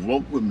 like, don't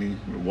vote with me.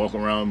 Walk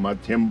around my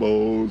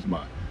Timbos,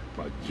 my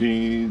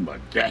jeans, my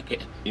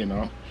jacket,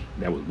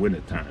 That was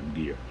wintertime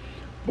gear.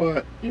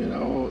 But,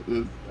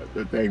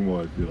 the thing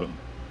was,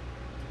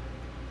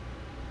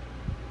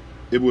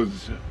 it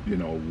was,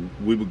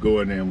 we would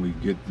go in there and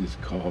we'd get this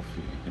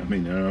coffee.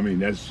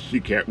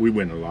 We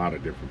went a lot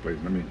of different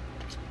places.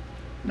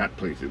 Not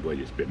places where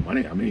you spend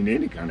money.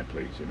 Any kind of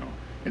place,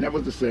 And that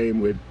was the same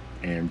with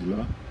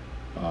Angela,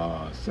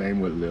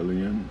 same with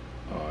Lillian.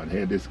 And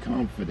had this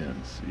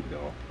confidence,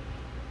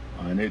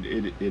 And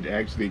it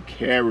actually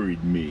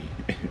carried me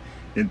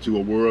into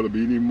a world of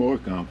being even more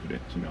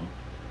confident,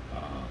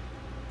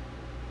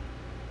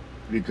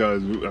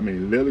 because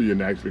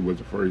Lillian actually was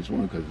the first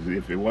one, because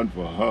if it wasn't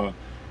for her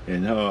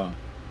and her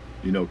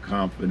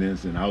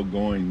confidence and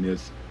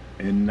outgoingness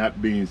and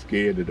not being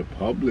scared of the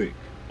public,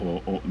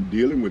 or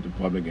dealing with the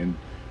public, and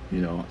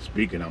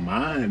speaking her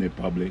mind in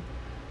public,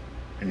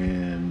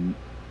 and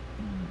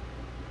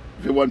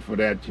if it wasn't for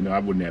that, I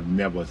wouldn't have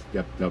never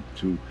stepped up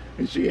to.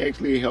 And she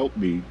actually helped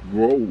me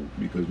grow,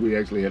 because we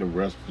actually had a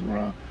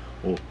restaurant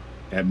or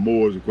at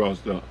Moore's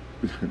across the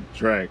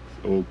tracks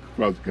or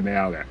across the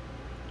canal that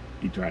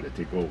he tried to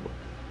take over,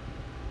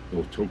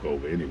 or took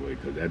over anyway,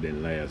 because that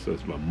didn't last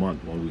us but a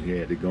month. When we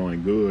had it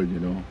going good,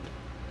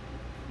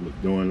 was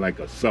doing like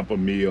a supper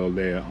meal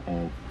there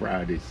on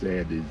Fridays,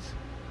 Saturdays.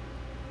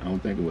 I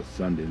don't think it was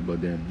Sundays, but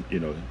then,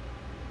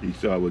 he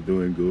saw I was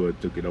doing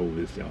good, took it over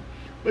himself.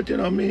 But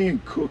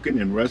cooking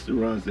in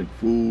restaurants and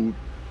food,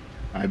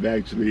 I've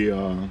actually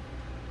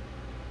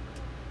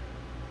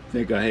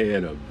think I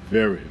had a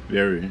very,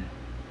 very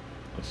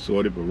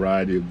assorted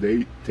variety of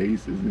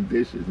tastes and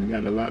dishes, and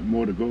got a lot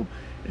more to go.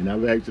 And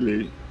I've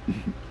actually,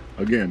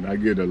 again, I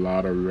get a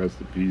lot of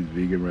recipes,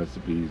 vegan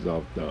recipes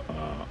off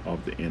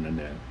the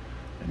internet,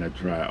 and I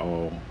try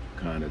all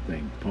kind of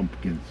things: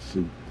 pumpkin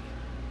soup,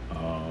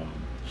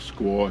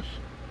 squash,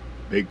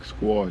 baked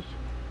squash.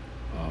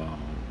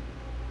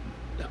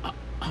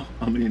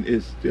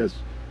 It's just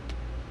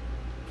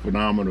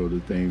phenomenal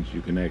the things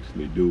you can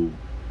actually do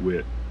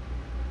with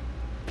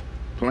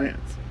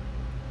plants,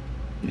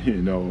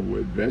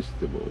 with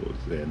vegetables.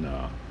 And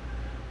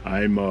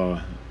I'm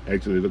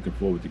actually looking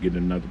forward to getting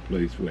another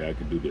place where I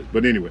can do this.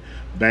 But anyway,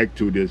 back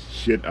to this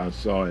shit I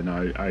saw, and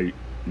I I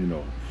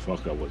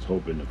was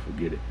hoping to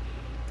forget it.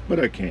 But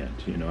I can't,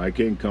 I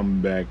can't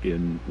come back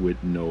in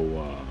with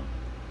no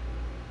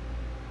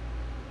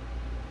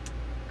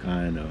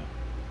kind of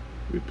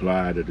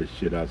reply to the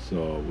shit I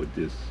saw with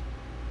this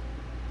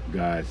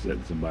guy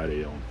setting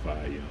somebody on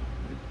fire,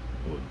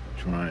 or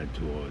trying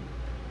to, or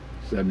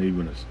setting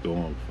even a store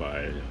on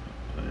fire.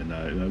 And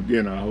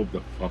I hope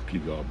the fuck he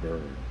got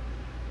burned.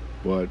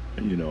 But,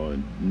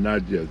 and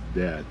not just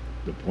that,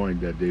 the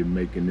point that they're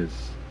making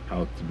this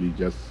out to be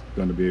just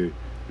going to be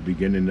the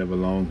beginning of a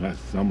long hot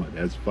summer.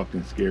 That's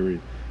fucking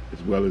scary,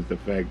 as well as the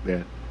fact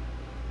that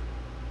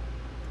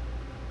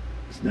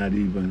it's not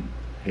even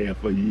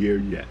half a year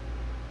yet.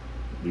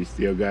 We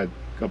still got a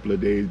couple of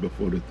days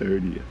before the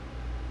 30th.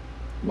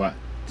 What,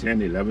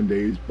 10, 11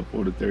 days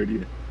before the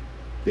 30th?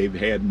 They've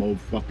had more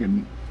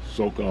fucking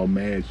so-called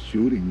mass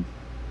shootings,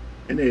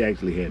 and they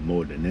actually had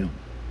more than them.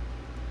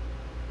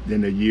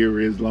 Then a year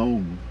is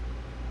long.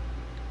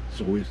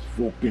 So it's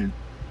fucking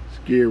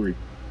scary.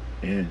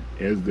 And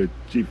as the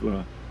chief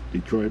of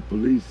Detroit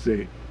police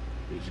said,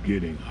 it's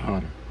getting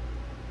hotter.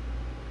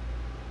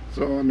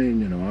 So I'm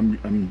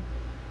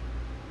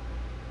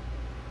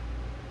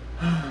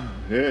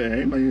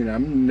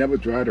I'm never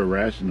try to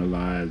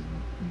rationalize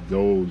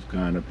those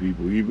kind of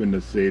people, even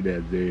to say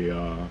that they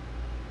are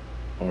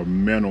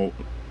mental.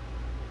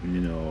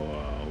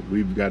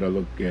 We've got to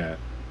look at,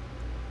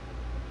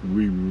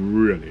 we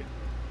really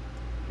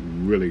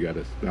got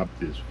to stop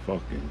this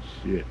fucking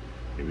shit.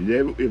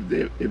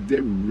 If they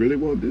really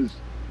want this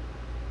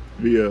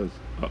to be a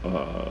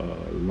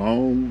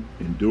long,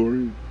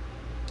 enduring,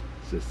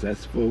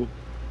 successful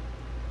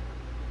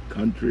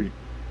country,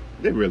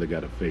 they really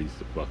got to face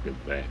the fucking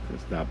facts and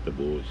stop the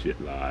bullshit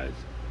lies.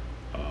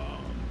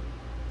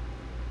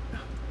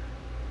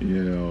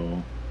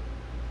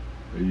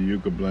 You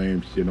could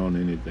blame shit on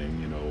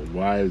anything.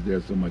 Why is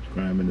there so much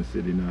crime in the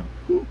city now?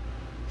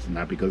 It's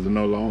not because of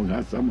no long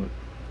hot summer.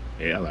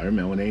 Hell, I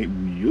remember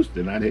when we used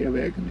to not have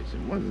air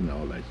conditioning. Wasn't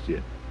all that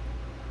shit.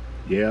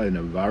 Yeah, in the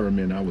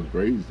environment I was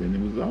raised in,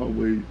 it was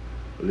always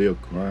a little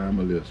crime,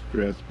 a little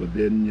stress. But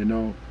then,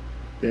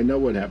 they know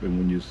what happened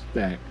when you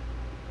stack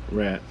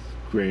rats,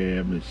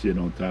 crab, and shit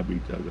on top of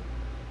each other.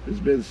 There's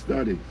been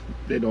studies.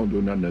 They don't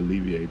do nothing to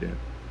alleviate that.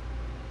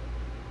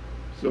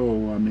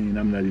 So, I mean,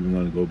 I'm not even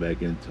going to go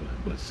back into it.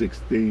 But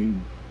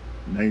 16,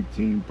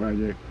 19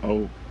 project,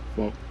 oh,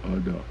 fuck,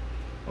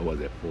 or was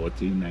it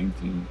 14,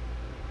 19?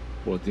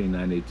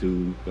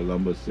 1492,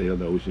 Columbus sailed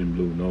the ocean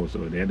blue. No,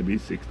 so it had to be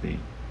 16.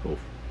 Both.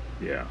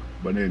 Yeah.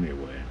 But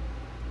anyway,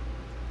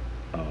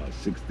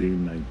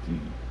 16,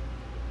 19.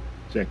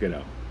 Check it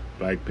out.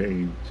 Black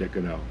Pain, check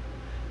it out.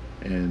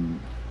 And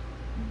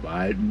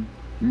Biden,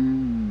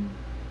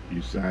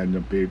 you signed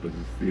them papers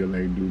and still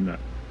ain't do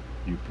nothing.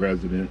 You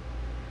president,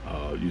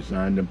 you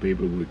signed them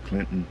papers with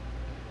Clinton.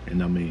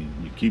 And I mean,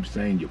 you keep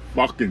saying you're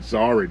fucking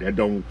sorry. That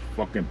don't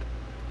fucking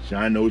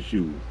shine those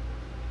shoes.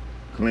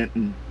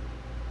 Clinton,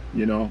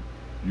 you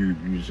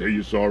say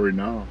you're sorry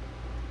now.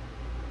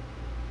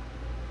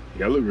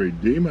 Hillary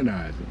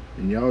demonizing.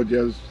 And y'all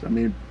just, I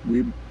mean,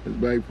 we as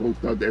black folks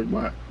thought they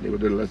were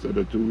the lesser of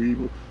the two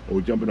evils,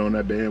 or jumping on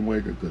that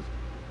bandwagon because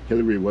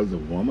Hillary was a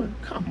woman.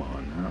 Come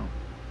on now.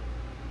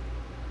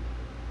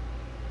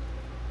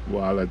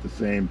 While at the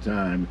same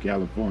time,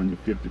 California,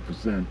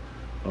 50%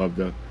 of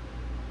the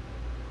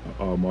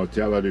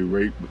mortality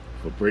rate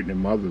for pregnant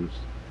mothers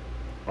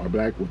are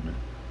black women.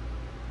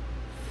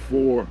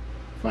 4,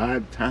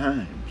 5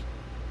 times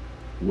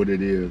what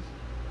it is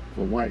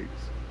for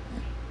whites.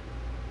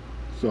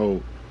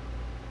 So,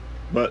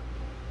 but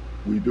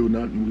we do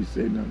nothing, we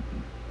say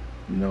nothing.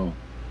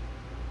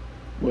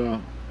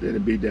 Well, they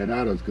didn't beat that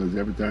out of us because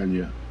every time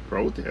you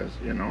protest,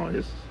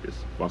 it's a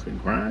fucking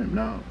crime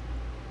now.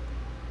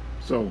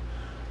 So,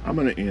 I'm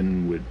going to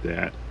end with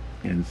that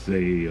and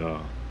say,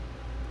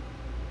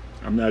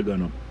 I'm not going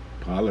to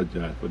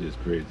apologize for this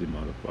crazy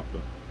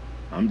motherfucker.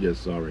 I'm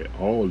just sorry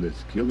all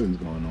this killing's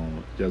going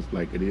on just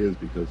like it is,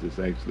 because it's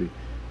actually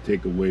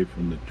take away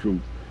from the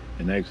truth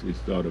and actually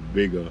start a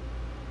bigger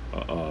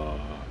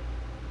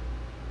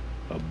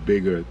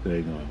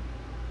thing of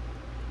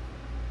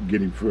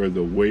getting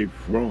further away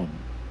from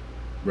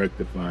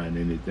rectifying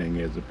anything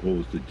as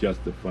opposed to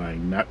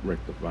justifying not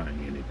rectifying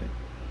anything.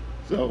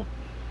 So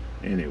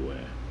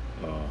anyway,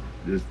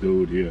 this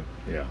dude here,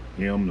 yeah,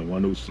 him, the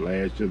one who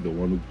slashed her, the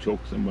one who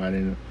choked somebody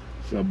in the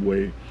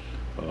subway,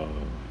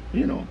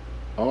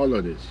 all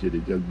of this shit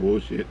is just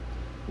bullshit.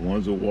 The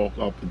ones who walk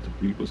up into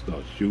people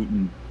start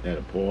shooting at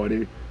a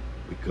party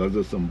because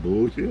of some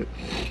bullshit.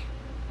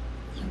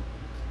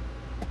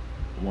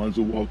 The ones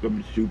who walk up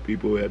and shoot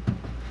people at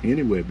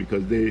anywhere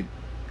because they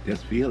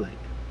just feel like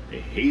they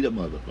hate a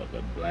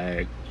motherfucker.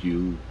 Black,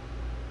 Jew,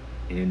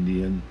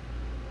 Indian,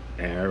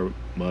 Arab,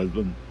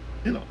 Muslim.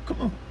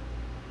 Come on.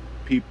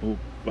 People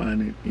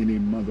finding any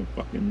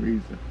motherfucking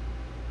reason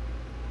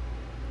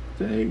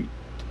to hate.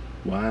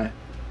 Why?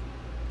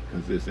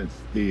 Because it's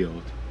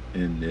instilled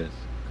in this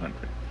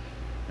country.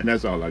 And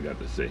that's all I got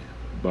to say.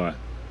 But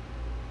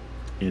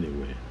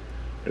anyway,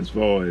 as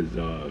far as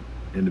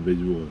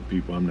individual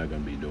people, I'm not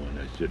going to be doing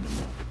that shit no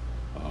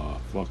more.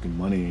 Fucking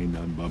money ain't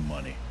nothing but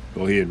money.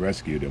 Go ahead,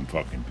 rescue them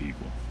fucking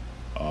people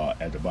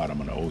at the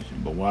bottom of the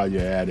ocean. But while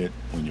you're at it,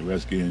 when you're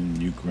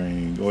rescuing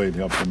Ukraine, go ahead and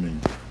help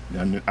them.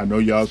 And I know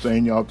y'all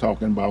saying y'all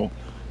talking about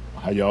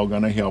how y'all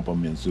going to help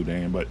them in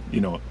Sudan, but,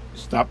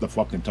 stop the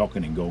fucking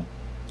talking and go.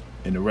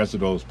 In the rest of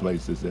those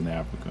places in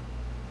Africa,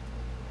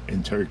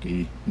 in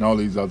Turkey, and all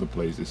these other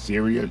places.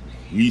 Syria,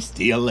 he's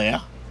still there.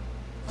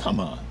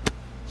 Come on.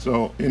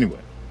 So,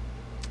 anyway,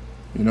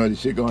 the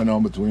shit going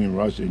on between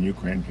Russia and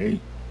Ukraine, hey,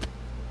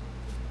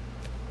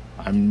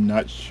 I'm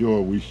not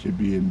sure we should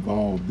be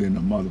involved in a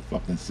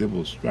motherfucking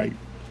civil strife,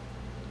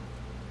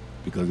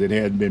 because it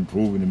hadn't been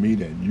proven to me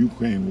that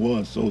Ukraine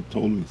was so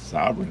totally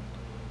sovereign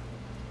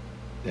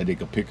that they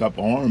could pick up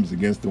arms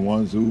against the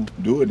ones who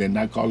do it and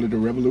not call it a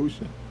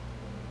revolution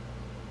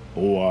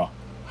or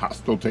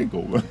hostile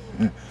takeover.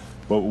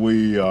 But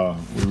we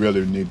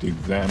really need to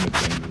examine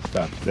things and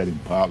stop setting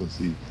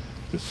policies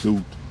to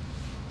suit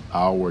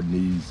our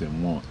needs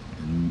and wants,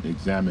 and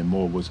examine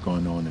more what's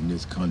going on in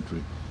this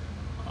country,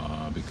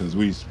 because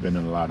we're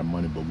spending a lot of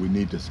money, but we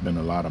need to spend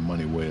a lot of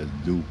money where it's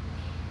due.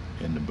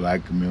 In the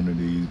black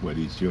communities, where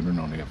these children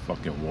on their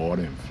fucking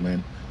water in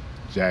Flint,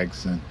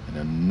 Jackson, and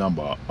a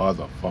number of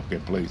other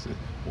fucking places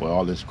where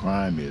all this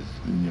crime is,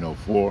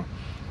 for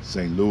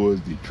St. Louis,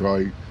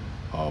 Detroit,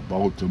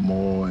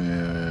 Baltimore,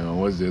 and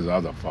what's this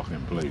other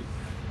fucking place?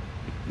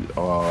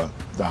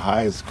 The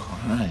highest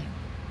crime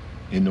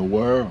in the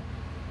world.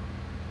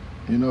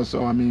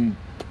 So I mean,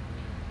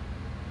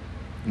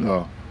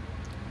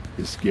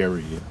 it's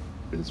scary here.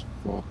 It's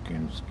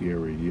fucking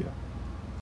scary here.